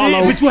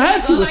Rollo. But you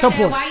had to at some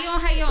point. Why you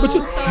don't have your But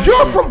own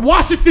you're from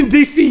Washington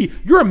D.C.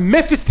 You're in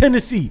Memphis,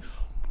 Tennessee.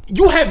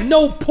 You have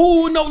no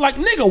pool, no like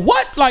nigga.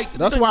 What like?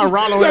 That's why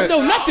Rollo you have had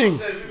no nothing.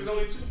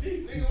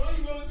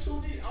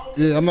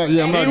 Yeah, I'm not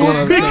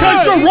going.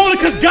 Because you're rolling.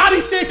 Because Gotti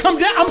said come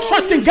down. I'm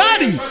trusting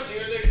Gotti.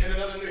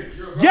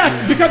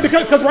 Yes,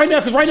 because right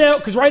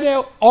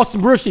now,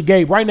 awesome real shit,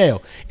 Gabe. Right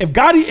now, if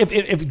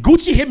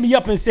Gucci hit me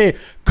up and said,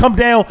 "Come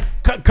down,"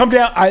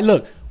 all right,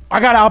 look, I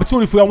got an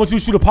opportunity for you. I want you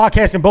to shoot a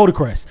podcast in Boulder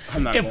Crest.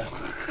 I'm not going.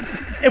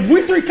 If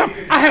we three come,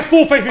 I have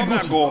full faith in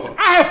Gucci.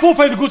 I have full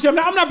faith in Gucci.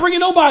 I'm not bringing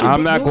nobody.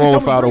 I'm not going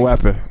without a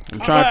weapon. I'm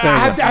trying to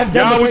tell you.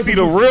 Y'all will see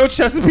the real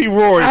Chesapeake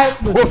Rory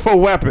with a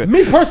weapon.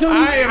 Me personally,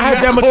 I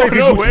have that much faith in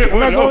Gucci. I'm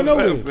not going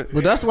nowhere.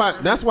 But that's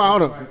why.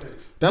 Hold up.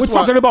 We're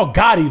talking about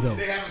Gotti though.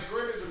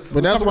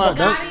 But that's why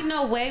Gotti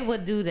no way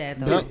would do that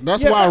though.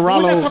 That's why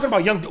Rollo. We're not talking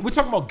about young. We're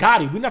talking about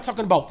Gotti. We're not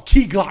talking about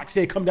Key Glock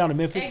said come down to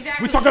Memphis.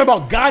 Exactly. We're talking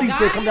about Gotti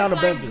said come down to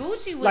Memphis.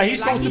 Gucci like he's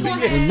supposed to be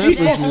in Memphis.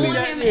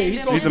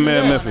 He's a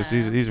man in Memphis.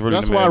 He's really.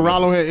 That's why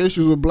Rollo had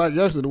issues with Black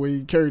Youngster the way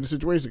he carried the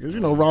situation because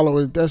Rollo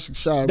is that's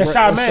Shy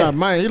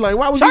man. He like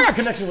why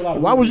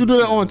would you do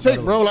that on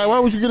tape, bro? Like why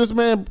would you get this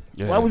man?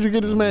 Why would you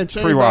get this man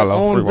chained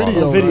on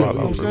video? You know what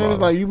I'm saying?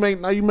 It's like you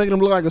making him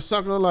look like a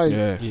sucker. Like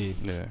yeah.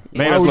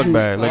 Made us look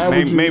bad. Like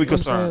made me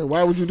concerned.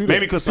 Why would you do that?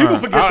 Made me concerned. People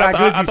forget Shy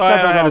Glizzy's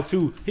something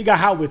too. He got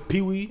hot with Pee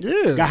Wee.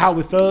 Yeah. Got hot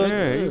with Thug.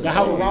 Yeah. Got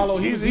hot with Rollo.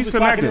 He's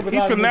connected.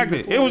 He's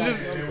connected. It was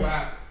just.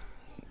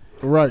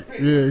 Right.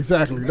 Yeah.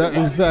 Exactly.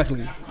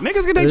 Exactly.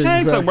 Niggas get their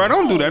chains up, bro.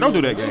 Don't do that. Don't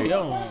do that, gang.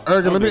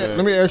 Erica, let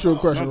me ask you a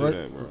question,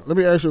 right? Let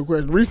me ask you a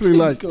question. Recently,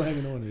 like,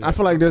 I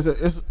feel like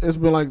it's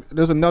been like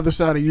there's another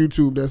side of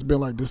YouTube that's been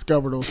like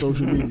discovered on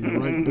social media,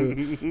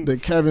 right? The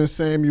Kevin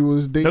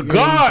Samuels dating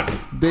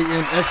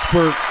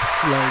experts,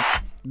 like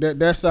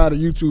that side of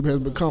YouTube has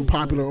become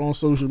popular on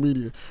social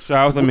media. Shout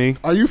out to me.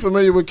 Are you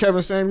familiar with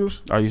Kevin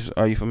Samuels? Are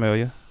you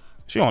familiar?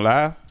 She on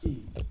live.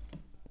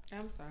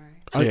 I'm sorry.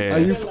 Are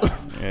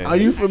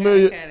you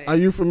familiar? Are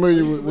you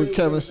familiar with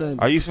Kevin Samuels?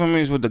 Are you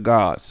familiar with the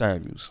God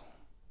Samuels?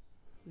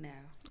 No.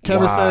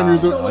 Kevin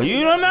Samuels. Are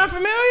you not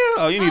familiar?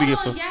 Oh, you need to get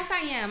familiar. Yes, I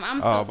am.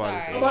 I'm so sorry.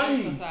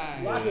 I'm so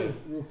sorry. Lock in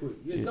real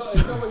quick. There's no way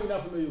you're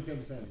not familiar with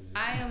Kevin Samuels.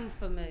 I am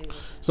familiar with him.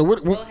 So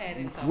Go ahead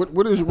and talk.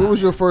 what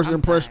was your first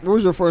impression? What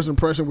was your first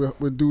impression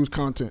with dude's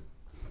content?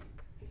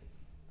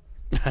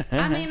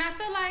 I mean, I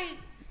feel like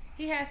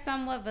he has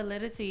somewhat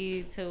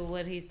validity to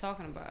what he's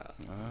talking about.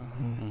 I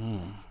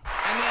mean,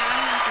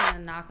 I'm not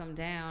gonna knock him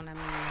down. I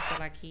mean, I feel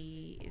like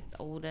he is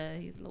older,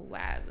 he's a little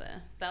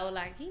wiser, so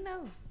like he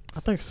knows. I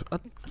think so. I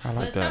like But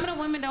that. some of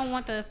the women don't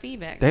want the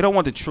feedback. They don't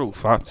want the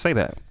truth. I'll say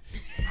that.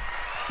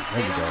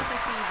 They don't want the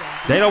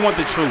feedback. They don't want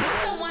the truth.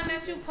 What's the one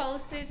that you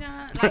posted,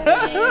 John? Like,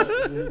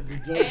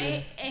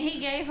 and he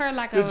gave her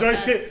like a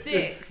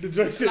 6. The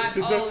joint said. Like,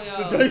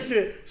 The joint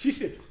said. She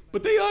said,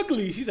 but they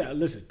ugly. She said,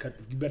 listen,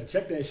 you better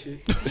check that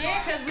shit.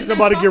 Yeah, because I'm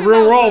about to get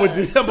real raw with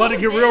this. I'm about to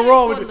get real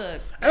raw with this.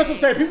 this. That's what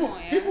I'm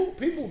saying.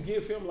 People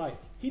give him like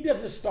he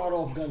doesn't start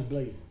off guns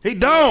blazing. He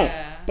don't.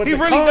 Yeah. But he the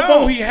really combo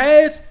don't. he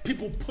has,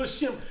 people push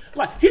him.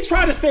 Like he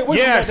tried to stay away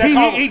Yes, from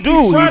that. he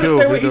do. He tried to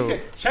stay away. He He do.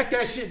 said, check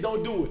that shit,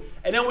 don't do it.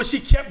 And then when she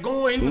kept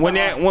going, he was When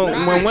like, when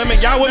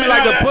women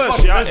like to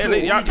push, Let's do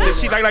it.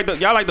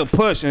 y'all like to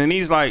push, and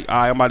he's like,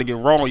 I'm about to get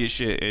wrong with your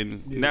shit,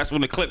 and that's when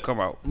the clip come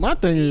out. My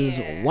thing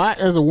is, why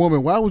as a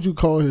woman, why would you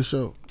call his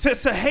show?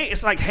 To hate,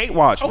 it's like hate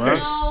watch, bro.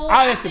 No,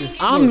 I I answer think this.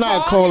 if I'm you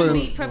not call calling-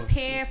 him, be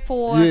prepared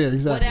for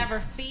exactly. whatever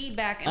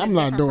feedback and I'm a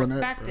not different doing that,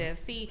 bro. perspective.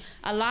 See,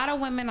 a lot of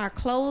women are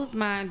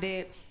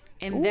closed-minded,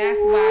 and that's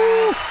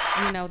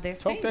why they're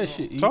Talk that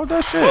shit. Talk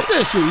that shit. Talk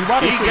that shit. You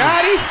about to He say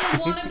got it. You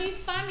want to be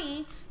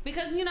funny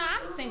because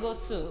I'm single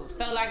too.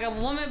 So like a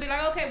woman be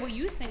like, okay, well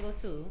you single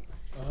too,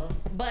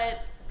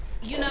 but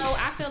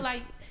I feel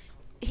like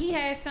he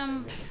has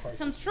some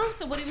truth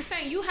to what he was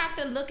saying. You have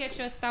to look at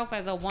yourself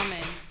as a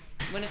woman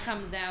when it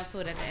comes down to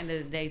it at the end of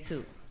the day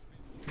too.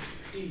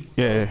 All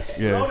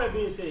that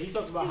being said, he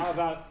talks about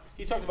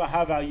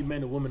high value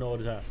men and women all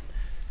the time.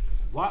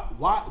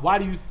 Why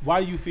do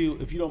you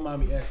feel, if you don't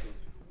mind me asking,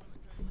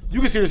 you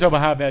consider yourself a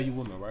high value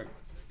woman, right?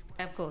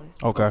 Of course.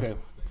 Okay.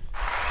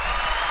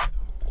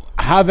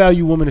 high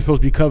value woman is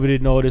supposed to be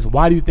coveted and all this.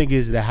 Why do you think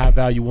is that high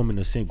value woman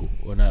is single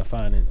or not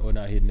finding or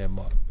not hitting that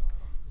mark?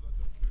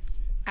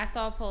 I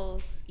saw a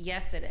post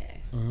yesterday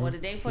or the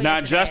day before. Nah,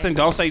 yesterday. Justin,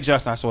 don't say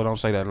Justin. I swear, don't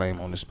say that name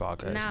on this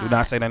podcast. Nah. Do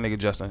not say that nigga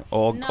Justin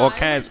or No,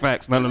 Kaz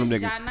Facts. None of them it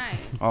was niggas. John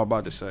Nice. I was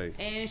about to say.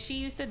 And she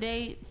used to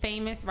date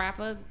famous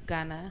rapper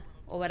Gunna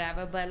or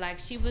whatever, but like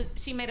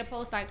she made a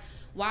post like,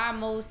 why are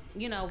most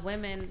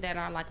women that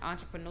are like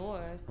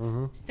entrepreneurs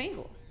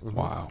single?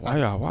 Wow.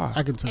 Why?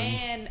 I can tell you.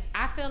 And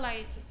I feel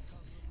like,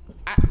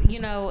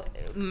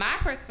 my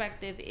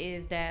perspective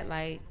is that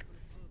like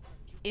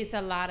it's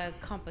a lot of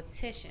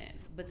competition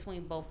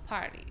between both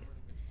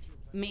parties,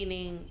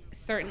 meaning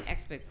certain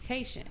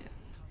expectations,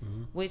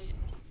 which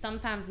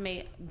sometimes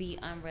may be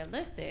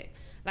unrealistic.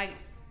 Like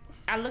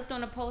I looked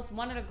on a post,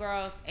 one of the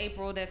girls,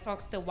 April, that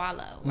talks to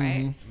Wallow,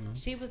 right?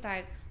 She was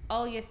like,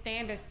 oh, your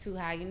standards too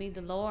high. You need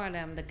to lower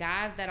them. The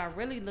guys that are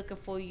really looking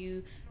for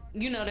you,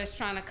 that's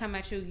trying to come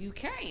at you, you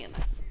carrying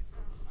them.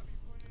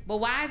 But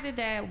why is it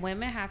that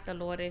women have to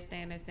lower their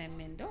standards and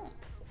men don't?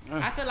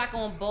 I feel like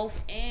on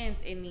both ends,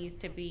 it needs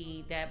to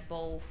be that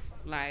both,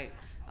 like,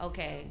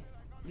 okay,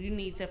 you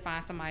need to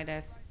find somebody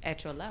that's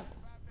at your level.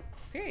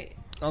 Period.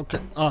 Okay.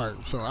 All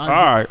right. So All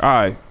right.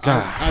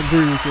 I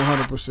agree with you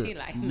 100%.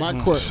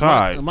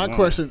 Like, My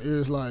question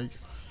is like,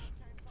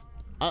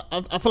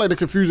 I feel like the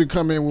confusion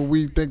come in when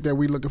we think that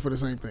we looking for the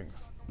same thing.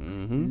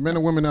 Men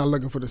and women are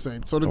looking for the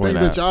same. So the things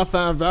that y'all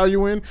find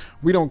value in,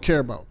 we don't care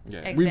about. Yeah.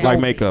 Exactly. Like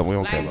makeup, we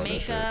don't like care about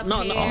makeup, that shit. No,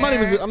 hair.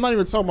 I'm not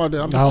even talking about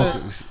that. I'm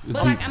just saying.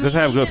 But like, I mean, Just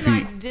have good even,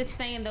 feet. like, just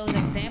saying those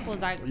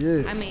examples, like,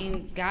 Yeah. I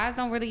mean, guys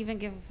don't really even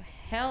give a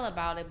hell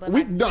about it. But We,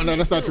 like, no, women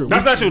that's not do. true.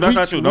 That's not true. That's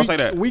not true. Don't say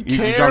that. We You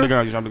care. jumped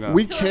the gun.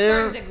 We To a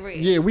care. certain degree.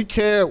 Yeah, we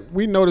care.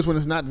 We notice when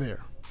it's not there.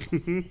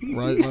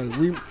 Right?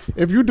 Like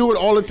if you do it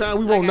all the time,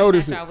 we won't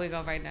notice it. Y'all wig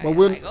off right now. But You're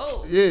we'll, like,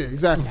 oh. yeah,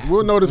 exactly.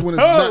 We'll notice when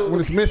it's not,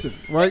 when it's missing,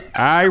 right?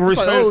 Irises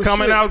It's like, oh,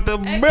 coming shit. out the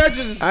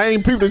bitches. I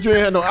ain't peeped that you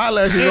ain't had no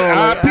eyelashes Shit, on.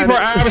 Like, people,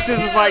 her irises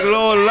was like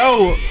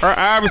low. Her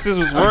irises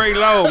was very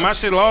low. My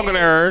shit longer than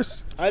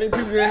hers. I didn't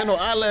peep you ain't had no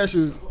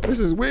eyelashes. This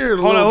is weird.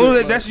 a Hold little on, who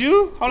bit, is that's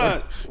you? Hold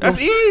on,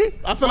 that's E.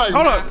 I feel like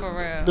Hold Not on. for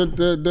real.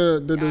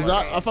 the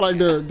design. I feel like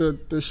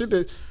the shit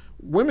that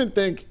women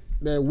think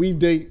that we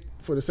date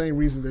for the same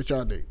reason that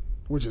y'all date,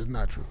 which is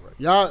not true.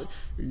 Right?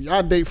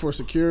 Y'all date for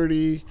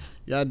security.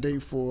 Y'all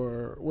date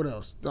for what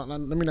else? Let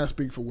me not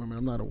speak for women.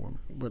 I'm not a woman,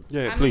 but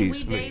Yeah, I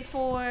please. mean, we date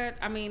for,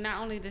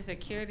 not only the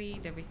security,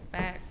 the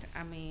respect,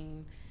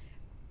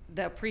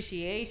 the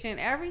appreciation,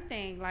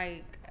 everything.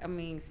 Like,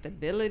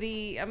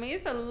 stability.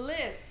 It's a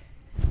list.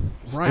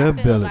 right, I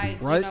feel like,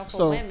 right. for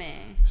So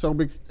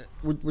women.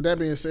 with that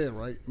being said,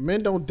 right,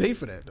 men don't date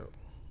for that though.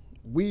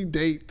 We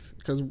date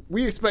because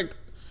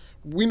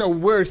we know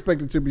we're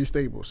expected to be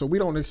stable, so we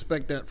don't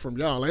expect that from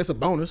y'all. Like, it's a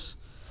bonus,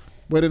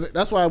 but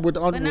that's why with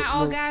But not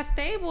all guys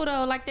stable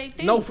though, like they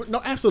think.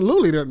 no,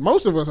 absolutely. That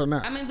most of us are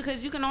not.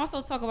 Because you can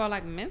also talk about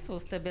like mental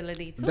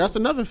stability too. That's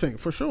another thing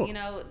for sure.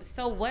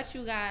 So what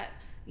you got,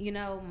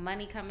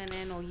 money coming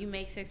in, or you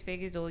make 6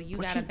 figures, or you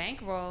got a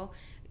bankroll.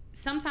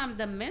 Sometimes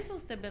the mental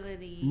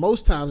stability.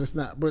 Most times it's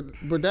not,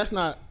 but that's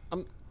not.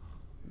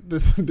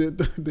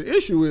 The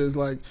issue is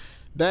like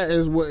that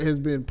is what has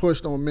been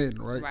pushed on men,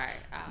 right?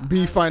 Right.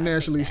 Be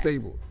financially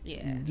stable.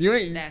 Yeah. You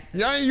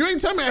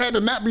ain't tell me I had to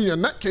not be a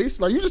nutcase.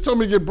 Like, you just told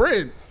me to get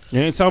bread. You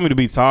ain't telling me to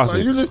be tossing.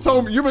 Like, you just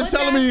told me. You've been But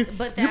telling me.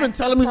 that's You've been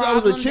telling me since I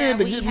was a problem kid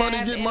that to get we money,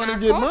 have get in money, our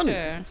get money.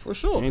 culture. For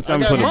sure. You ain't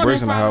telling me I put got the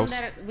bricks in the problem house.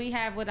 that we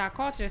have with our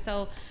culture.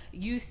 So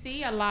you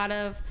see a lot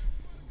of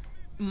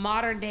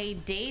modern day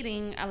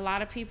dating. A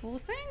lot of people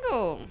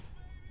single.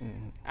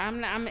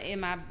 Am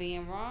I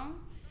being wrong?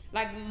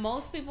 Like,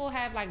 most people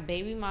have like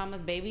baby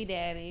mamas, baby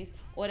daddies,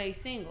 or they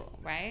single,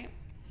 right?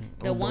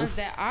 The ones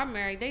that are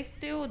married, they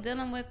still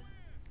dealing with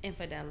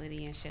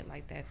infidelity and shit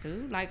like that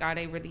too. Like, are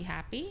they really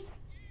happy?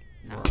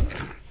 No.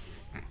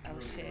 Oh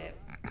shit.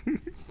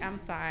 I'm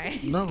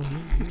sorry. No.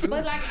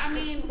 But like,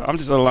 I'm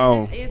just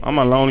alone. I'm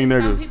a lonely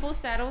nigga. Some people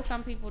settle,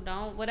 some people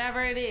don't.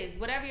 Whatever it is,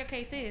 whatever your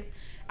case is,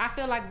 I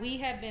feel like we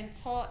have been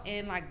taught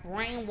and like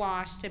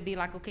brainwashed to be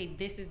like, okay,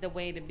 this is the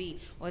way to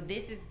be, or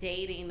this is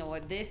dating, or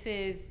this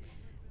is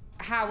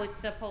how it's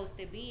supposed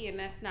to be, and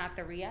that's not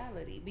the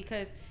reality,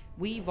 because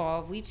we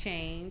evolve, we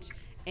change,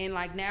 and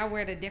like now we're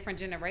at a different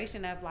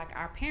generation of like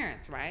our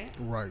parents, right?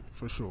 Right,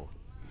 for sure.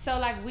 So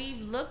like we've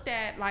looked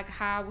at like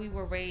how we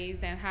were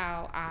raised and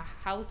how our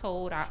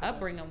household, our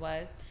upbringing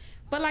was,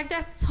 but like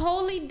that's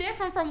totally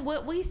different from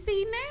what we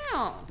see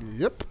now.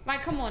 Yep.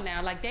 Like, come on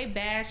now, like they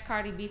bash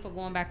Cardi B for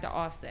going back to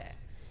Offset.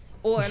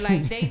 Or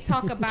like they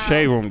talk about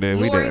Shade Room did.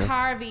 We Lori did.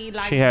 Harvey.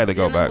 Like, She had to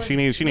go dealing back. with- She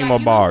need like, more you know what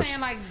I'm bars. saying?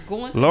 Like,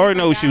 going to Lori different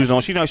knows she was guys.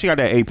 on. She knows she got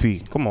that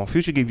AP. Come on,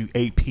 Future give you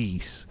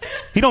APs.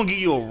 He don't give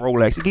you a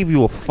Rolex. He give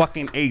you a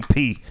fucking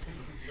AP.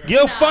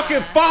 Your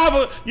fucking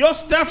father, your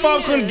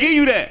stepfather couldn't give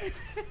you that.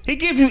 He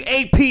give you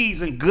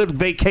APs and good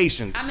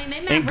vacations I mean,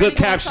 they're not and really good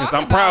gonna captions.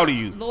 talk I'm proud of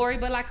about you. Lori,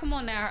 but like, come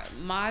on now,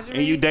 Marjorie.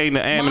 And you dating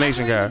the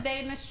animation Marjorie guy. was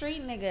dating a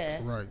street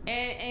nigga. Right.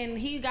 And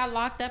he got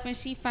locked up, and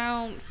she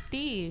found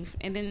Steve,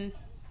 and then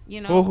Who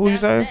you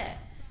that's say? that.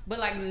 But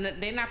like,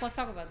 they're not gonna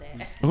talk about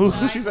that. Who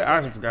she said?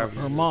 I forgot.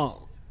 Her mom.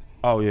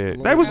 Oh yeah,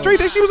 that was straight.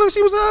 She was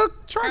a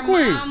track Her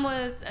queen. mom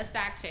was a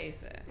sack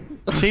chaser.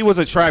 She was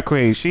a track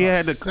queen. She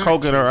had the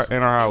coke in her It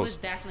was house.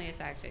 definitely a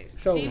sack chaser.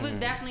 So, She was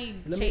definitely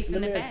chasing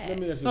the bag.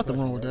 Nothing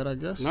wrong with that, I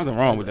guess. Nothing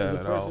wrong with that As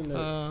at a all. person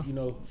that, you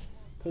know,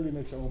 clearly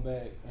makes your own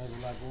bag, has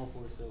a lot going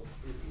for itself.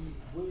 If you,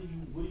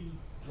 where do you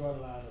draw the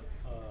line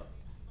of,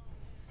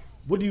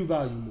 what do you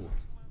value more,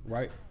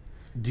 right?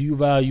 Do you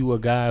value a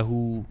guy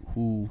who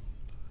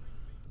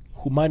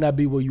might not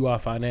be where you are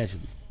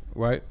financially,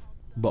 right?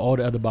 But all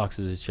the other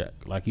boxes is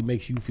checked. Like, he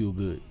makes you feel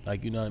good.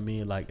 Like, you know what I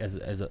mean? Like, as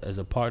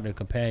a partner,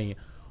 companion.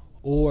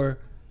 Or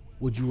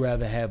would you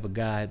rather have a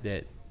guy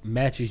that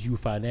matches you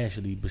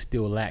financially but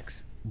still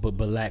lacks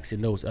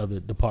in those other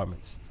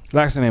departments?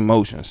 Lacks in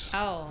emotions.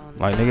 Oh,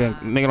 Like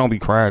nigga don't be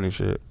crying and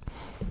shit.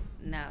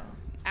 No,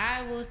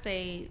 I will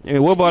say. Yeah,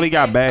 what about you he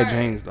got said bad first.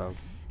 genes though?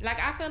 Like,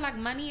 I feel like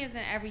money isn't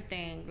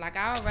everything. Like,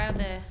 I would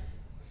rather.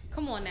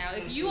 Come on now,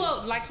 if you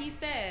are, like he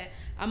said,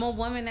 I'm a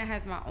woman that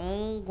has my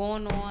own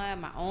going on,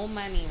 my own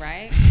money,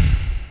 right?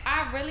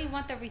 I really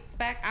want the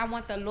respect. I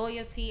want the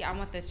loyalty. I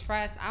want the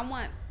trust. I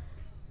want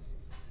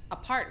a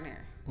partner.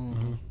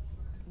 Mm-hmm.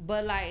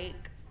 But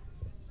like,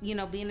 you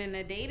know, being in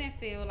the dating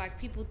field, like,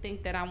 people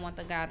think that I want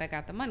the guy that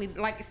got the money.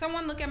 Like,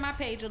 someone look at my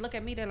page or look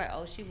at me, they're like,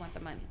 oh, she want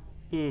the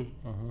money.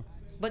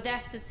 But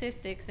that's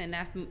statistics and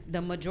that's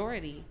the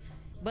majority.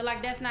 But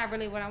like, that's not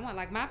really what I want.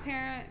 Like, my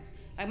parents,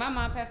 like, my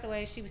mom passed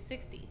away, she was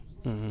 60.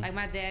 Like,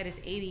 my dad is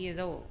 80 years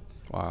old.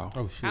 Wow.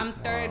 Oh shit. I'm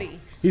 30. Wow.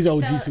 He's an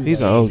OG So- too. He's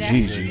an OG.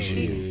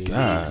 Exactly.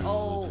 God. He's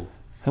old.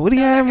 What do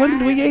you So, have? like,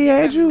 When I he have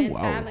a had you? different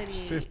Wow.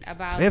 mentality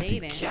about 50.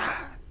 dating. God.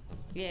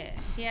 Yeah,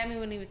 he had me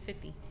when he was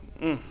 50.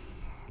 I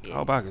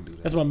hope I could do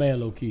that. That's my man,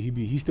 low key.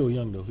 He's still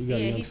young though. He got a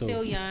Yeah, young he's soul.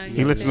 still young.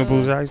 He listen to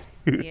Pooh Shiesty?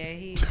 Yeah,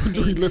 he.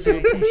 Do we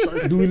listen to Pooh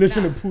Shiesty? Do we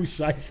listen to Pooh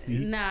Shiesty?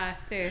 Nah,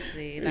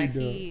 seriously. Like,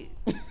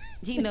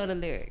 he know the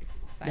lyrics.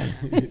 Like,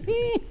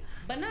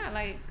 but nah,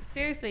 like,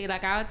 seriously,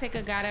 like, I would take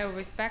a guy that would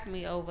respect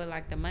me over,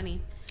 like, the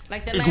money.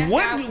 Like, the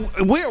last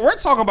guy. We're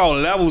talking about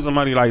levels of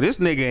money. Like, this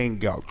nigga ain't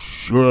got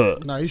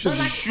shit. Nah, you But shouldn't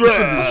like, be,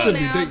 Shit. be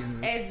now, dating,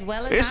 man. as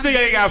well as This I'm nigga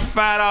ain't got dating-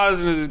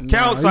 $5 in his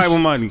account Nah, type you of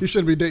sh- money. You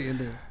shouldn't be dating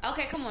then.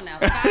 Okay, come on now,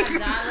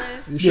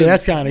 $5. You Yeah,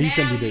 that's shouldn't- kind of. He Now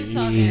shouldn't be you dating.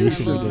 talking He a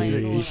shouldn't little be like-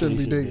 dating. You shouldn't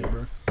be dating,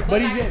 bro.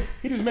 But like,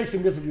 he just makes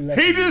significantly less.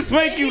 He just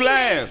make if you he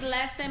laugh. makes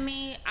less than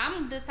me,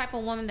 I'm the type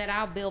of woman that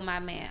I'll build my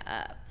man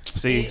up.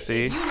 See. If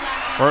you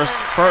lack First,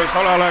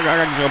 hold on. I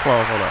gotta get your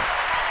applause. Hold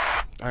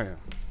on. Damn.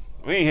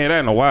 We ain't hear that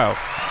in a while.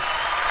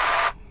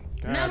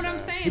 No, but I'm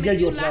saying, gave if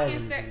you you lack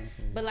applause. in certain,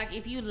 but like,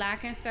 if you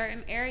lack in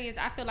certain areas,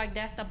 I feel like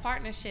that's the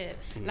partnership.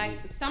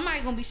 Like, somebody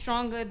gonna be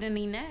stronger than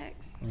the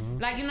next.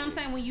 Like, you know what I'm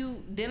saying? When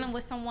you dealing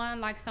with someone,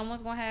 like,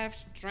 someone's gonna have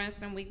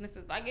strengths and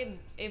weaknesses. Like,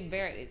 it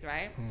varies,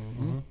 right?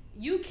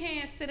 You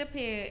can't sit up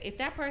here, if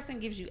that person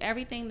gives you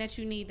everything that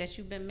you need, that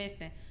you've been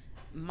missing,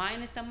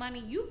 minus the money,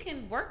 you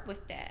can work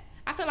with that.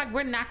 I feel like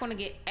we're not gonna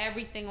get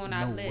everything on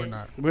our No, list. we're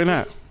not. We're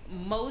not. which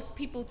most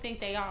people think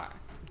they are.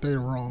 They're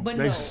wrong. But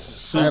They no.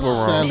 super Hold on.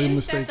 wrong. Sadly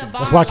Men set the mistaken.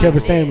 bar That's why Kevin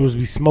high. Samuels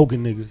be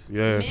smoking niggas.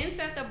 Yeah. Men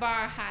set the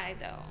bar high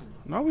though.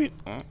 No, we.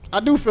 I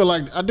do feel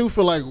like I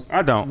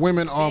don't.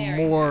 women are Very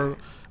more.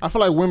 I feel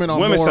like women are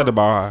Women more. set the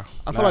bar high.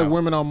 I feel like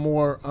women are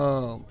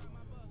more.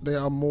 They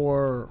are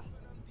more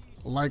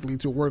likely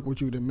to work with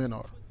you than men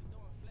are.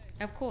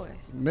 Of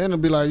course. Men will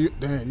be like,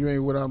 "Damn, you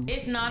ain't what I'm."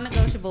 It's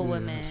non-negotiable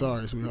with men.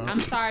 Sorry, sweetheart. I'm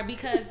sorry,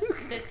 because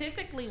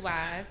statistically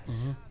wise,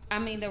 I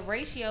mean, the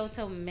ratio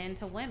to men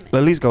to women.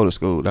 At least go to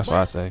school. That's what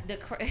I But say. the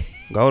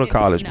Go to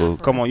college, Nah, boo.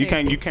 for Come real, on, you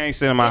seriously. can't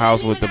sit in my It house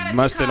don't with even the gotta be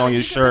mustard on college.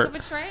 your You can shirt.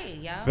 pick up a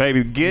trade, yo.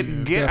 Baby,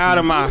 get out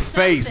of my Do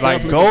face. Like,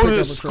 something. go Definitely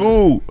to pick up a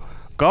school.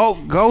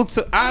 Go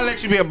to. I'll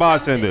let you be a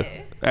bartender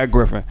at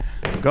Griffin.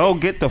 Go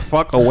get the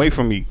fuck away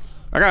from me.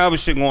 I got other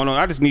shit going on.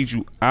 I just need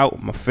you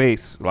out my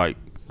face. Like,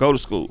 go to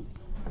school.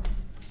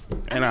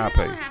 And I'll It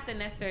pay. don't have to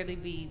necessarily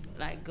be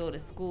like go to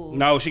school.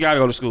 No, she gotta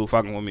go to school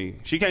fucking with me.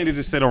 She can't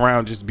just sit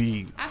around just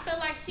be I feel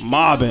like she can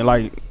mobbing. do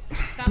Like,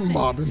 something.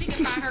 Mobbing. She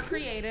can find her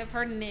creative,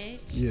 her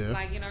niche. Yeah.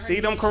 Like, you know, her see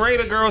them niche.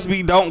 creative girls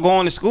don't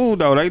going to school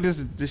though. They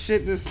just the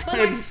shit just. But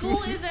like,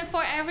 school isn't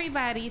for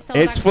everybody. So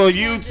It's like, for if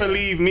you want to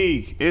leave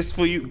me. It's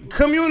for you.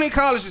 Community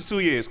college is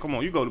 2 years. Come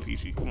on, you go to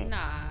Peachy. Come on. Nah.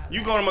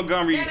 You go to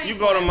Montgomery. That ain't You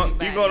go to for you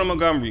everybody. go to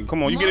Montgomery.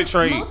 Come on, you get a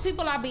trade. Most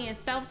people are being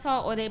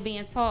self-taught or they're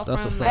being taught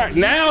That's a from fact. like,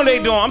 Now they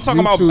doing. I'm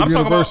talking about. YouTube I'm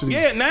talking about. University.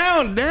 Yeah,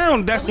 now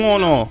that's we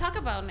going don't on. Talk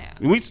about now.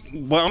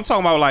 But I'm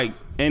talking about like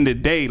in the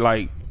day,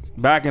 like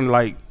back in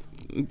like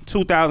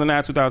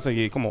 2009, 2010.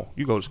 Yeah, come on,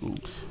 you go to school.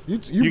 You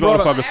You brought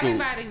go to up fucking school.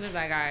 Everybody was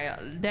like, all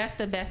right, that's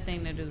the best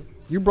thing to do.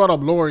 you brought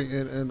up Lori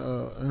and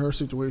her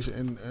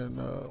situation and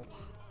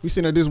we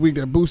seen that this week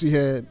that Boosie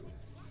had.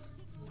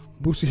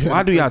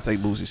 Why do y'all take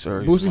Boosie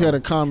serious? Boosie bro? had a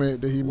comment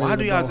that he made. Why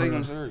do y'all about take her.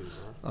 him serious?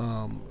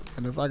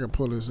 And if I can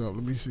pull this up,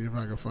 let me see if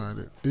I can find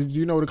it. Did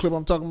you know the clip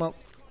I'm talking about?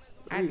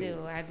 I do.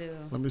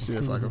 Let me see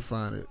if I can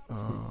find it.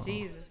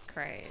 Jesus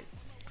Christ.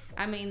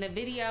 I mean, the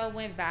video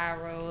went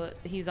viral.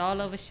 He's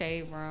all over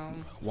Shade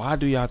Room. Why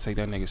do y'all take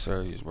that nigga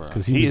serious, bro?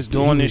 Because he is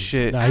doing this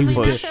shit. Nah, he was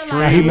for just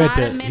straight. he meant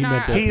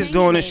that. He is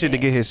doing this shit to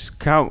get his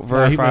account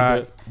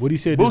verified. What he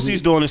said.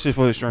 Boosie's doing this shit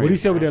for his strength. What he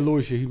said with that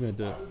lawyer shit, he meant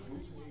that.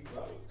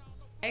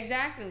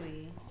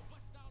 Exactly.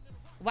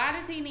 Why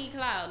does he need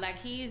clout? Like,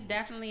 he's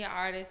definitely an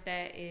artist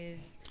that is.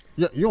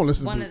 Yeah, you don't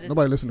listen to Boosie.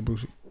 Nobody listen to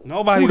Boosie.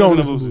 Nobody don't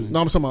listen listen to to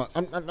No, I'm talking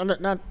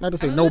about. I'm not to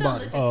say I mean,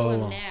 nobody. We don't listen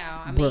to him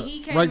now. I mean, But he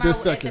came right out this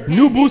at second. the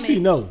New pandemic.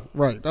 Boosie, no.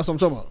 Right, that's what I'm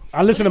talking about.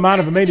 I listened to Mind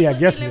of a Maniac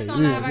yesterday. Yeah,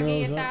 Yeah, I you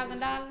give you know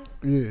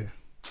 $1,000.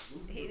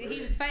 Yeah.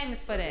 He was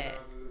famous for that.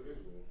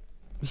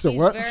 You said He's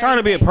what? very- Trying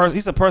to be a person.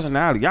 He's a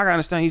personality. Y'all gotta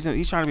understand.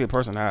 He's trying to be a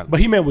personality. But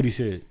he meant what he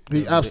said.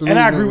 He absolutely. And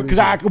I agree meant what he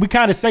said. because we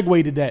kind of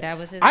segued to that. That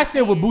was his I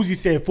said what opinion. Boosie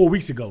said 4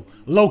 weeks ago,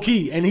 low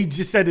key, and he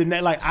just said it. In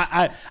that, like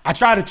I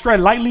tried to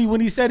tread lightly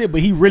when he said it, but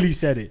he really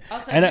said it. Oh,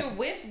 so and you're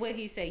with what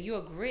he said. You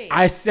agree.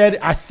 I said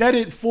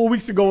it 4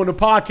 weeks ago on the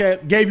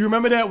podcast. Gabe, you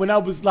remember that when I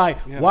was like,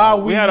 why are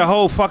we had a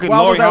whole fucking why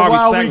Lori was I- Harvey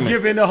why are we segment.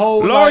 giving the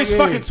whole Lori's like,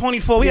 fucking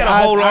 24. We had a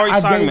whole Lori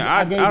segment.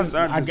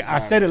 I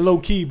said it low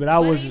key, but I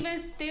but was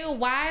even still,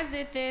 why is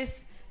it this?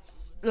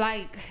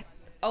 Like,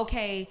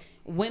 okay,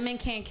 women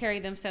can't carry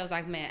themselves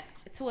like men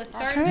to a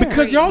certain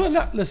because degree. y'all are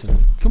not. Listen,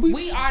 can we?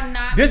 We are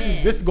not. This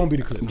men. is gonna be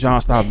the clip.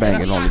 John, stop Listen,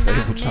 banging we on are the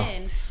not table, John.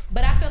 men.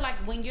 But I feel like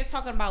when you're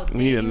talking about We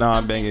need a dating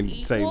non-banging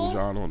something table, equal,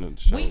 John, on the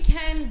show. we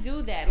can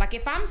do that. Like,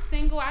 if I'm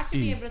single, I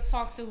should be able to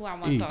talk to who I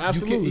want to talk to.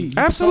 Absolutely. You can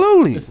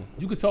Absolutely. Listen,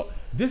 you can talk.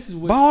 This is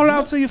what Ball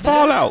out till you But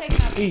fall I'm out. taking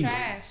out the E,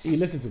 trash.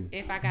 listen to me.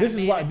 If I got This a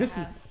is man why in this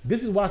the is house.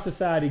 this is why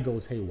society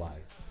goes haywire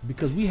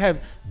because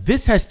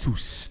this has to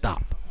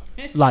stop.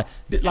 like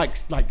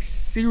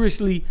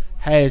seriously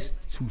has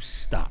to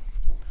stop.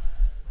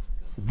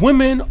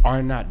 Women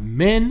are not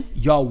men.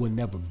 Y'all will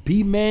never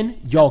be men.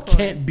 Y'all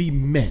can't be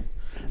men.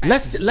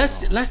 Let's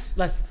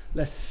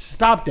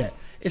stop that.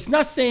 It's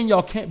not saying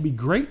y'all can't be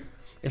great.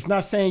 It's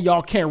not saying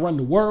y'all can't run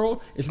the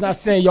world. It's not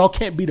saying y'all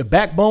can't be the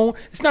backbone.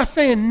 It's not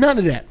saying none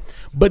of that.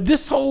 But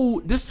this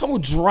whole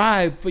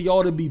drive for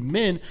y'all to be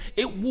men,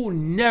 it will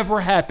never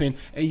happen,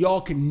 and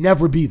y'all can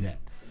never be that.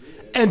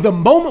 And the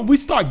moment we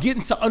start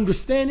getting to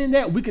understanding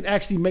that, we can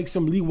actually make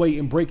some leeway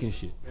in breaking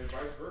shit.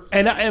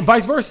 And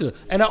vice versa.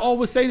 And I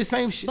always say the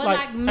same shit. But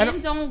like men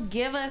don't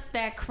give us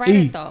that E,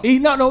 credit though.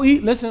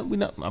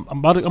 listen, I'm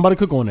about to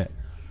cook on that.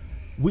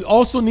 We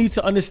also need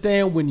to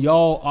understand when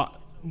y'all are.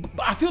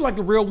 I feel like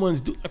the real ones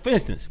do. For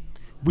instance,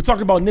 we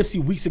talked about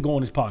Nipsey weeks ago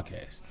on this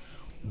podcast.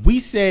 We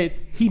said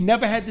he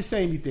never had to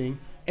say anything,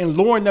 and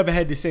Lauren never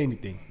had to say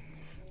anything.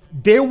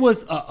 There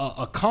was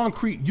a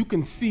concrete. You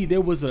can see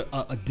there was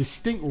a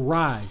distinct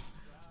rise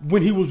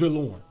when he was with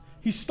Lauren.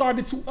 He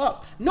started to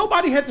up.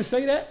 Nobody had to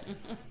say that.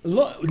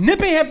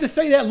 Nip ain't have to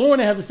say that. Lauren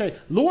didn't have to say.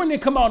 Lauren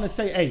didn't come out and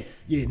say, "Hey,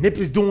 yeah, Nip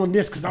is doing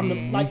this because I'm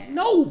the like."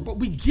 No, but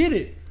we get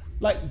it.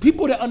 Like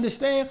people that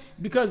understand,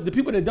 because the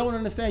people that don't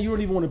understand, you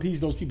don't even want to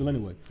appease those people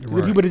anyway.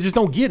 The people that just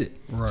don't get it.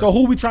 Right. So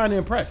who are we trying to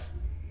impress?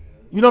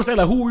 You know what I'm saying?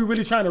 Like who are we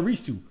really trying to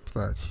reach to?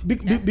 Facts.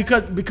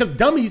 Because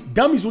dummies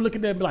will look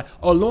at that and be like,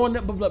 oh, Lauren,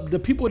 blah, blah, blah. The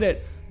people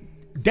that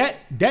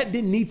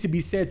didn't need to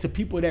be said to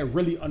people that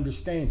really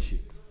understand shit.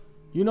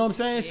 You know what I'm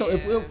saying? So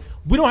if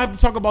we don't have to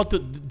talk about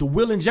the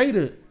Will and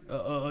Jada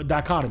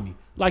dichotomy.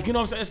 Like, you know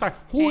what I'm saying? It's like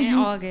who are In you?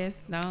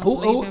 August, no. Who?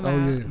 leave him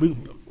out.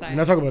 We're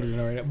not talking about it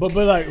right now.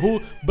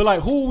 But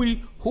who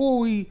are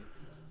we?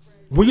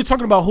 When you're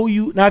talking about who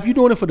you now, if you're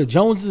doing it for the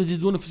Joneses or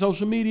just doing it for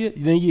social media,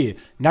 then yeah.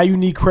 Now you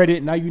need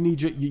credit. Now you need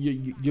your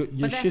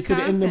But shit that's to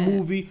the end of the content.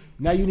 movie.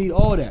 Now you need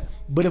all that.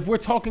 But if we're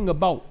talking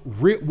about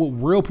what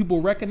real people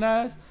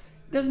recognize,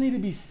 it doesn't need to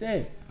be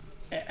said.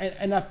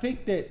 And I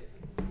think that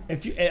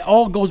if you, it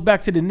all goes back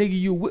to the nigga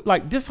you with,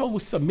 like this whole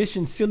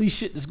submission silly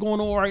shit that's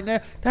going on right now.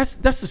 That's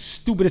the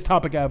stupidest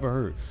topic I ever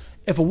heard.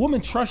 If a woman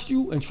trusts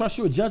you and trusts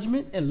your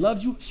judgment and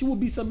loves you, she will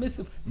be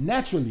submissive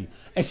naturally.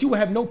 And she will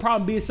have no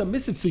problem being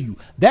submissive to you.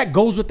 That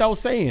goes without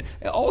saying.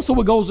 And also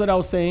what goes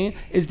without saying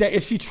is that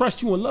if she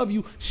trusts you and love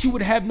you, she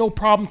would have no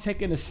problem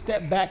taking a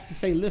step back to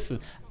say, listen,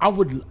 I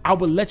would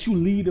let you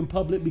lead in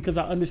public because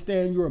I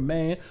understand you're a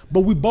man, but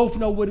we both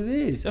know what it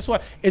is. That's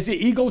why, is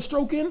it ego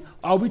stroking?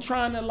 Are we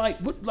trying to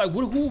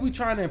who are we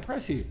trying to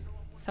impress here?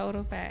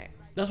 Total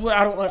facts. That's what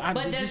I don't.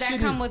 But does that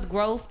come with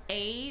growth,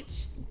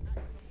 age?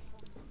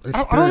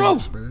 I don't know.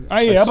 Man.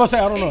 I'm about to say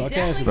I don't know. I It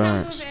can't answer.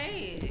 definitely comes with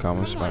age. Come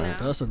on, Come on now.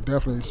 That's a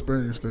definitely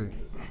experience thing.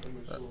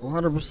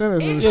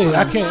 100% is. Yeah,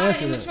 I A can't lot of answer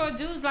that. immature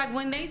dudes, like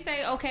when they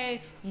say,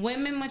 okay,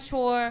 women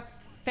mature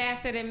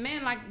faster than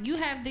men, like you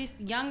have this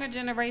younger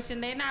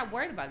generation, they're not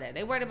worried about that.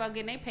 They're worried about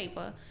getting their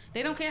paper.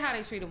 They don't care how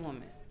they treat a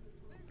woman.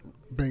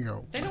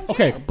 Bingo. They don't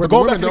Okay, care. But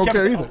go the back to women the don't care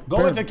Kevin, either. go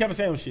back to the Kevin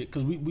Samuels shit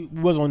because we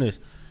was on this.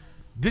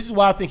 This is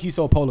why I think he's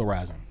so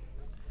polarizing.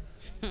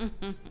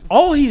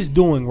 All he is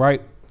doing,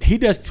 right? He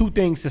does two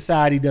things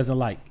society doesn't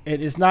like,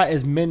 and it's not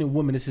as men and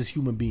women; it's as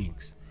human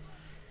beings.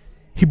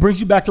 He brings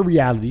you back to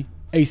reality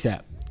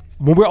ASAP.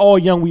 When we're all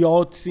young, we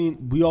all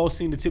seen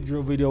the Tip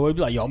Drill video. We'd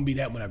be like, "Yo, I'm gonna be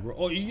that when I grow."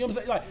 Oh, you know what I'm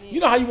saying? Like, you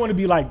know how you want to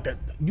be like that.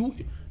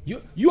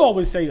 You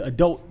always say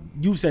adult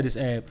you said this,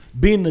 Ab.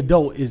 Being an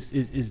adult is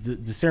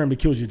the serum that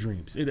kills your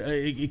dreams.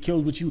 It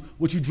kills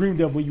what you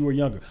dreamed of when you were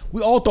younger.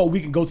 We all thought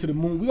we could go to the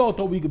moon. We all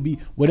thought we could be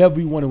whatever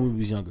we wanted when we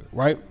was younger,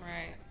 right?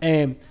 Right.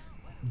 And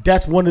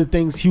that's one of the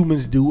things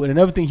humans do. And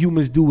another thing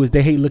humans do is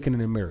they hate looking in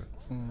the mirror.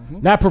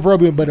 Not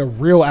proverbial, but a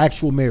real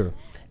actual mirror.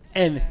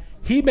 And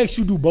he makes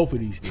you do both of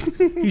these things.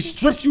 He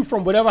strips you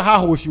from whatever high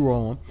horse you were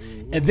on,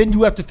 and then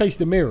you have to face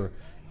the mirror.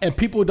 And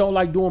people don't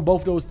like doing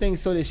both those things,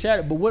 so they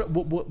shatter. But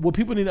what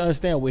people need to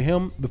understand with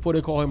him before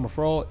they call him a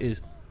fraud is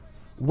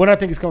what I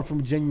think is coming from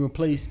a genuine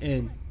place.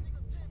 And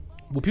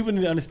what people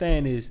need to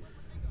understand is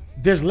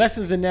there's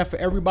lessons in that for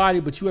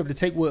everybody, but you have to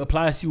take what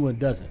applies to you and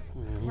doesn't.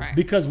 Right.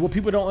 Because what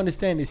people don't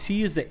understand is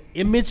he is an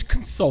image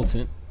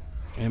consultant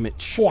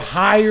for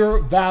higher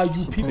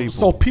value people.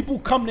 So people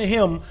come to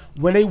him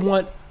when they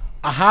want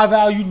a high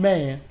valued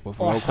man or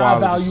a high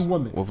value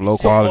woman with low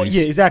qualities.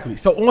 Yeah, exactly.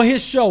 So on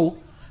his show,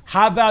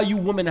 high value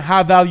women and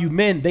high value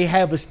men, they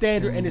have a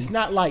standard, and it's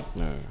not like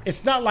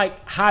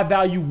high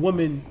value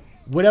woman,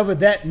 whatever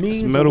that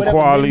means. It's middle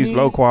qualities,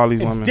 low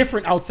qualities. It's women.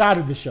 different outside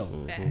of the show.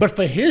 But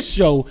for his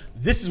show,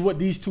 this is what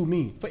these two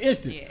mean. For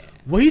instance,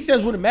 what he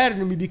says wouldn't matter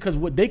to me because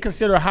what they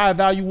consider a high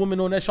value woman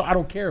on that show, I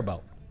don't care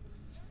about.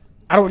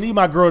 I don't need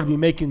my girl to be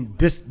making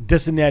this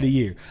and that a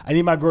year. I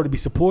need my girl to be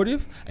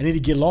supportive. I need to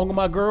get along with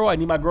my girl. I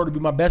need my girl to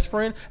be my best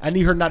friend. I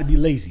need her not to be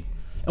lazy.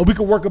 And we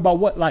can work about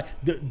what, like,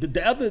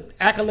 the other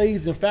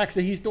accolades and facts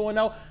that he's throwing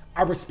out,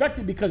 I respect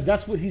it because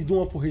that's what he's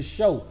doing for his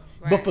show.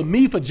 Right. But for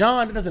me, for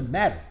John, it doesn't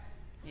matter.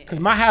 Because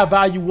my high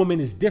value woman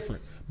is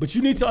different. But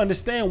you need to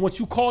understand, once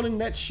you calling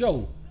that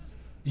show,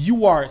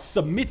 you are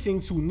submitting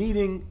to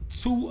needing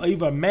to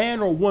either a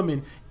man or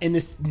woman in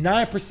this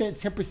 9%,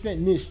 10%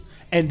 niche.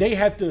 And they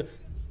got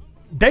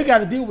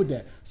to deal with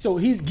that. So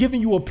he's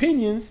giving you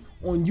opinions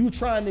on you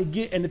trying to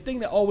get, and the thing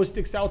that always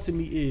sticks out to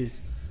me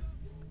is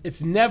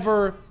it's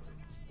never,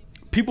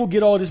 people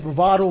get all this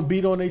bravado and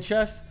beat on their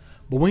chest,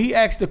 but when he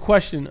asks the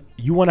question,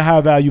 you want a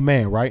high value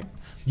man, right?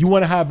 You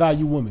want a high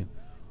value woman.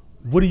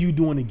 What are you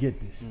doing to get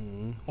this?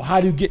 Or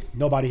how do you get,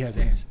 nobody has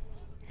an answer.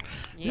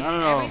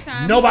 Yeah, every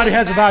time nobody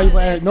has a valuable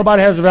answer.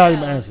 Nobody has a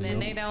valuable answer.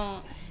 And they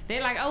don't.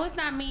 They're like, oh, it's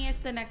not me, it's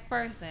the next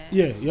person.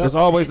 Yeah. There's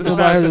always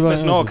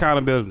there's no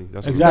accountability.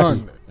 That's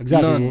Exactly. None.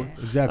 Exactly.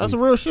 That's a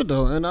real shit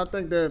though, and I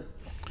think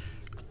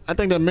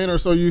that men are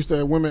so used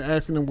to women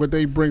asking them what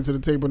they bring to the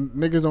table.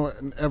 Niggas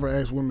don't ever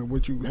ask women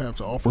what you have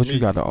to offer. What you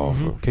got to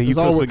offer? Can you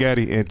cook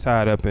spaghetti and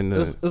tie it up in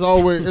the it's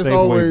always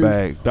Safeway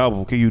bag?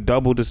 Double. Can you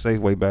double the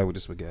Safeway bag with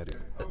the spaghetti?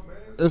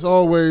 It's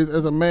always,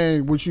 as a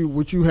man, what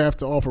you have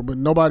to offer, but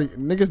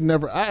niggas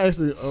never. I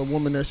asked a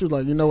woman that, she was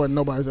like, you know what?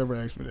 Nobody's ever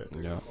asked me that.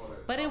 Yeah.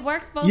 But it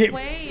works both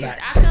ways.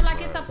 Facts. I feel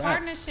like it's a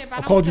partnership.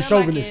 I called you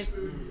chauvinist.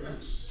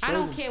 I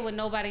don't care what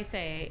nobody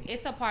say.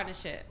 It's a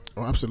partnership.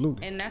 Oh,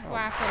 absolutely. And that's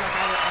why I feel like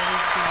I would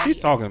always be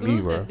She's talking to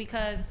me, bro.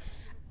 Because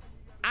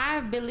I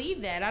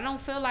believe that. I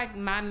don't feel like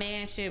my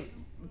man should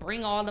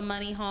bring all the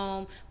money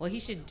home. Well, he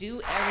should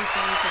do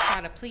everything to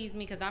try to please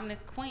me because I'm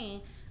this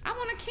queen. I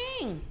want a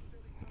king.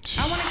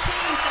 I want a king.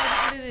 So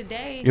at the end of the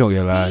day, You don't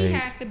get a lot of he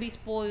hate. has to be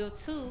spoiled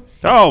too.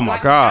 Oh my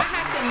God. I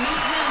have to meet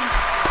him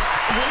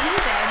where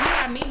he's at. He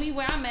gotta meet me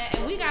where I'm at,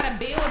 and we gotta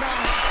build on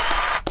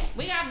that.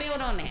 We gotta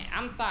build on that.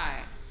 I'm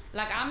sorry.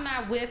 Like, I'm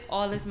not with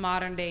all this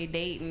modern day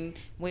dating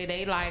where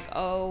they like,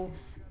 oh,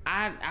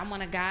 I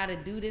want a guy to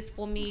do this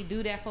for me,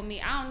 do that for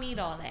me. I don't need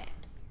all that.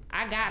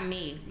 I got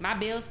me. My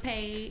bills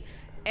paid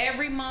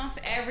every month,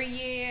 every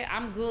year.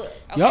 I'm good.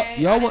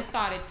 Okay. I just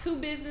started 2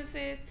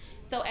 businesses.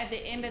 So at the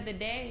end of the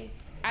day,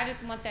 I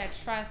just want that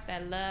trust,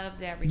 that love,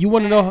 that respect. You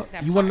want to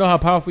know how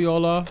powerful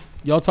y'all are?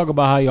 Y'all talk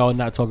about how y'all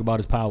not talk about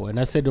his power, and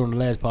I said it on the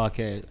last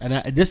podcast.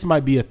 And this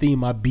might be a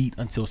theme I beat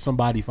until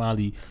somebody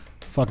finally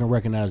fucking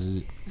recognizes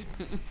it.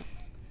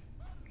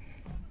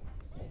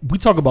 We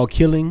talk about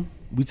killing.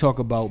 We talk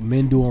about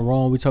men doing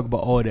wrong. We talk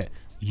about all that.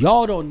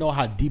 Y'all don't know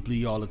how deeply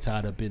y'all are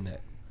tied up in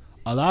that.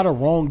 A lot of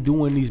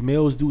wrongdoing these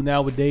males do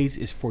nowadays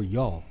is for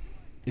y'all.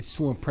 It's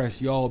to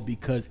impress y'all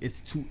because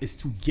it's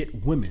to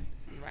get women.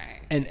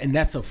 Right. And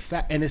that's a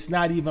fact. And it's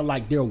not even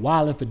like they're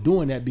wilding for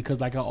doing that because,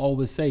 like I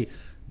always say,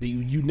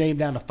 you name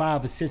down the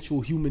 5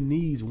 essential human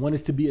needs. One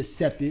is to be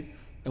accepted,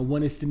 and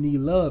one is to need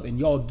love. And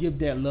y'all give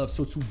that love.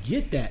 So to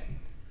get that,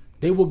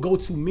 they will go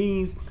to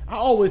means. I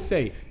always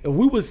say, if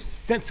we was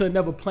sent to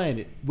another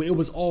planet where it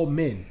was all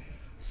men,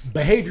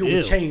 behavior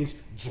would change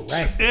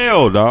drastically.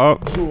 Ew,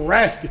 dog.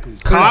 Drastically.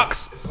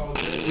 Cox.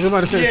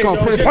 Somebody say it's called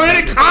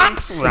Planet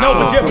Cox.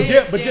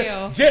 But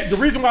the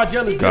reason why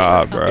jail is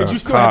different is you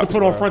still have to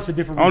put on fronts for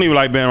different reasons. I don't even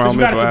like being around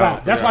men for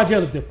hours. That's why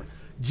jail is different.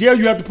 Jail,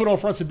 you have to put on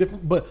fronts for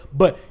different.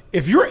 But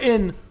if you're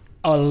in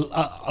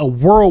a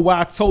world where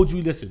I told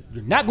you, listen,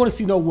 you're not going to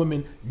see no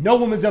women. No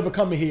woman's ever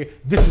coming here.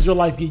 This is your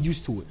life. Get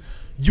used to it.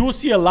 You'll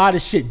see a lot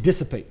of shit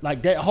dissipate.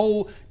 Like that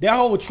whole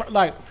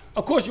like,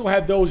 of course you'll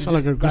have those. Sound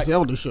like a Chris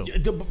Elder show.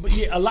 But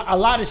yeah, a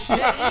lot of shit.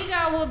 The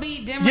ego will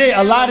be dimmer.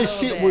 Yeah, a lot of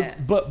little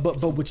shit. bit.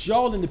 But with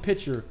y'all in the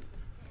picture,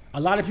 A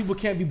lot of people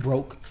can't be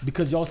broke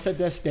because y'all set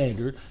that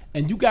standard,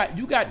 and you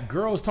got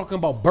girls talking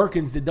about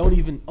Birkins that don't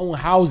even own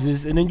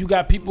houses, and then you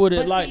got people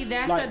that but see,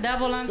 that's the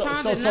double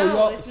entendre.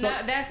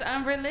 That's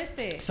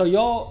unrealistic. So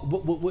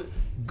y'all,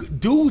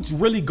 dudes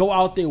really go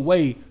out their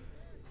way.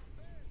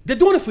 They're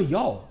doing it for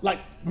y'all. Like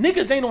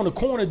niggas ain't on the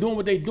corner doing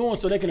what they doing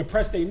so they can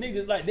impress their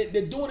niggas. Like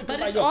they're doing it. But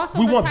like, it's also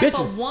we the want type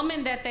bitches. of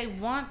woman that they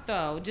want,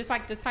 though. Just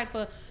like the type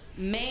of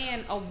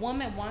man a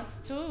woman wants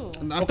too.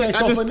 I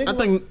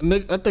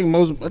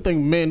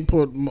think men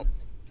put.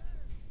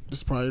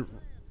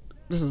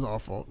 This is our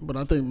fault, but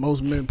I think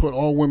most men put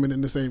all women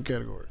in the same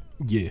category.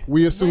 Yeah,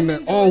 we assume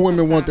women that all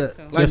women want that.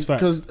 Too. Like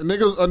because a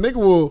nigga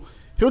will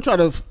try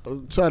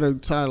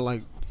to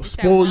like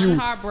spoil you.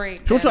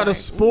 He'll try to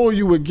spoil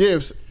you with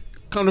gifts.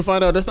 Come to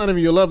find out, that's not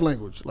even your love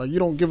language. Like you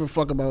don't give a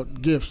fuck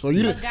about gifts. So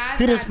he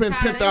didn't spend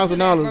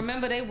 $10,000.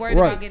 Remember, they worried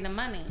about getting the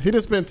money. He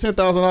didn't spend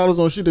 $10,000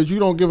 on shit that you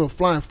don't give a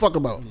flying fuck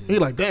about. He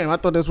like, damn, I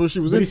thought that's what she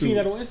was into. He seen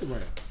that on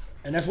Instagram,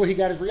 and that's where he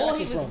got his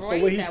reaction from. So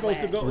where he's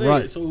supposed to go?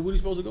 Right. So what he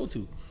supposed to go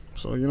to?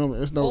 So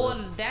it's no. Or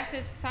that's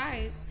his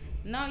type.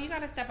 No, you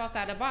gotta step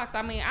outside the box.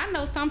 I mean, I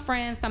know some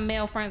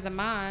male friends of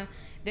mine.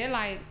 They're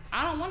like,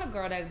 I don't want a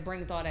girl that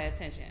brings all that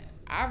attention.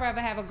 I'd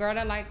rather have a girl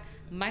that like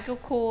Michael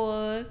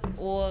Kors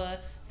or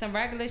some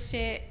regular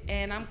shit,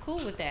 and I'm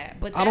cool with that.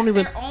 But that's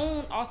their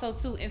own also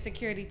too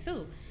insecurity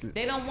too.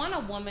 They don't want a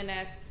woman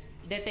that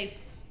they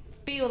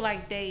feel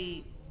like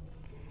they,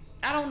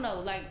 I don't know,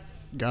 like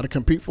gotta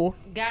compete for.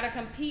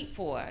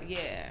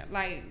 Yeah,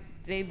 like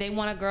they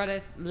want a girl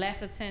that's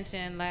less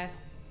attention,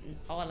 less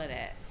all of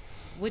that,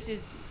 which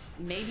is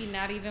maybe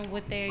not even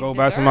what they go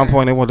back to my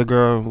point. They want the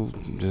girl who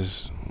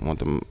just want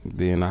to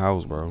be in the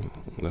house, bro.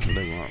 That's what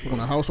they want.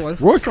 Want a housewife?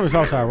 Roy's from the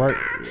south side, right?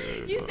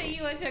 You say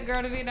you want your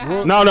girl to be in the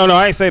house? No,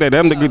 I ain't say that.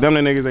 Them the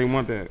niggas, they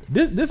want that.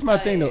 This my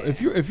thing though.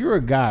 If you're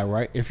a guy,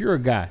 right? If you're a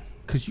guy,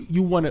 because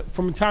you want to,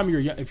 from the time you're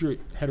young, if you're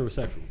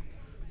heterosexual,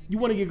 you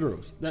want to get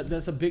girls.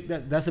 That's a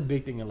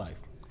big thing in life.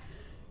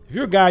 If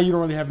you're a guy, you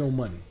don't really have no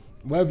money.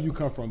 Wherever you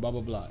come from, blah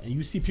blah blah, and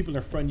you see people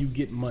in front of you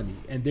getting money,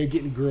 and they're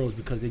getting girls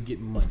because they're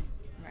getting money.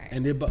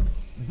 And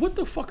what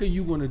the fuck are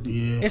you gonna do?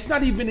 Yeah. It's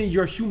not even in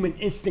your human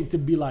instinct to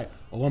be like,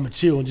 oh, I'ma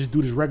chill and just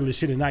do this regular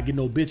shit and not get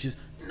no bitches.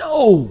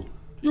 No,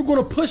 you're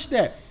gonna push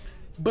that.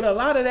 But a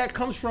lot of that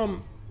comes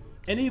from,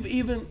 and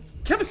even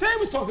Kevin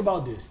Samuels talked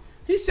about this.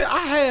 He said,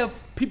 I have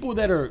people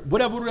that are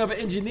whatever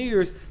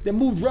engineers that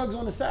move drugs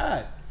on the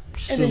side,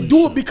 and they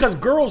do it because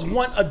girls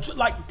want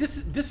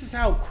this is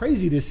how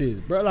crazy this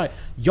is, bro. Like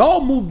y'all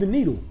move the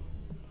needle.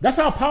 That's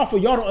how powerful.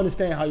 Y'all don't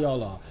understand how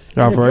y'all are.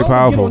 Y'all very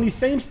powerful. Get on these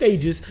same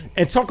stages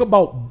and talk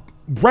about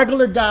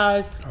regular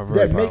guys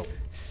that make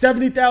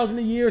 $70,000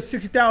 a year,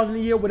 $60,000 a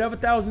year, whatever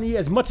thousand a year.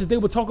 As much as they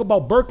would talk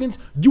about Birkins,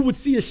 you would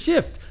see a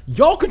shift.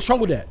 Y'all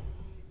control that.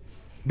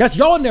 That's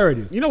y'all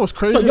narrative. You know what's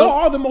crazy? So y'all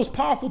are the most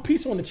powerful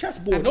piece on the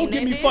chessboard. Don't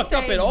get me fucked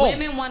up at all.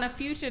 Women want a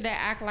future that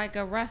act like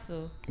a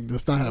Russell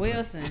That's not happening.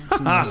 Wilson. They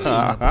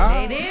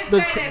did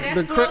say that.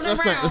 That's floating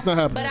around. That's not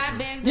happening. But I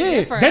beg to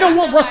differ. They don't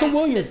want Russell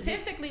Williams.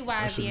 Statistically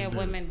wise,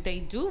 women, they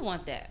do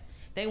want that.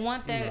 They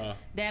want that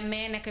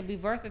man that could be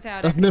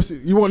versatile. That's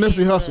Nipsey. You want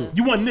Nipsey Hussle.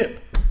 You want Nip,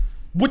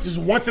 which is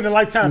once in a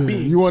lifetime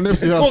being. You want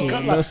Nipsey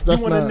Hussle.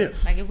 That's you want not. a Nip.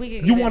 Like if we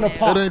could you want a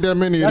pop. That ain't that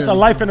many. That's a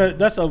life in a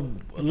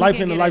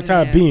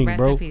lifetime being,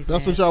 bro.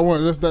 That's what y'all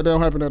want. That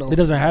don't happen that often. It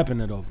doesn't happen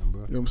that often,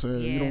 bro. You know what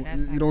I'm saying?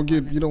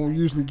 Yeah, you don't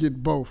usually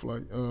get both.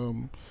 Like,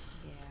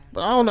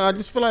 but I don't know. I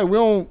just feel like we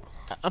don't.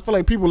 I feel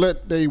like people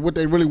let what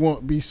they really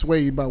want be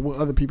swayed by what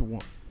other people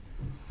want.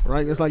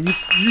 Right? It's like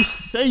you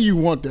say you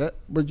want that,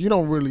 but you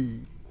don't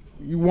really.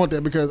 You want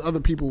that because other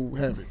people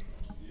have it.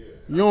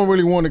 You don't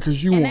really want it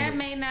because you want it. And that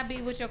may not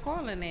be what your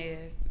calling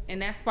is.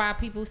 And that's why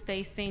people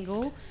stay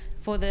single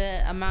for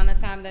the amount of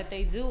time that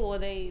they do, or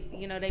they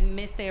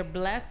miss their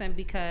blessing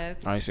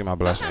because I ain't seen my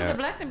blessing sometimes yet. the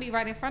blessing be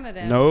right in front of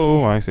them.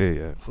 No, I ain't see it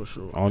yet. For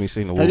sure. I only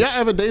seen the Have whoosh. y'all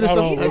ever dated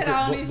someone?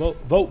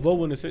 Vote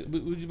when to say.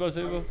 What you about to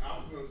say, bro? I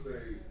was gonna say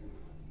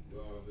the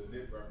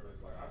Nip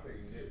reference. Like I think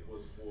Nip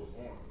was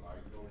forlorn. Like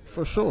you know what I'm saying?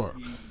 For sure.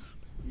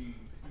 He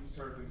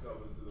turned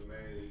himself into the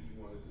man that he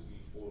wanted to be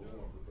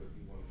forlorn because he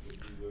wanted to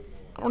be with him.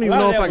 I don't even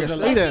know if I can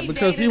say that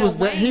because he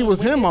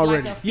was him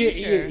already.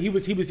 Yeah, he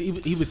was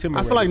him.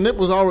 I feel like Nip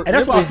was already. And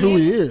that's Nip why is who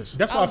he is.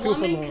 That's why I feel a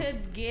for woman Lauren.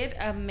 could get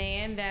a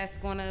man that's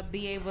gonna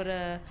be able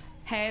to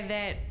have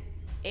that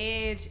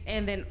edge,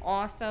 and then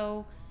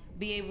also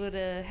be able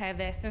to have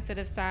that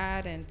sensitive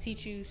side and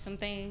teach you some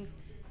things.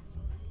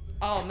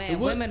 Oh man,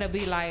 women will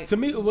be like. To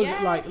me, it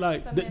wasn't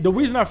like the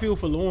reason I feel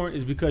for Lauren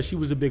is because she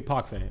was a big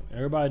Pac fan.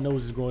 Everybody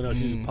knows this growing up.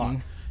 She's a Pac,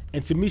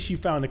 and to me, she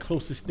found the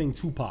closest thing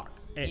to Pac.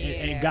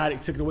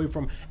 And took it away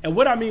from. And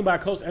what I mean by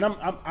close, and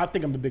I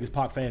think I'm the biggest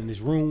Pac fan in this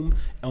room,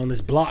 on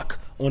this block,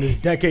 on this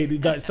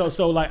decade.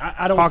 So like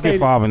I don't Pocket say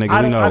father,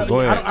 nigga. We know.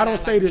 Go ahead. I don't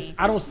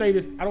say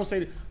this.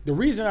 The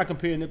reason I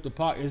compare Nip to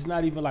Pac is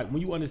not even like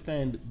when you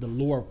understand the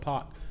lore of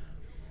Pac.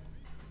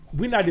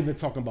 We're not even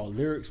talking about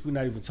lyrics.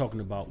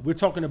 We're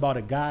talking about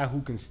a guy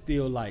who can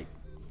still like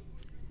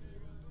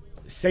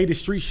say the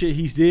street shit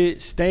he did,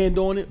 stand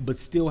on it, but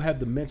still have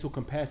the mental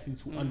capacity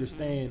to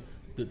understand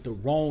the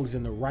wrongs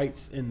and the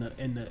rights and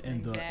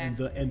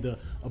the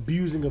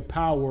abusing of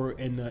power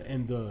and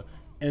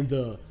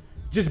the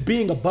just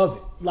being above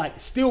it, like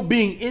still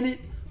being in it,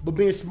 but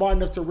being smart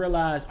enough to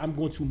realize I'm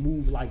going to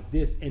move like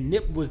this. And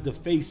Nip was the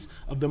face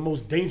of the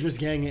most dangerous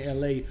gang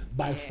in LA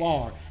by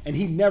far, and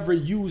he never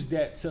used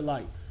that to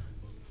like.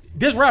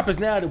 There's rappers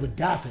now that would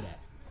die for that,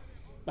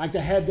 like to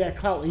have that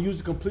clout and use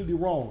it completely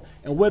wrong.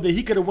 And whether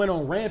he could have went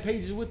on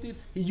rampages with it,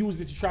 he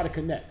used it to try to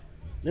connect.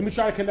 Let me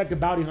try to connect the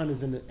bounty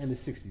hunters in the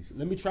 60s.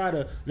 Let me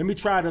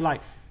try to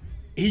like.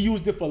 He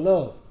used it for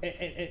love,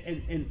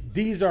 and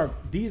these are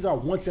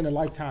once in a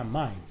lifetime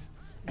minds,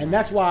 and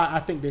that's why I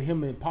think the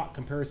him and Pac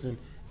comparison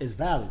is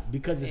valid,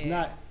 because it's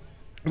not.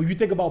 When you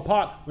think about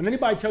Pac, when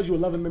anybody tells you a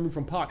loving memory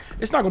from Pac,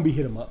 it's not gonna be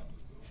hit him up.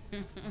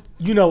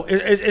 You know,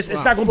 it's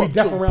not gonna be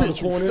death around the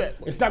corner.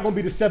 It's not gonna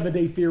be the 7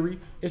 Day Theory.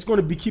 It's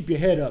gonna be Keep Your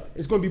Head Up.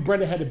 It's gonna be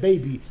Brenda Had a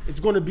Baby. It's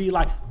gonna be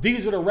like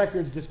these are the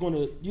records that's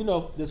gonna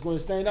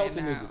stand out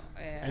to niggas.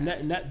 Yeah.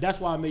 And that's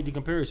why I made the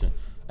comparison,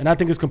 and I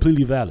think it's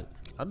completely valid.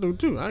 I do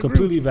too.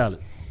 Completely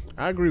valid.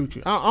 I agree with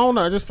you. I don't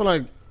know. I just feel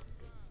like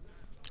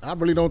I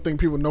really don't think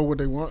people know what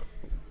they want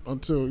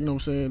until, you know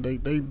what I'm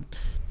saying,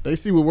 they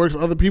see what works for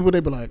other people. They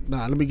be like,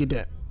 nah, let me get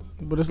that.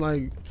 But it's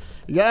like,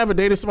 y'all ever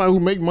dated somebody who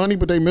make money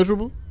but they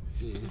miserable?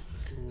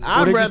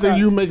 I'd rather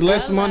you make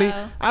less money.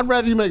 I'd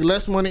rather you make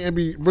less money and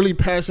be really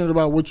passionate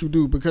about what you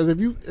do, because if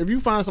you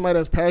find somebody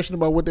that's passionate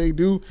about what they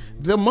do,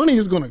 the money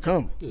is gonna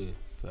come. Yeah,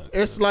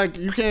 it's like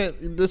you can't.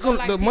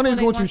 The money is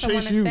going to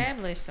chase you.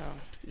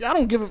 I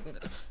don't give a.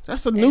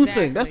 That's a new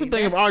thing. That's the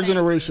thing of our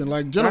generation.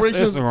 Like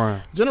generations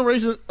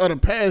of the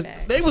past,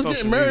 they was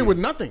getting married with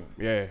nothing.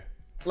 Yeah.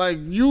 Like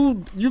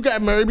you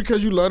got married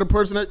because you love the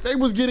person. That they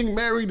was getting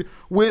married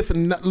with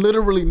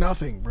literally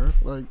nothing, bro.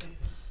 Like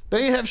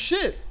they ain't have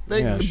shit.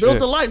 They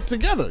built a life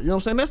together. You know what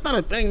I'm saying? That's not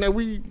a thing that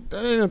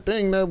ain't a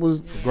thing that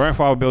was.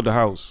 Grandfather built a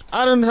house.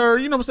 I didn't hear.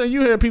 You know what I'm saying?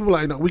 You hear people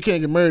like, no, we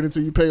can't get married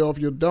until you pay off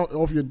your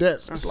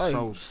debts. That's it's like,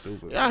 so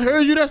stupid. Yeah, I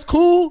heard you. That's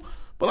cool,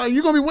 but like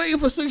you're gonna be waiting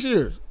for 6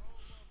 years.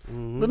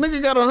 The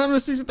nigga got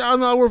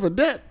 $160,000 worth of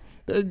debt.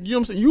 You know what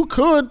I'm saying? You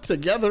could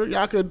together,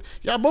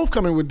 y'all both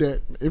come in with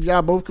debt. If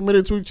y'all both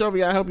committed to each other,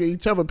 y'all help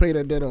each other pay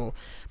that debt off.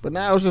 But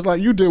now it's just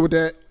like you deal with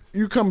that.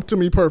 You come to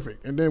me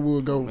perfect, and then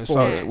we'll go.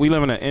 So we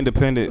live in an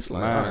independent,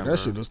 that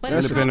shit is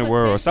independent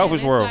world, a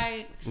selfish world.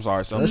 Like, I'm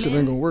sorry, that shit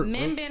ain't gonna work.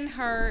 Men been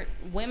hurt,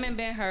 women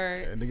been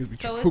hurt. Yeah, niggas be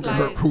so who it's can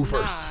like, hurt who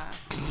first?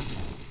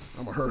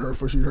 I'm gonna hurt her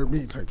before she hurt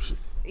me, type shit.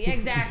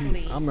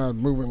 Exactly. I'm not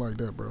moving like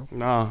that, bro.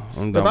 Nah,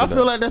 I'm done. If I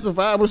feel like that's a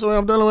vibe with somebody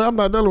I'm dealing with, I'm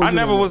not dealing with. I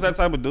never was that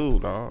type of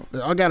dude, dog.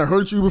 I gotta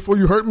hurt you before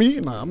you hurt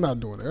me. Nah, I'm not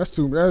doing that. That's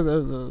too.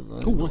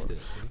 Who wants that?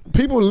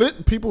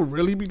 People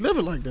really be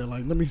living like that.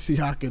 Like, let me see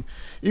how I can.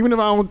 Even if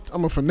I'm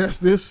gonna finesse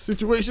this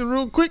situation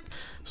real quick.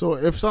 So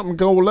if something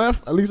go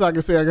left, at least I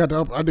can say I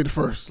did it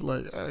first.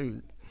 Like, hey, you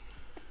know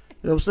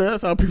what I'm saying?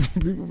 That's how people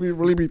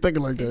really be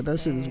thinking like that. That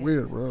shit is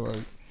weird, bro.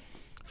 Like,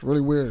 it's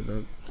really weird.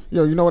 Like,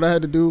 yo, you know what I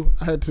had to do?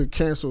 I had to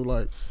cancel.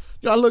 Like,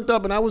 I looked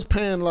up and I was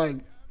paying like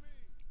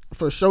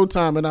for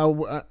Showtime, and I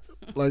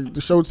like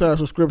the Showtime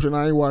subscription.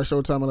 I ain't watched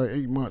Showtime in like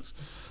 8 months.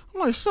 I'm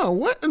like, son,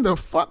 what in the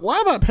fuck? Why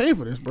am I paying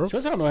for this, bro?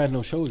 Showtime don't have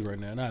no shows right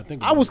now. I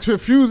think I was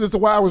confused as to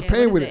why I was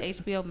paying with it.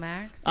 HBO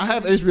Max. I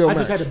have HBO Max.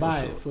 I just had to buy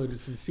it for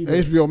see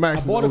HBO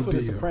Max. I bought it for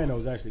The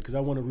Sopranos actually because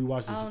I want to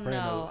rewatch The Sopranos. Oh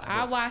no,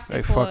 I watched it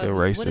they for fucking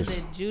racist. What is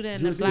it, Judah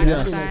and the Black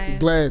Yes, Messiah?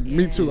 glad.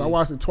 Me too. I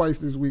watched it twice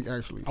this week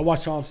actually. I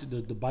watched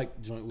the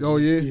bike joint. Oh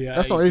yeah,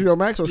 that's on HBO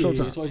Max or Showtime?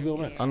 Yeah, it's on HBO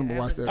Max. I never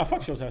watched that. I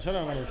fuck Showtime.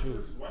 Showtime got no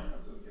shows.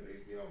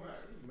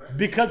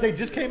 Because they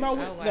just came out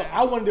with. Oh, wow. No,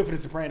 I wanted it for The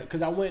Sopranos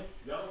because I went.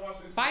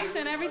 Fights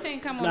and everything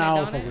come on. Nah, I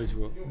don't fuck with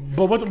HBO.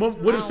 But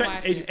what I'm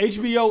saying,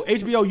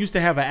 HBO used to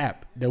have an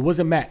app that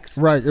wasn't Max.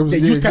 Right. It was. They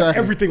used to have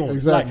everything on it.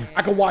 Exactly. Like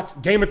I could watch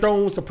Game of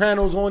Thrones,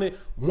 Sopranos on it.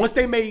 Once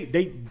they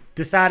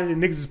decided that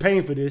niggas is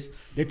paying for this,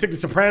 they took the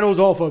Sopranos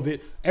off of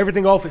it,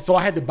 everything off it. So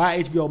I had to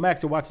buy HBO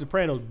Max to watch The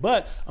Sopranos.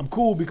 But I'm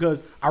cool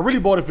because I really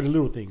bought it for the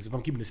little things. If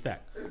I'm keeping the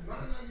stack.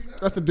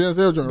 That's the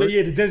Denzel joint. Right?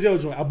 Yeah, the Denzel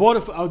joint. I bought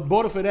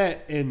it for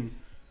that and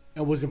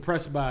was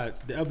impressed by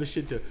the other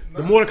shit.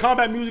 The Mortal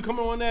Kombat music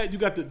coming on that. You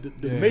got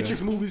the Matrix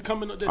movies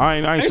coming on.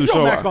 I ain't too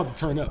sure. Max about to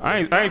turn up. I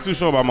ain't too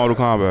sure about Mortal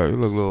Kombat. It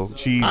look a little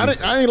cheesy.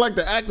 I ain't like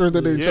the actors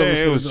that they chose.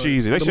 Yeah, it was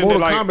cheesy. They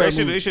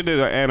should did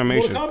an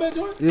animation. Mortal Kombat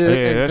joint?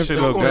 Yeah, that shit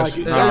look.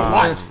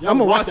 I'm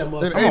gonna watch it.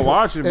 I'm gonna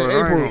watch it,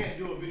 bro.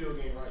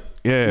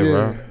 Yeah,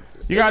 bro.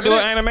 You gotta do an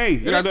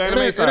anime. You gotta do an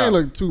anime style. It ain't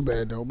look too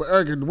bad though. But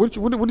Erica, what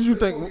did you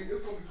think?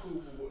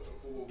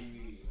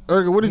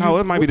 Erica, what did you? No,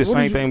 it might be the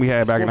same thing we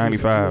had back in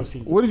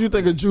 '95. What did you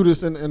think of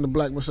Judas and the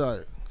Black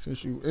Messiah?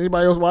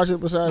 Anybody else watch it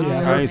besides you?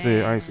 I ain't see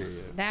it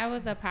yet. That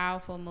was a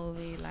powerful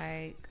movie.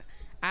 Like,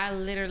 I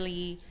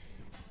literally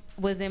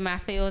was in my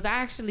feels. I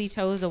actually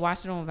chose to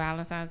watch it on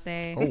Valentine's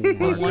Day. Oh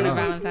my One God. of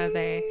Valentine's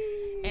Day.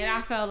 And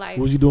I felt like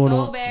What was you doing so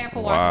on? bad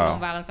for watching on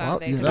Valentine's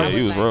Day. 'Cause Yeah, I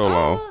you was like, real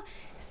long.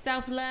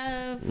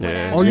 self-love.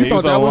 Yeah. Oh, you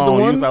thought that was the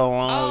one?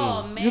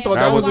 Oh man, You thought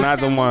that was not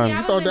the one.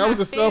 Yeah, You thought that was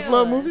a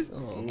self-love movie?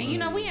 Oh, and you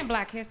know we in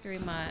Black History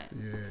Month,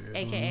 Yeah.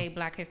 aka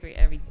Black History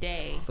every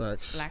day.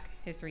 Facts. Black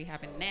History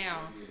happened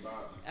now.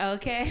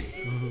 Okay.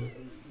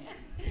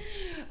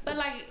 But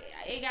like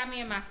it got me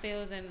in my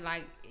feels, and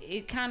like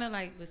it kind of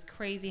like was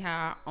crazy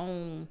how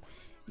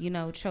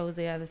I chose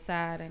the other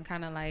side, and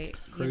kind of like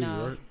Crazy,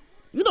 right?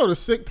 You know the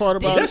sick part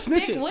about That's it?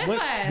 snitching. with When,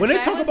 us. when they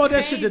That talk was about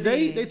that shit crazy.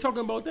 today, they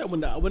talking about that.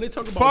 When they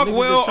talk about Fuck niggas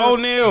Will that turn-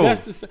 O'Neal.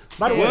 That's the.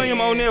 By the way, William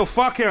O'Neal,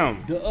 fuck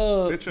him. the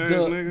Bitch ass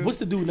nigga. what's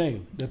the dude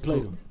name that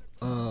played him?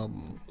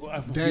 I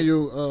forget.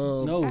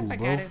 Daniel. No, I forgot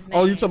bro. his name.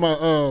 Oh, you talking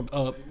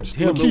about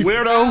Him, Lakeith.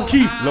 Weirdo.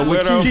 Keith. Lil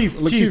Weirdo.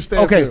 Lakeith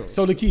Stanfield. Okay,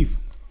 so Lakeith.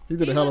 He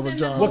did a He hell of was a in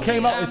the job. What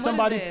came out what is is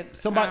somebody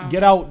it?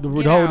 get out the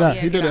Get whole Out, nine.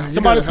 yeah, He did Get a Out.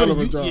 somebody Somebody hell put of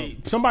a a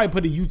job. somebody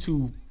put a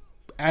YouTube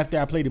after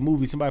I played the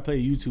movie. Somebody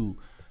played a YouTube.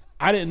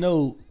 I didn't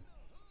know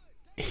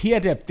he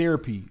had to have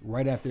therapy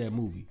right after that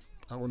movie.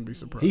 I wouldn't be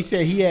surprised. He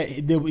said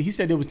he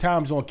said there was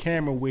times on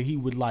camera where he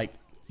would like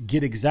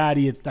get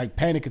anxiety, like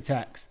panic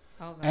attacks.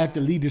 Oh, God. I had to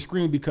leave the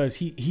screen because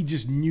he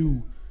just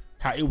knew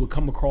how it would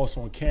come across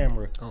on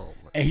camera. Oh, man.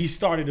 And he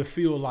started to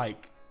feel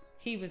like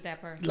He was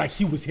that person.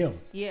 he was him.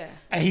 Yeah.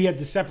 And he had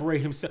to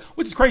separate himself,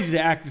 which is crazy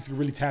that actors can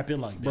really tap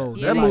in like that. Bro,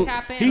 Yeah, that they movie.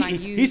 tap in He, like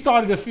you. he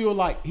started to feel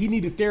like he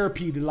needed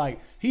therapy to like.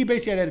 He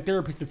basically had a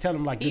therapist to tell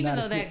him like. Even you're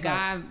not though a that snitch.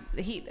 guy,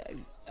 he,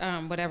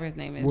 whatever his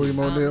name is, William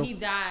O'Neal. he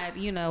died.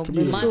 Committed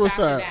months suicide.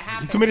 after that He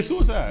happened. committed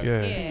suicide.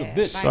 Yeah. He was a Yeah.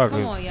 bitch. Like, Sucking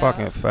come on, y'all.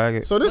 fucking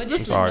faggot. So But this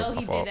just to sorry, know my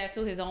he fault. did that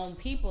to his own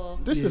people.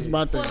 is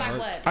my thing. For like Right?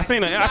 what? I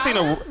seen a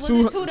 $2? Was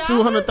it $2?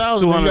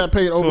 200,000 he got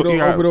paid over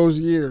over those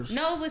years.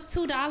 No, it was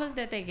 $2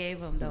 that they gave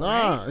him though.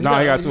 Nah, right? Nah,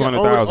 he got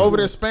 200,000. over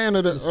the span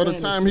of the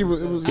time he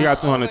was. He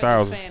got Oh, over the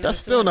 200,000. span of That's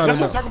the still not That's what I'm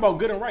enough. talking about.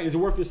 Good and right. Is it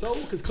worth your soul?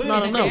 Because It's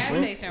not in the enough. gas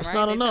man. station, It's right?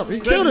 not They enough. told He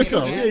him killed he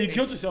killed himself. Yeah, you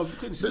killed yourself. You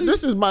couldn't sleep.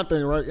 This is my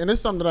thing, right? And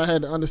it's something that I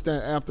had to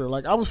understand after.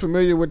 Like, I was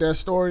familiar with that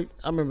story.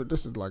 I remember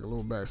this is like a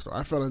little backstory.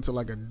 I fell into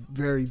like a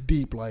very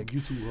deep, like,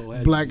 YouTube hole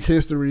had Black to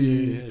history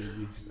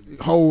be-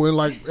 hole in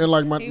like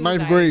my He was ninth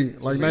like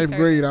grade. Like ninth researching.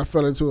 grade, I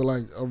fell into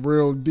like a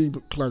real deep,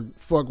 like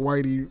fuck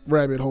whitey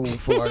rabbit hole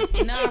for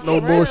like Nah, for no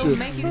real, bullshit.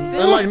 make you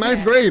feel In like ninth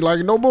that. grade,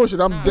 like no bullshit.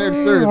 I'm dead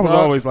serious. I was bro.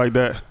 always like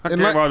that. I And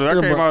came like- out. I yeah,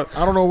 came but out.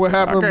 I don't know what I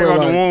happened, came but out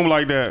the like, womb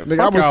like that. nigga,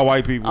 Fuck y'all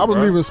white people. I was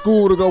bro. leaving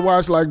school to go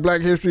watch like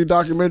Black history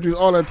documentaries,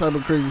 all that type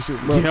of crazy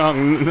shit, bro.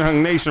 young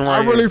nation I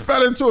right really here.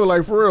 fell into it,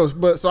 like for real.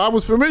 But so I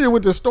was familiar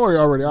with the story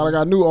already.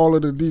 I knew all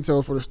of the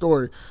details for the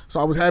story, so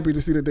I was happy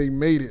to see that they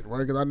made it, right?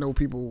 Because I know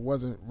people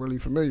wasn't really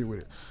familiar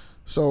with it.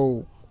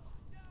 So,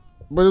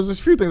 but there's a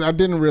few things I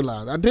didn't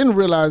realize. I didn't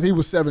realize he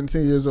was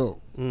 17 years old,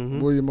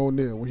 William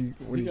O'Neal, when He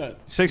he got murdered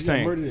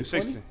 16. at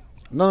 16.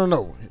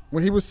 no.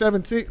 When he was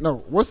 17,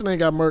 no, what's the name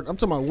got murdered? I'm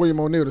talking about William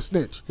O'Neal, the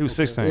snitch. He was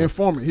The 16.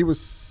 informant. He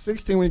was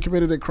 16 when he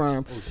committed that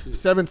crime.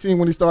 17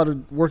 when he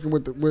started working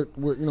with you know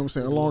what I'm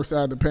saying,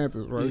 alongside the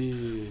Panthers, right?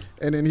 Yeah.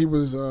 And then he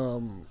was,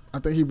 I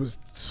think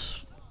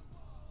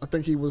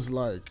he was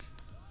like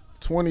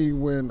 20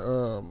 when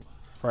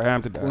Fred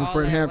Hampton died. when All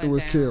Fred that Hampton went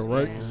was down, killed,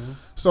 right? yeah.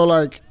 So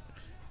like,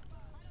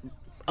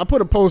 I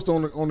put a post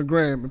on the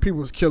gram and people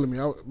was killing me,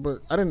 but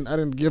I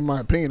didn't give my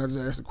opinion. I just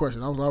asked the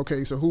question. I was like,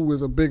 okay, so who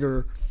is a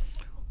bigger?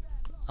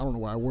 I don't know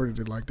why I worded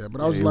it like that,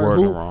 but I was you like,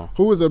 worded it wrong.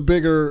 who is a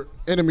bigger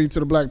enemy to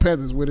the Black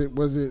Panthers?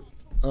 Was it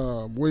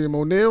William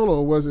O'Neal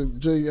or was it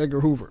J. Edgar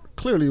Hoover?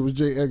 Clearly, it was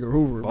J. Edgar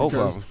Hoover. Both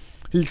because of them.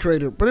 He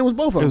created, but it was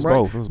both of It was them, right?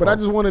 both, it was But I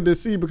both. just wanted to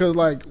see because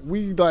like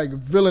we like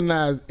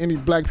villainize any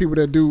black people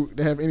that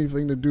have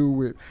anything to do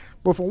with.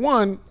 But for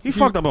one, He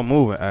fucked up a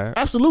movement,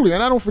 absolutely,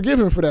 and I don't forgive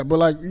him for that. But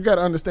like you got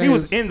to understand, He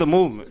was in the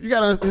movement. you got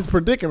to understand his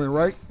predicament,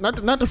 right?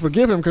 Not to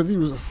forgive him because he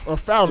was a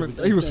foul.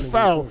 He was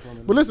foul.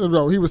 But listen,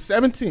 bro, he was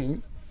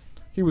 17.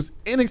 He was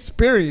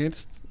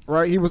inexperienced,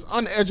 right? He was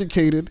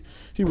uneducated.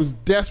 He was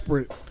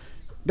desperate.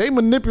 They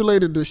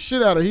manipulated the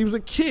shit out of him. He was a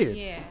kid.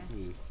 Yeah.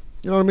 You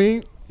know what I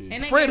mean?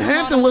 And they Fred gave him all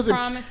Hampton those was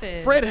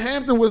promises. Fred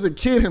Hampton was a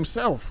kid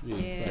himself. Yeah.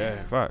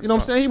 Yeah, facts. You know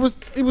what I'm saying?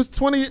 He was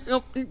 20. You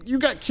know, you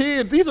got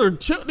kids. These are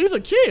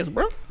kids,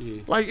 bro.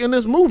 Yeah. Like in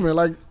this movement,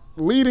 like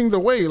leading the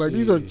way. Like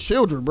these are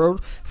children, bro.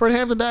 Fred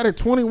Hampton died at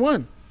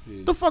 21.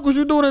 The fuck was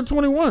you doing at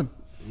 21?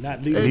 Not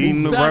leading.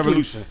 Leading the Exactly.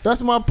 revolution.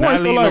 That's my Not point.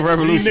 So leading like, the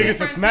revolution. These niggas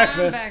to Different time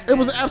Smackfest. back it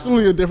was then.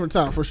 absolutely a different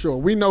time for sure.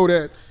 We know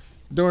that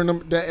during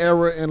that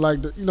era and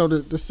like the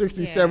 60s,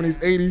 Yeah. 70s,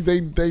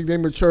 80s, they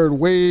matured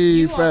way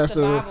You on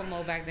faster. survival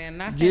mode back then.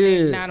 Not saying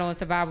they Yeah. not on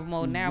survival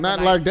mode now. Not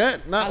but like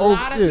that. Not a over.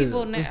 lot of yeah,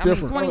 people now. it's I mean,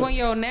 different.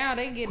 21-year-old now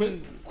they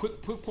getting.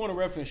 Quick point of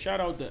reference. Shout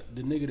out the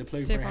nigga that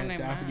played Shit for from Hampton.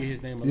 their I forget mind.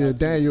 his name. A Yeah, lot, too.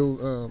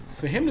 Daniel.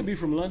 For him to be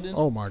from London.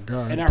 Oh my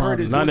God. And I heard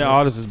his London voice.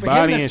 artists is For him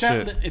body to and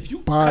sound- shit. If you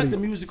Body. cut the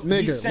music, he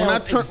Nigga, when I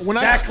sounds turn-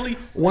 exactly.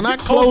 when if I you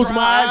close your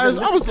my eyes eyes,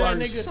 and I was listen to like,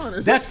 that nigga, son,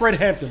 is that's this- Fred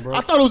Hampton, bro.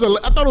 I thought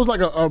it was like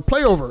a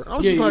playover. I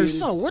was Yeah, just yeah, like, yeah.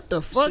 son, what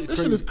the fuck? Shit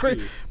This shit is crazy,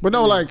 crazy. yeah. But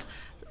no, like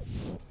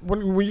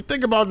when you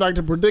think about like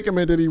the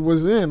predicament that he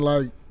was in,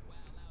 like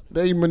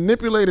They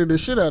manipulated the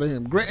shit out of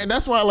him. And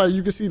that's why, like,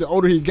 you can see the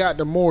older he got,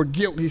 the more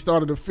guilt he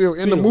started to feel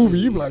in the movie.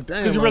 You be like,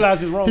 damn. Because he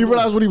realized his wrong. He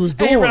realized what he was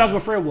doing. And he realized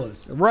what Fred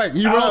was. Right.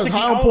 He realized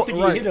how important.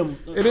 He hit him.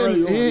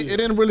 It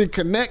didn't really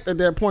connect at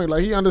that point.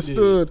 Like, he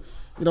understood,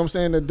 you know what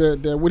I'm saying,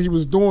 that what he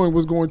was doing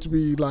was going to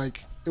be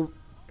like.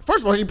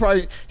 First of all, he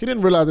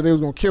didn't realize that they was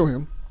gonna kill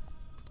him.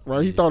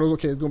 Right. He thought it was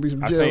okay. It's gonna be some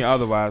jail. I seen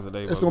otherwise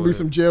today. It's gonna be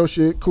some jail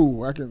shit.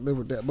 Cool. I can live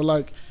with that. But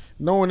like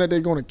knowing that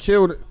they're gonna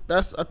kill,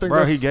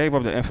 he gave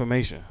up the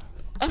information.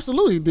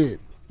 Absolutely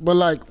did. But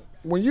like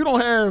when you don't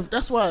have,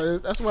 that's why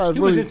it's he really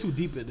was in too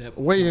deep at that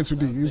point. Way in too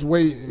deep. He was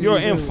way. You're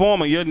an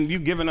informer. You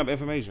giving up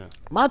information.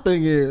 My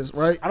thing is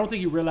right. I don't think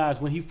he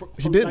realized when he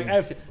didn't. Like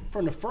I said,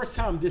 from the first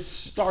time this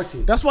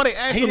started. That's why they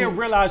asked him. He didn't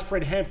realize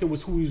Fred Hampton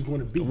was who he was going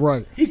to be.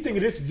 Right. He's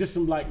thinking this is just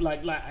some like.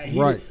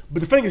 Right.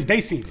 But the thing is,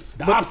 they seen it.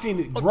 The ops seen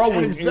it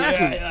growing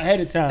ahead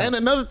of time. And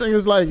another thing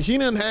is like he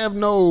didn't have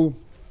no.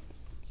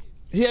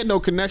 He had no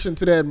connection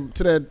to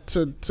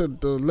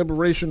the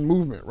liberation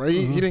movement, right?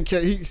 He didn't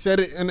care. He said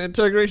it in the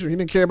interrogation. He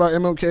didn't care about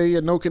MLK. He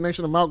had no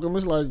connection to Malcolm.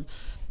 It's like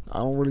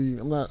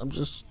I'm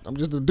just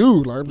a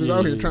dude. Like I'm just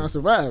out here trying to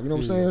survive. You know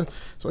what I'm saying?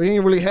 So he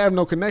didn't really have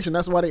no connection.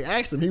 That's why they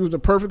asked him. He was the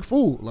perfect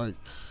fool. Like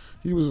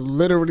he was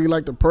literally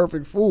like the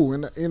perfect fool.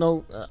 And you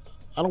know,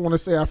 I don't want to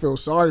say I feel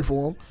sorry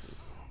for him.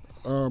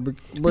 But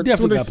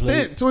to an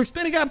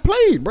extent, he got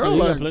played,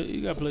 bro.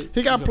 He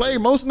got played.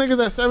 Most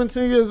niggas at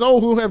 17 years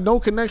old who have no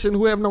connection,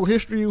 who have no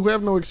history, who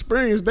have no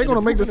experience, they're gonna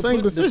make the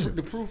same decision.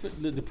 The proof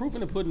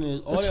in the pudding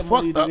is all that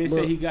money that they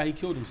said he got, he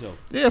killed himself.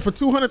 Yeah, for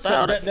 $200,000.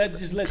 So that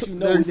just lets you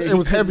know that it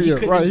was heavier,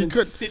 right? He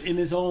couldn't sit in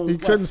his own. He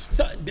couldn't.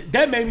 So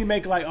that made me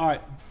make like, all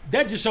right,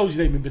 that just shows you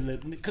they've been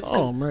living. Because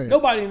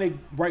nobody in their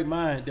right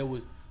mind that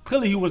was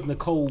clearly he wasn't a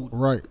cold,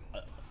 right?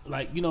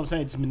 Like you know what I'm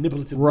saying, it's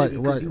manipulative, right?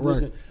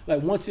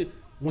 Like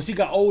once he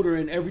got older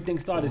and everything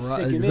started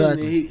sinking in,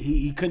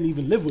 he couldn't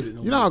even live with it.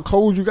 You know how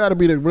cold you got to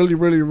be to really,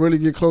 really, really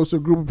get close to a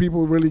group of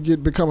people, really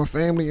become a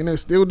family, and then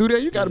still do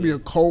that. You got to be a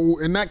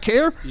cold and not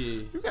care.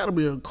 Yeah. You got to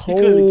be a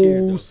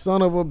cold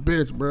son of a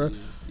bitch, bro.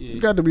 Yeah.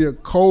 You got to be a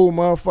cold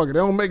motherfucker. They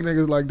don't make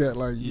niggas like that.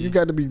 Like you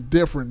got to be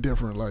different.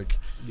 Like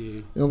you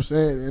know what I'm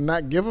saying, and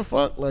not give a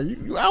fuck. Like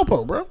you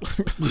Alpo, bro.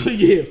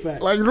 Yeah,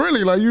 fact. Like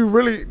really, like you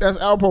really. That's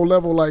Alpo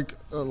level, like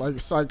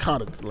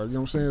psychotic. Like you know what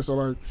I'm saying. So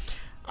like.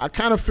 I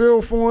kind of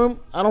feel for him.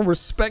 I don't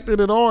respect it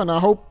at all, and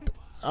I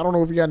don't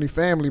know if he got any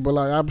family, but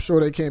like I'm sure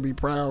they can't be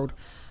proud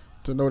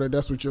to know that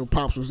that's what your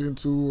pops was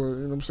into, or you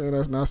know what I'm saying.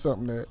 That's not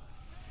something that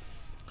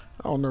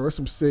I don't know. It's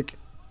some sick.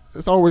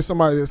 It's always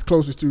somebody that's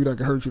closest to you that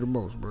can hurt you the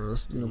most, bro.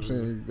 You know what I'm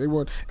saying. They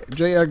would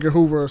J. Edgar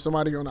Hoover or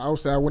somebody on the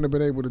outside wouldn't have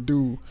been able to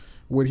do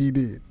what he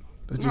did.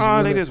 They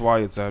just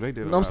wiretapped. They did.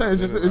 You know what I'm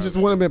saying? It just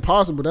wouldn't have been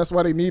possible. That's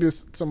why they needed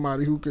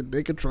somebody who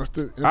they could trust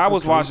it. I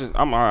was watching.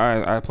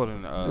 I put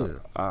in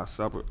a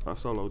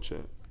solo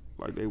chat.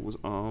 Like they was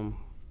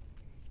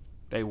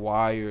they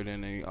wired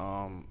and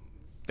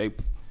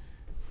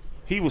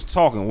he was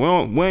talking.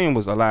 William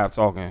was alive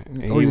talking,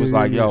 and he was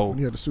like, "Yo,"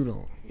 he had the suit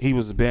on. He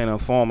was being an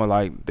informer.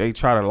 Like they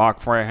try to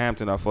lock Fred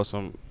Hampton up for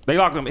some. They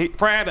locked him.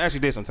 Fred Hampton actually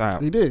did some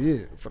time. He did,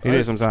 yeah. He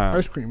did some time.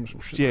 Ice cream or some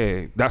shit.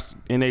 Yeah,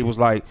 and they was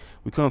like,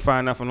 we couldn't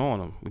find nothing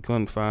on him. We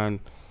couldn't find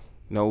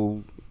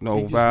no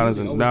violence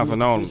and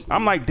nothing on him.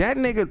 I'm like, that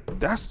nigga,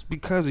 that's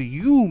because of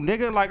you,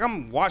 nigga. Like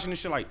I'm watching this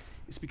shit like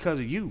it's because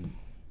of you.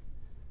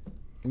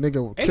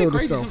 Nigga killed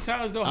himself.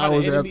 Sometimes though, how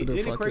the enemy,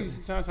 ain't it crazy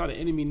sometimes how the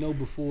enemy know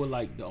before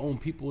like the own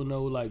people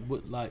know like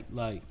what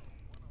like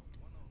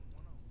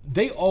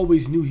they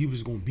always knew he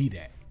was gonna be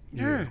that.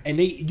 Yeah. And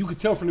you could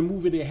tell from the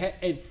movie they had,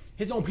 and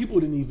his own people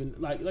didn't even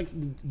like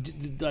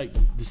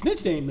the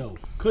snitch didn't know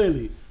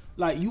clearly.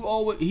 Like he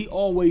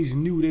always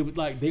knew they would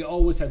like they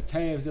always have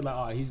tabs. They're like,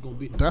 all right, he's gonna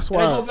be. That's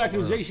why. And I go back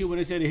to the J shit when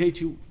they said they hate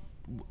you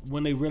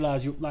when they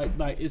realize you like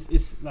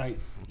it's like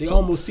they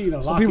almost see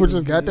it. Some people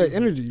just got that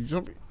energy.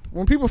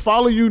 When people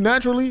follow you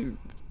naturally, you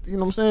know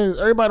what I'm saying?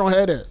 Everybody don't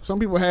have that. Some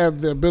people have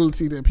the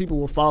ability that people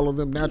will follow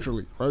them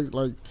naturally, right?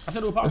 Like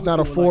it's not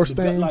a forced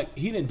thing. Like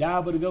he didn't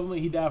die by the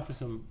government. He died for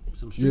some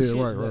street shit.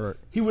 Right.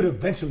 He would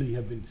eventually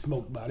have been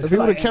smoked by it. If he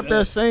would have kept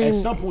that same at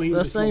some point,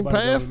 that same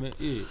path,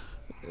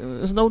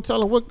 there's no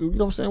telling what you know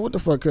what I'm saying. What the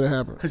fuck could have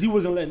happened? Because he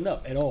wasn't letting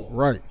up at all.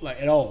 Right.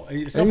 Like at all. And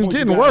he was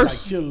getting worse.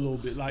 Like, chill a little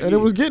bit. Like, and it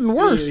was getting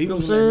worse. You know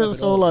what I'm saying?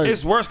 So like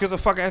it's worse because the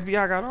fucking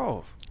FBI got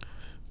off.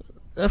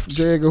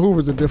 J. Edgar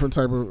Hoover's a different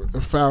type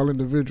of foul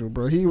individual,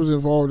 bro. He was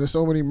involved in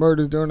so many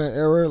murders during that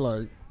era.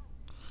 Like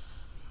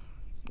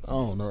I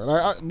don't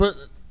know. But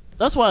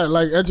that's why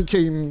like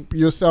educating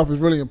yourself is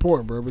really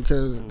important, bro,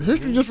 because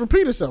history just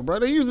repeats itself, bro.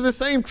 They use the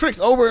same tricks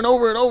over and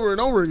over and over and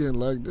over again.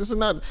 Like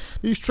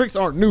these tricks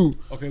aren't new.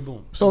 Okay,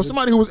 boom. So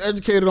somebody who was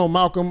educated on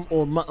Malcolm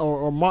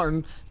or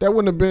Martin, they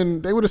would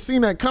have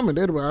seen that coming.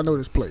 They'd be like, I know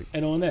this play.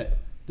 And on that,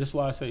 that's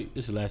why I say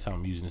this is the last time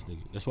I'm using this nigga.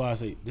 That's why I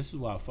say this is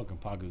why fucking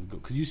podcast is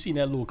good. Cause you seen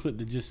that little clip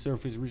that just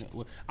surfaced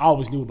recently. I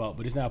always knew about,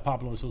 but it's now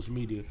popular on social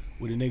media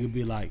where the nigga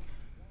be like,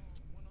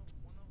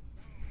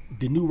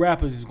 the new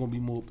rappers is gonna be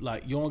more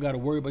like you don't gotta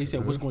worry about. He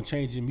said what's gonna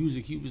change in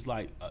music. He was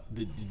like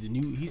the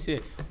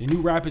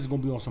new rappers is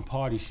gonna be on some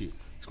party shit.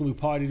 It's gonna be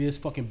party this,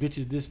 fucking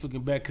bitches this,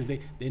 fucking back, because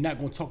they're not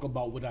gonna talk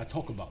about what I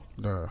talk about.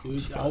 I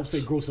hope they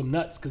grow some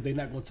nuts because they're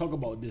not gonna talk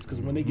about this. Because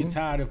when they get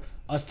tired of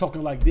us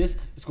talking like this,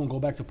 it's gonna go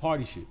back to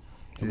party shit.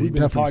 And we've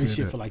been in party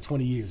shit for like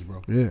 20 years,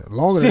 bro. Yeah,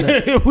 longer than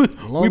that.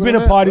 We've been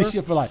in party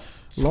shit for like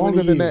 20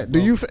 longer than years, that.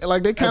 Bro. Do you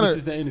like they kind of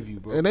since the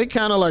interview, bro? And they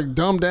kind of like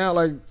dumb down.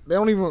 Like they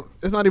don't even.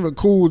 It's not even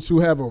cool to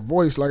have a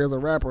voice like as a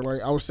rapper.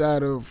 Like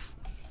outside of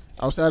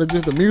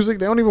just the music,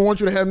 they don't even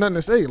want you to have nothing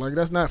to say. Like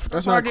that's not cool.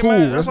 That's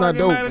not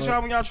dope. Mad at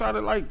y'all when y'all try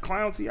to like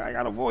clown T.I.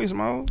 got a voice,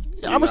 man.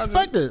 Yeah, I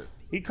respect it.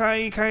 He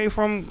came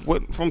from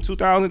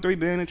 2003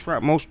 being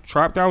a most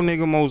trapped out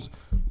nigga,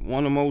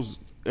 one of the most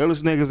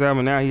illest niggas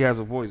ever. Now he has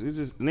a voice. It's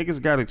just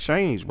niggas gotta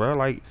change, bro.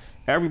 Like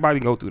everybody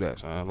go through that,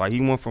 son. Like he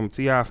went from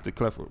T.I. to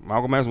Clifford.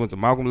 Malcolm X went to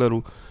Malcolm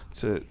Little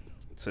to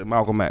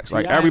Malcolm X.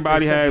 Like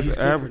everybody has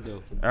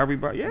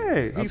everybody.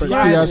 Yeah,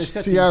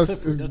 T.I.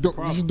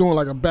 is doing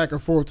like a back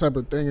and forth type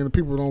of thing, and the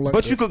people don't like.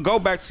 But you could go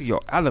back to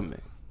your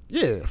element.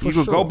 Yeah, for you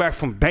could go back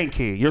from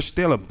Bankhead. You're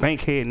still a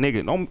Bankhead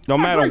nigga. No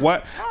matter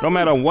what,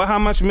 how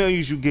much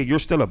millions you get, you're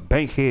still a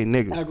Bankhead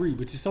nigga. I agree,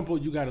 but at some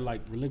point you gotta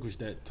like relinquish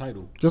that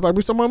title. Just like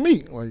we talking about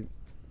Meek, like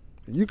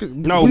you could.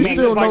 No, Meek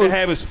just like to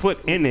have his foot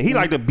in it. He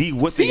like to be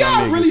with the young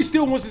niggas. T.I. really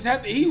still wants his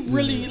happy. He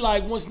really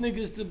like wants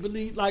niggas to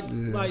believe like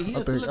he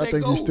has to let that go. I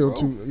think he's still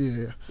too.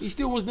 Yeah, he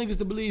still wants niggas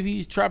to believe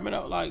he's trapping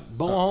out like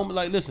Bone Home.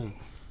 Like listen.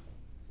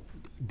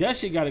 That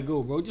shit gotta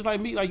go, bro. Just like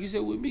Meek, like you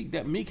said with Meek,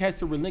 that Meek has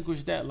to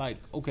relinquish that. Like,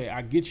 okay,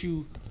 I get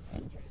you.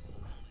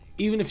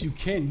 Even if you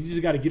can, you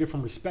just gotta get it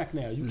from respect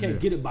now. You can't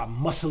get it by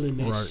muscling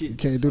that shit. You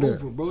can't do that,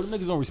 bro. The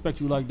niggas don't respect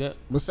you like that.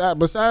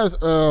 Besides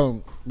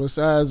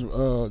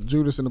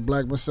Judas and the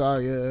Black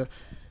Messiah,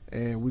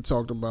 and we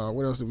talked about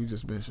what else did we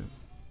just mention?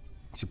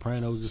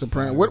 Sopranos.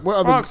 What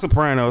other? Fuck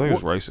Sopranos. They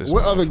was racist.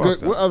 What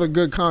other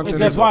good content?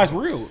 That's why it's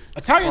real.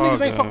 Italian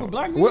niggas ain't fuck with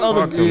black niggas. What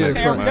other?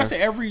 That's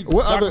every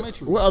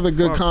documentary. What other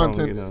good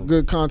content?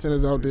 Good content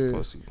is out there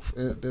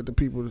that the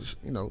people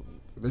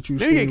that you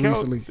see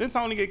recently. Didn't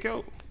Tony get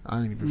killed?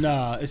 I ain't even.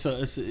 Nah, it's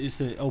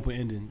an open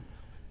ending.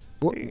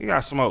 He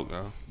got smoked,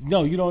 though.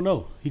 No, you don't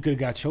know. He could have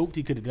got choked.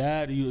 He could have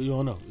died. You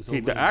don't know.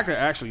 The actor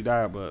actually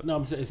died, but no,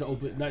 I'm saying it's an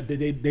open.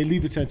 They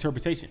leave it to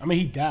interpretation. I mean,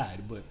 he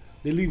died, but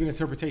they leave an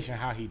interpretation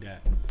how he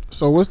died.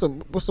 So what's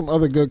some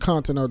other good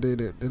content out there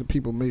that the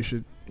people may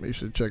should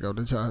check out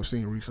that y'all have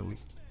seen recently?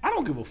 I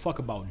don't give a fuck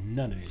about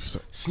none of this.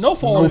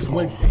 Snowfall is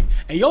Wednesday,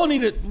 and y'all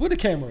need it. Where the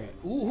camera at?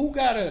 Who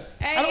got a?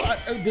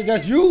 Hey.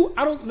 That's you.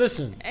 I don't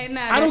listen. Hey,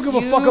 I don't give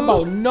a fuck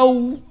about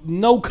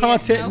no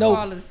content.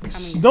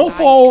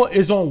 Snowfall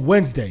is on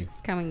Wednesday.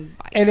 It's coming.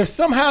 And if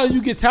somehow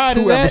you get tired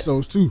of that, 2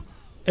 episodes too.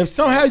 If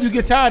somehow you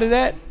get tired of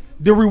that,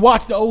 then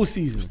rewatch the old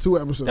season. It's 2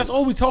 episodes. That's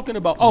all we talking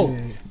about. Oh,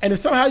 and if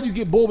somehow you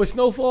get bored with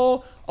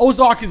Snowfall,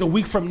 Ozark is a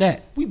week from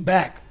that. We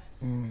back.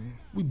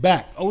 We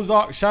back.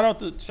 Ozark. Shout out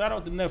to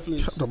Netflix.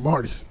 Shout out to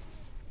Marty.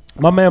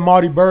 My man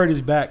Marty Bird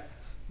is back.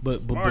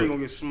 But Marty gonna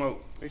get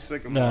smoked. They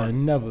sick of Marty. Nah,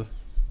 never.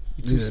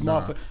 Too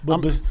smart for.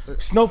 But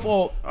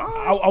Snowfall.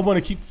 I want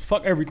to keep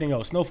fuck everything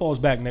else. Snowfall's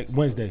back next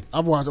Wednesday.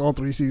 I've watched all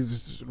 3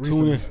 seasons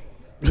recently. Tune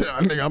in. Yeah,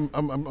 I think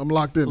I'm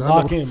locked in.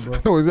 Lock in, bro.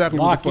 I know exactly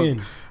Lock what the fuck.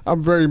 in.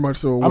 I'm very much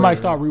so aware. I might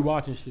start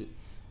rewatching shit.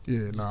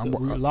 Yeah, nah.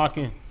 Lock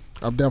in.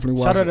 I'm definitely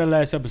watching. Shout out that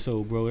last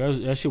episode, bro.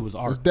 That shit was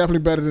art. It's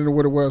definitely better than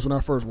what it was when I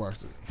first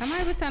watched it.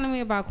 Somebody was telling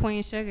me about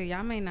Queen Sugar.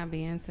 Y'all may not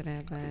be into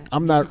that, but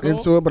I'm not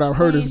into it, but I've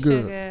heard it's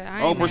good.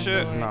 Oprah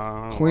shit?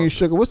 Nah. Queen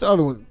Sugar. What's the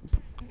other one?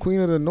 Queen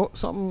of the North.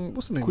 Something.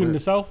 What's the name? Queen of the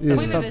South. Yeah.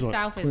 Queen of the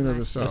South is Queen of my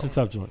the shit. South. That's a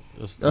tough joint.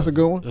 That's a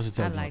good one. That's a tough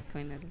I joint. like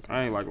Queen of the South.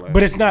 I ain't like that.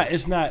 But it's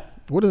not.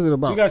 What is it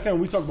about? You gotta say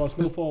when we talk about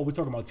Snowfall, we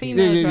talk about TV.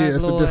 Yeah.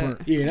 It's a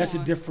different. Yeah, that's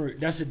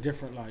a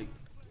different like.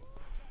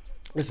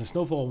 Listen,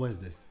 Snowfall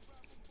Wednesday.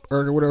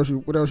 Erica, what else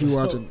you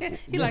watching?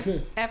 He like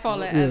F all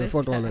that. Yeah,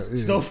 fuck all that.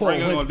 Yeah. Snowfall Frank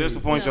Wednesday. gonna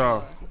disappoint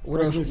y'all.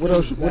 What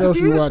else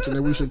you watching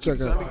that we should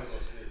check out?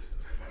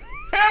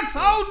 I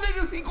told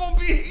niggas he's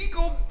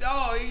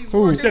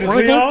Who?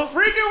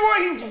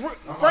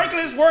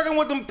 Franklin's working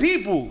with them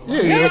people.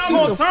 Yeah, y'all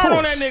gonna turn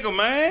on that nigga,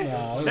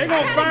 man. They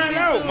gonna find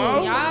out,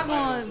 man. Y'all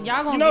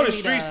gonna You know give the me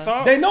streets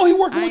talk. They know he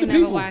working I with ain't the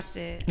never people. watched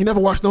it. You never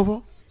watched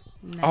Snowfall?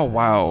 No. Oh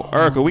wow,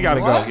 Erica, we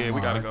gotta go. What? Yeah,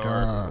 we gotta go.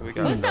 Erica. We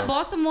gotta What's the go.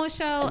 Baltimore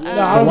show? The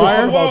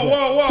Wire.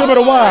 Whoa. Some of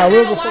the I Wire.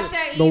 never watched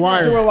that either. The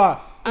Wire.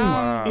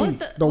 What's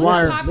The what's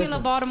Wire. the popular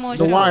Baltimore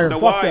The show? Wire. The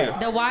Fuck Wire. that.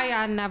 The Wire.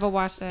 I never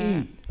watched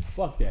that.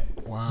 Fuck that.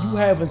 Wow. You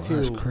have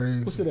until That's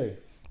crazy. what's today?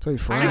 Tell you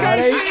I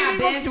Friday. got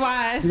binge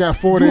watch. You got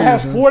 4 You days.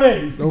 have huh? 4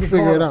 days. Don't to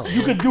figure it call out.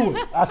 You can do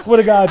it. I swear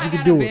to God, I you can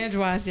gotta do it. binge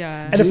watch, y'all.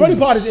 And the funny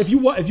part is, if you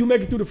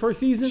make it through the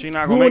first season, She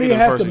not we gonna won't make it even in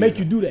the have to first make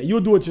season. you do that.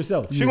 You'll do it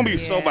yourself. She gonna be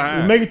so You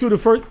behind. make it through the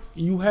first.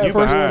 You have You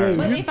first 4 behind.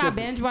 days. But if I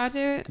binge watch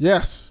it,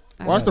 Yes.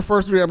 Watch the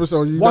first 3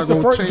 episodes. You're Watch not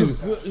the gonna first. change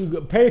it.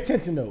 You pay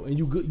attention though, and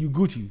you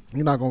Gucci.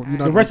 You're not gonna.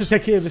 The rest will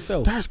take care of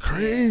itself. That's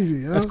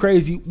crazy. Huh? That's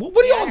crazy.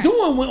 What are y'all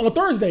doing on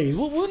Thursdays?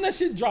 When that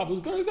shit drop? Was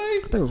it Thursday?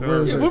 I think it was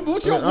Wednesday. What I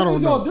was don't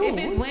y'all know. doing?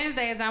 if it's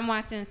Wednesdays, I'm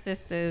watching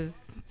Sisters.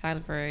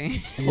 Tyler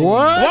Perry.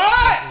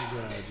 What?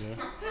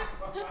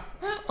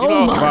 Oh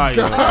lost my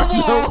value.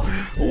 God.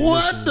 Yo,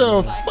 what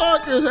the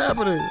fuck is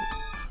happening?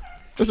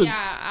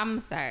 Yeah, I'm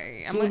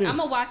sorry. I'm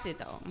gonna watch it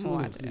though. I'm gonna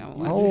watch it.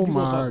 Oh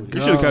my god!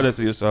 You should have kept that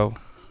to yourself.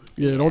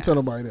 Yeah, don't tell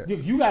nobody that.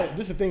 You got it.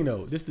 This is the thing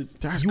though.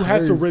 That's you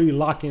have to crazy. really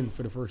lock in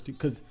for the first two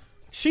because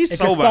She's it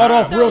so can start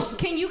off behind. So real.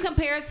 can you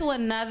compare it to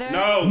another?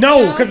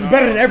 No, because it's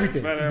better than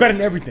everything. It's better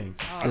than everything.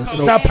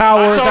 It's not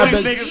power. It's I not told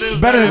better. these niggas this It's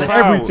better than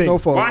everything.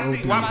 Snowfall. Why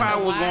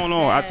Power was going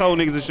on? I told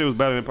niggas this shit was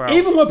better than Power.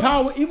 Even when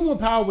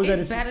power was at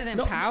It's its better than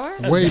Power?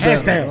 Way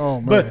hands better. down. Oh,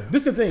 man. But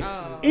this is the thing.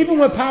 Even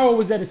when power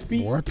was at its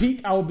What?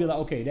 peak, I would be like,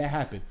 okay, that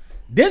happened.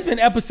 There's been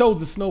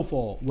episodes of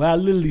Snowfall where I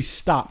literally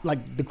stopped,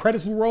 like the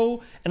credits will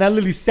roll, and I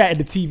literally sat at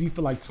the TV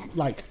for like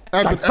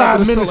After 5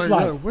 the show, minutes. like,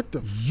 Like, yo, what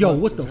the yo,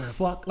 fuck what the just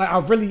fuck? Like,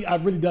 I've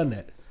really done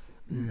that.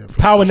 Yeah,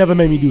 Power never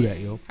made me do that,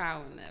 yo.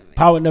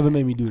 Power never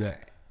made me do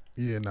that.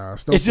 yeah, nah.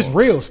 Snowfall. It's just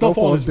real.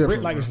 Snowfall is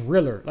different. like bro. it's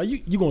realer. Like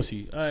you gonna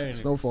see.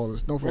 Snowfall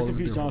is Rest in different.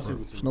 peace, John bro.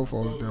 Singleton.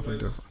 Snowfall is definitely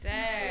different.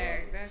 Dang,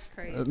 that's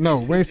crazy. No,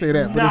 we ain't say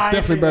that, but Nah, I it's ain't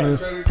definitely say better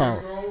that. than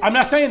Power. I'm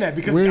not saying that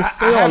because We ain't I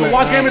say all haven't that,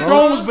 watched Game of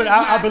bro. Thrones, but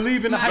I Thrones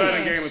believe in the is Better hype.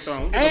 than Game of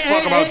Thrones. Hey, Give a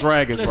fuck hey, about hey,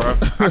 dragons, bro.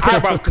 listen. I care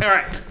about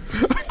crack.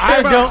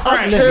 I don't.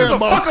 Crack. Listen, Give a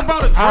fuck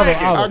about a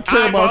dragon. I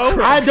care about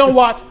crack. I don't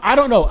watch. I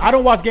don't know. I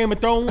don't watch Game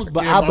of Thrones,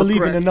 but Care I about believe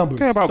crack. in the numbers.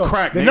 Care about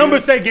crack, The nigga.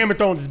 numbers say Game of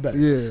Thrones is better.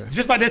 Yeah.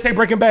 Just like they say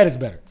Breaking Bad is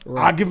better.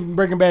 I give them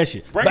Breaking Bad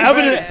shit. Breaking but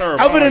other Bad than, is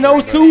terrible. other than I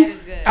like those Breaking two, Bad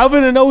is good.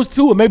 other than those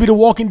two, or maybe The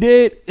Walking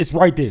Dead, it's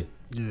right there.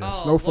 Yeah,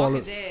 Oh, Snowfall.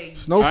 Walking Dead.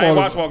 Snowfall. I ain't is-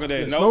 watched Walking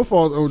Dead. Nope.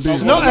 Snowfall's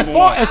OD. No, as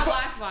far I as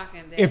watched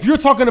Walking Dead. if you're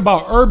talking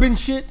about urban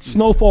shit,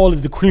 Snowfall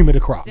is the cream of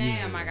the crop.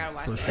 Damn, I gotta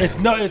watch that. It's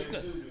no, it's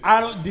I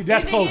don't.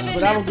 That's Is it close, even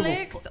but I don't give a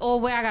Netflix fuck. or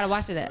where I gotta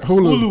watch it at?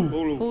 Hulu.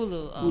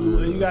 Hulu.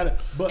 Oh. You got it,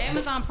 but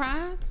Amazon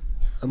Prime?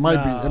 It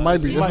might be. It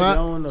might be. It It's might be, I not.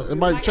 don't know. It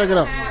might. Check it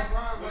out.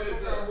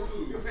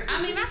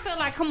 I mean, I feel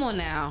like, come on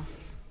now.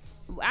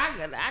 I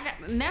got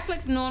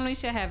Netflix normally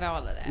should have all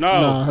of that.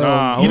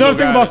 No, you know Hulu the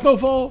thing got about it.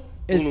 Snowfall?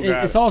 Hulu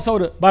got It's it. also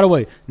the. By the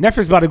way,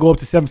 Netflix about to go up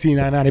to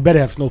 $17.99. They better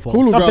have Snowfall.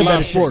 Hulu got Something live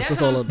better sports. That's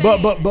That's all. what I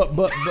I'm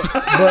know. saying.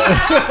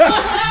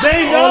 but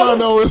there you All I go.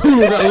 know is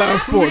Hulu got live We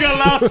sports.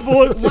 got live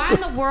sports. Why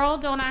in the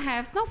world don't I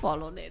have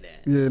Snowfall on there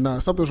then? Yeah, nah,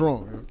 something's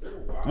wrong.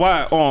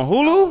 Why on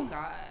Hulu?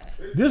 God.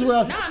 This is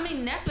what I No, I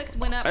mean Netflix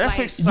went up Netflix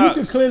like sucks.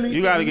 can clearly-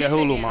 You gotta get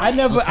Hulu,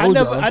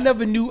 significant. man.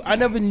 I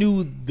never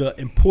knew the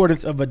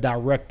importance of a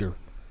director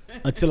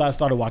until I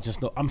started watching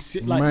Snow. I'm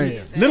sitting like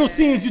Man. little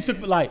scenes you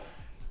took like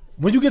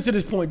when you get to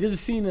this point. There's a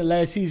scene in the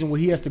last season where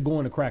he has to go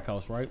in the crack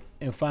house, right,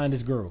 and find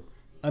this girl.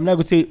 I'm not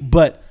gonna say,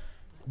 but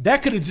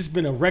that could have just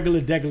been a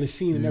regular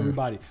scene and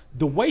everybody.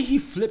 The way he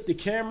flipped the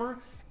camera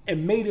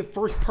and made it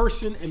first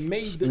person and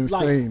made the,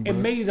 Insane, bro.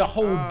 and made it a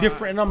whole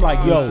different. And I'm like,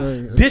 yo,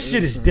 insane. It's this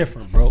shit is insane.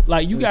 different, bro.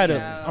 Like you gotta.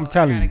 So, I'm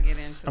telling I you. gotta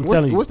get into I'm it.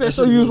 telling you. What's that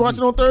show you was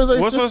watching on Thursday?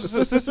 What's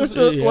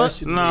Sister? Yeah, What? that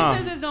shit- Nah.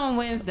 This is on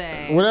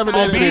Wednesday. Whatever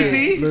that BT?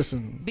 is.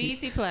 Listen.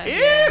 BT Plus.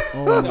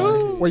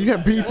 Well, you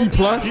have BT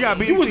Plus. You got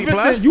You was BT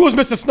missing. Plus. You was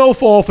missing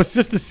Snowfall for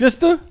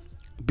Sister.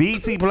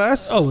 BT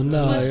Plus. Oh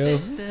no, yo.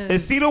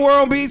 Is See the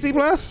World on BT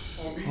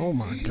Plus? Oh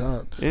my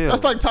God. Yeah.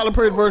 That's like Tyler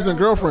Perry's version of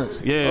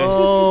Girlfriends. Yeah.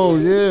 Oh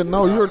yeah.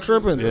 No, you're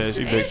tripping. Yeah,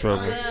 she big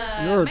trouble. You're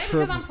Maybe because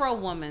tripping. I'm pro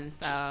woman,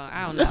 so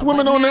I don't know. It's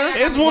women But on now there. I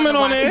It's really women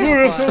wanna on watch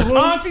there. Snowfall.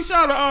 Auntie,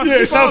 shout out to Auntie. Yeah,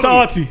 She shout out to follow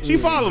me. Auntie. She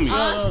follow me.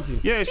 Auntie.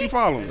 Yeah, she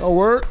follow me. Oh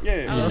word.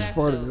 Yeah. Oh, That's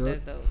funny, dope. yeah.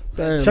 That's dope.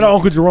 Damn. Shout out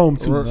Uncle Jerome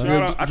too. Shout man.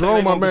 Shout out- I think Jerome,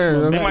 they my gonna man.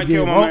 disclose- They might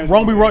kill my man.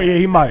 Romy Rome, yeah,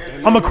 he might.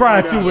 I'ma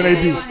cry too when they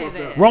Yeah, do. they on his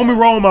ass. Romy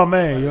Rome, my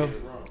man, yo.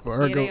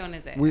 Well, Yeah, they on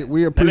his ass. we That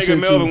nigga appreciate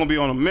Melvin you. gonna be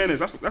on a menace.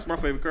 That's my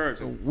favorite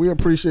character. We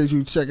appreciate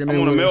you checking I'm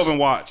in on a with us. Melvin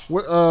watch.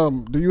 What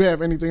do you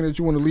have anything that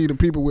you want to leave the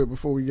people with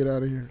before we get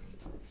out of here?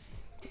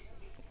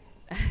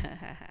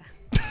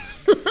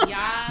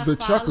 Y'all The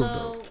chuckle,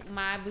 follow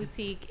my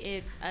boutique.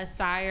 It's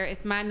Asire.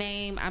 It's my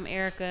name. I'm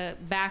Erica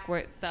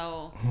backwards.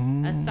 So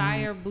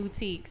Asire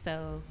Boutique.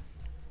 So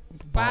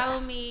follow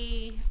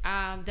me.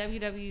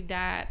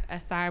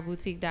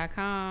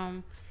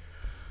 www.asireboutique.com.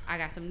 I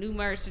got some new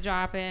merch to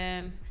drop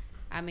in.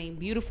 I mean,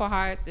 Beautiful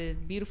Hearts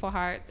is Beautiful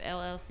Hearts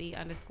LLC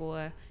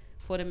 _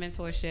 for the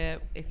mentorship.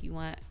 If you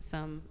want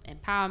some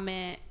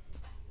empowerment,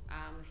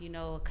 if you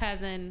know a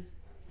cousin,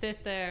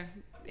 sister,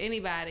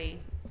 anybody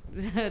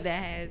that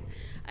has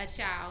a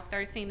child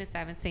 13 to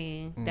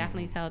 17,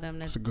 definitely tell them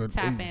That's to a good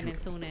tap age in and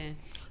tune in.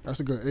 That's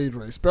a good age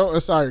range. Spell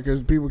Asire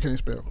because people can't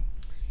spell.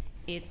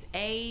 It's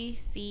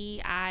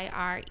ACIRE.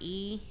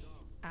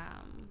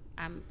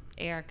 I'm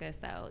Erica,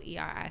 so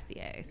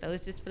ERICA. So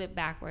it's just flipped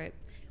backwards.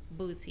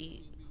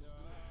 Boutique.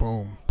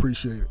 Boom.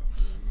 Appreciate it.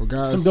 Well,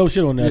 guys, Some dope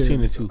shit on there. I yeah.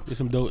 seen it too. It's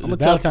some dope. I'ma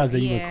The Valentine's Day,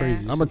 you Yeah. went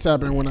crazy. I'm gonna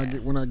tap in when I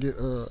get And I'm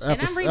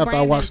after I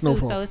rebranding watch too,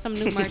 Snowfall. so it's some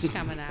new merch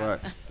coming out. Right.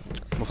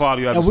 We'll follow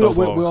you after and we're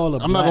Snowfall. all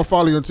I'm not gonna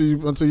follow you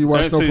until you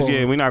watch Snowfall.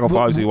 Yeah, we're not gonna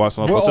follow you till you watch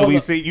Snowfall. we're So all we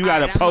up- see you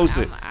gotta post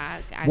it.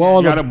 We're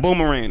all You up- gotta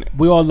boomerang it.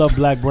 We all love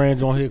black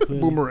brands on here,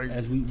 clearly, Boomerang.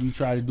 as we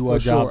try to do For our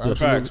sure, job.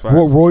 absolutely. Facts.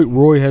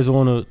 Roy has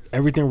on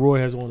everything. Roy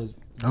has on is.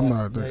 I'm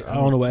not. Black. I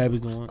don't know what Abby's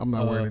doing. I'm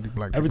not wearing any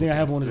black. Everything I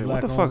have on is Yeah,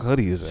 black. what the on. fuck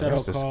hoodie is that? Shout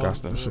That's out Carl.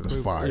 disgusting. That shit is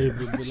Yeah, fire.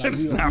 but like,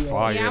 Shit's we- not we-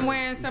 fire. Yeah, I'm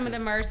wearing some of the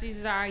merch.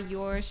 These are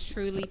yours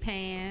truly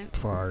pants.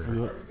 Fire.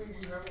 Everything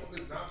you have on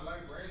is not black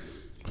branded.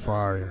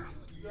 Fire.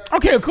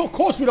 Okay, of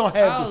course we don't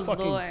have Oh the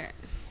fucking. Lord.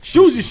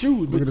 Shoes is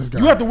shoes. Look at this guy.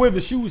 You have to wear the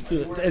shoes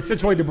to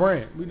accentuate the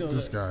brand. We know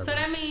This that. guy. So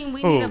man. that means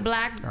we need a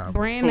black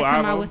brand to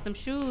come out with some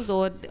shoes,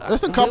 or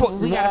There's a couple-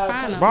 We gotta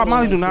find them. Bob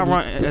Marley do not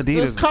run Adidas.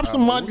 Let's cop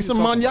some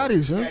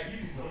Manyatis, huh?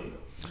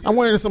 I'm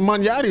wearing some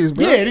Manyatis,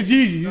 bro. Yeah, it's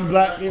Yeezy. He's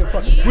black. Yeah,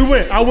 fuck. We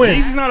win. I win.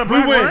 Yeezy's not a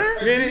black we win. brand?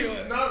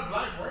 It's not a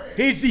black brand.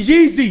 He's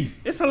Yeezy.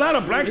 It's a lot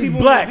of black He's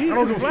people. black. I Adidas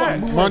don't give a is fuck.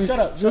 black. We won. Shut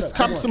up. Just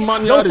cop some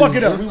Don't Manyatis. fuck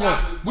it up. bro. We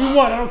won. We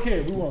won. I don't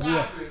care. We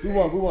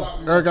won. We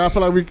won. Eric, I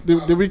feel like we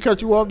did we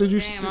cut you off? Did you?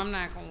 Damn, I'm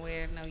not gonna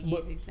wear no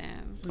Yeezys.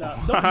 Damn. Nah,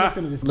 don't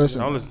listen to this. Listen,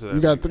 Don't listen to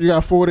that. you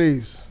got 4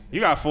 days. You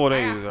got 4 I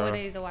days. got 4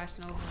 days to watch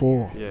no.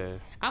 4. Yeah.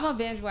 I'm gonna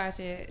binge watch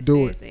it.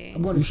 Do it. seriously.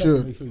 I'm going You to check to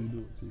should. make sure you do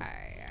it. Too.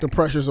 Alright, The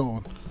pressure's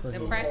on. the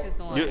pressure's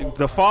on.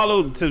 The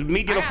follow to me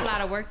I get a. got a lot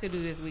of work to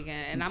do this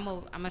weekend, and I'm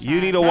gonna try. You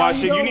need to watch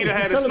it. you You need to don't.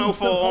 have the Tell them to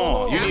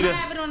snowfall on. You I'm need gonna to.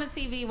 have it on the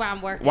TV while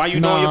I'm working. Why you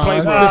doing your Nah, playbook?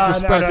 it's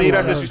disrespectful. See,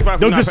 that's disrespectful.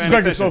 Don't You're not paying disrespect the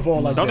attention.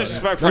 snowfall like Don't that.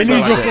 disrespect They Fresh need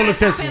like your that. full Stop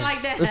it attention.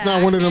 like that. It's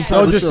not one of them type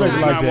Don't of disrespect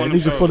shows. like Not one that. of It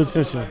needs your them full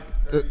shows. attention.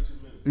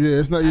 Yeah,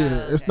 it's not.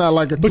 Yeah, it's not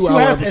like a But you 2-hour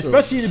have, episode.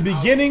 especially in the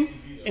beginning.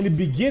 In the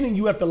beginning,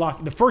 you have to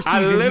lock. The first I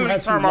season, you literally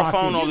have to turn my lock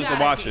phone in. on. You just to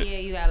gotta- watch it. Yeah,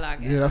 you gotta lock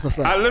it. Yeah, that's a I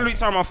fact. literally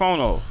turn my phone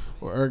off.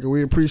 Well, Erica,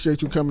 we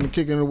appreciate you coming and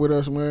kicking it with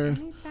us, man.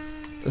 Anytime.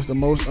 It's the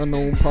Most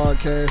Unknown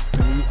Podcast,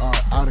 and we are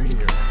out of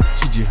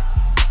here. GG.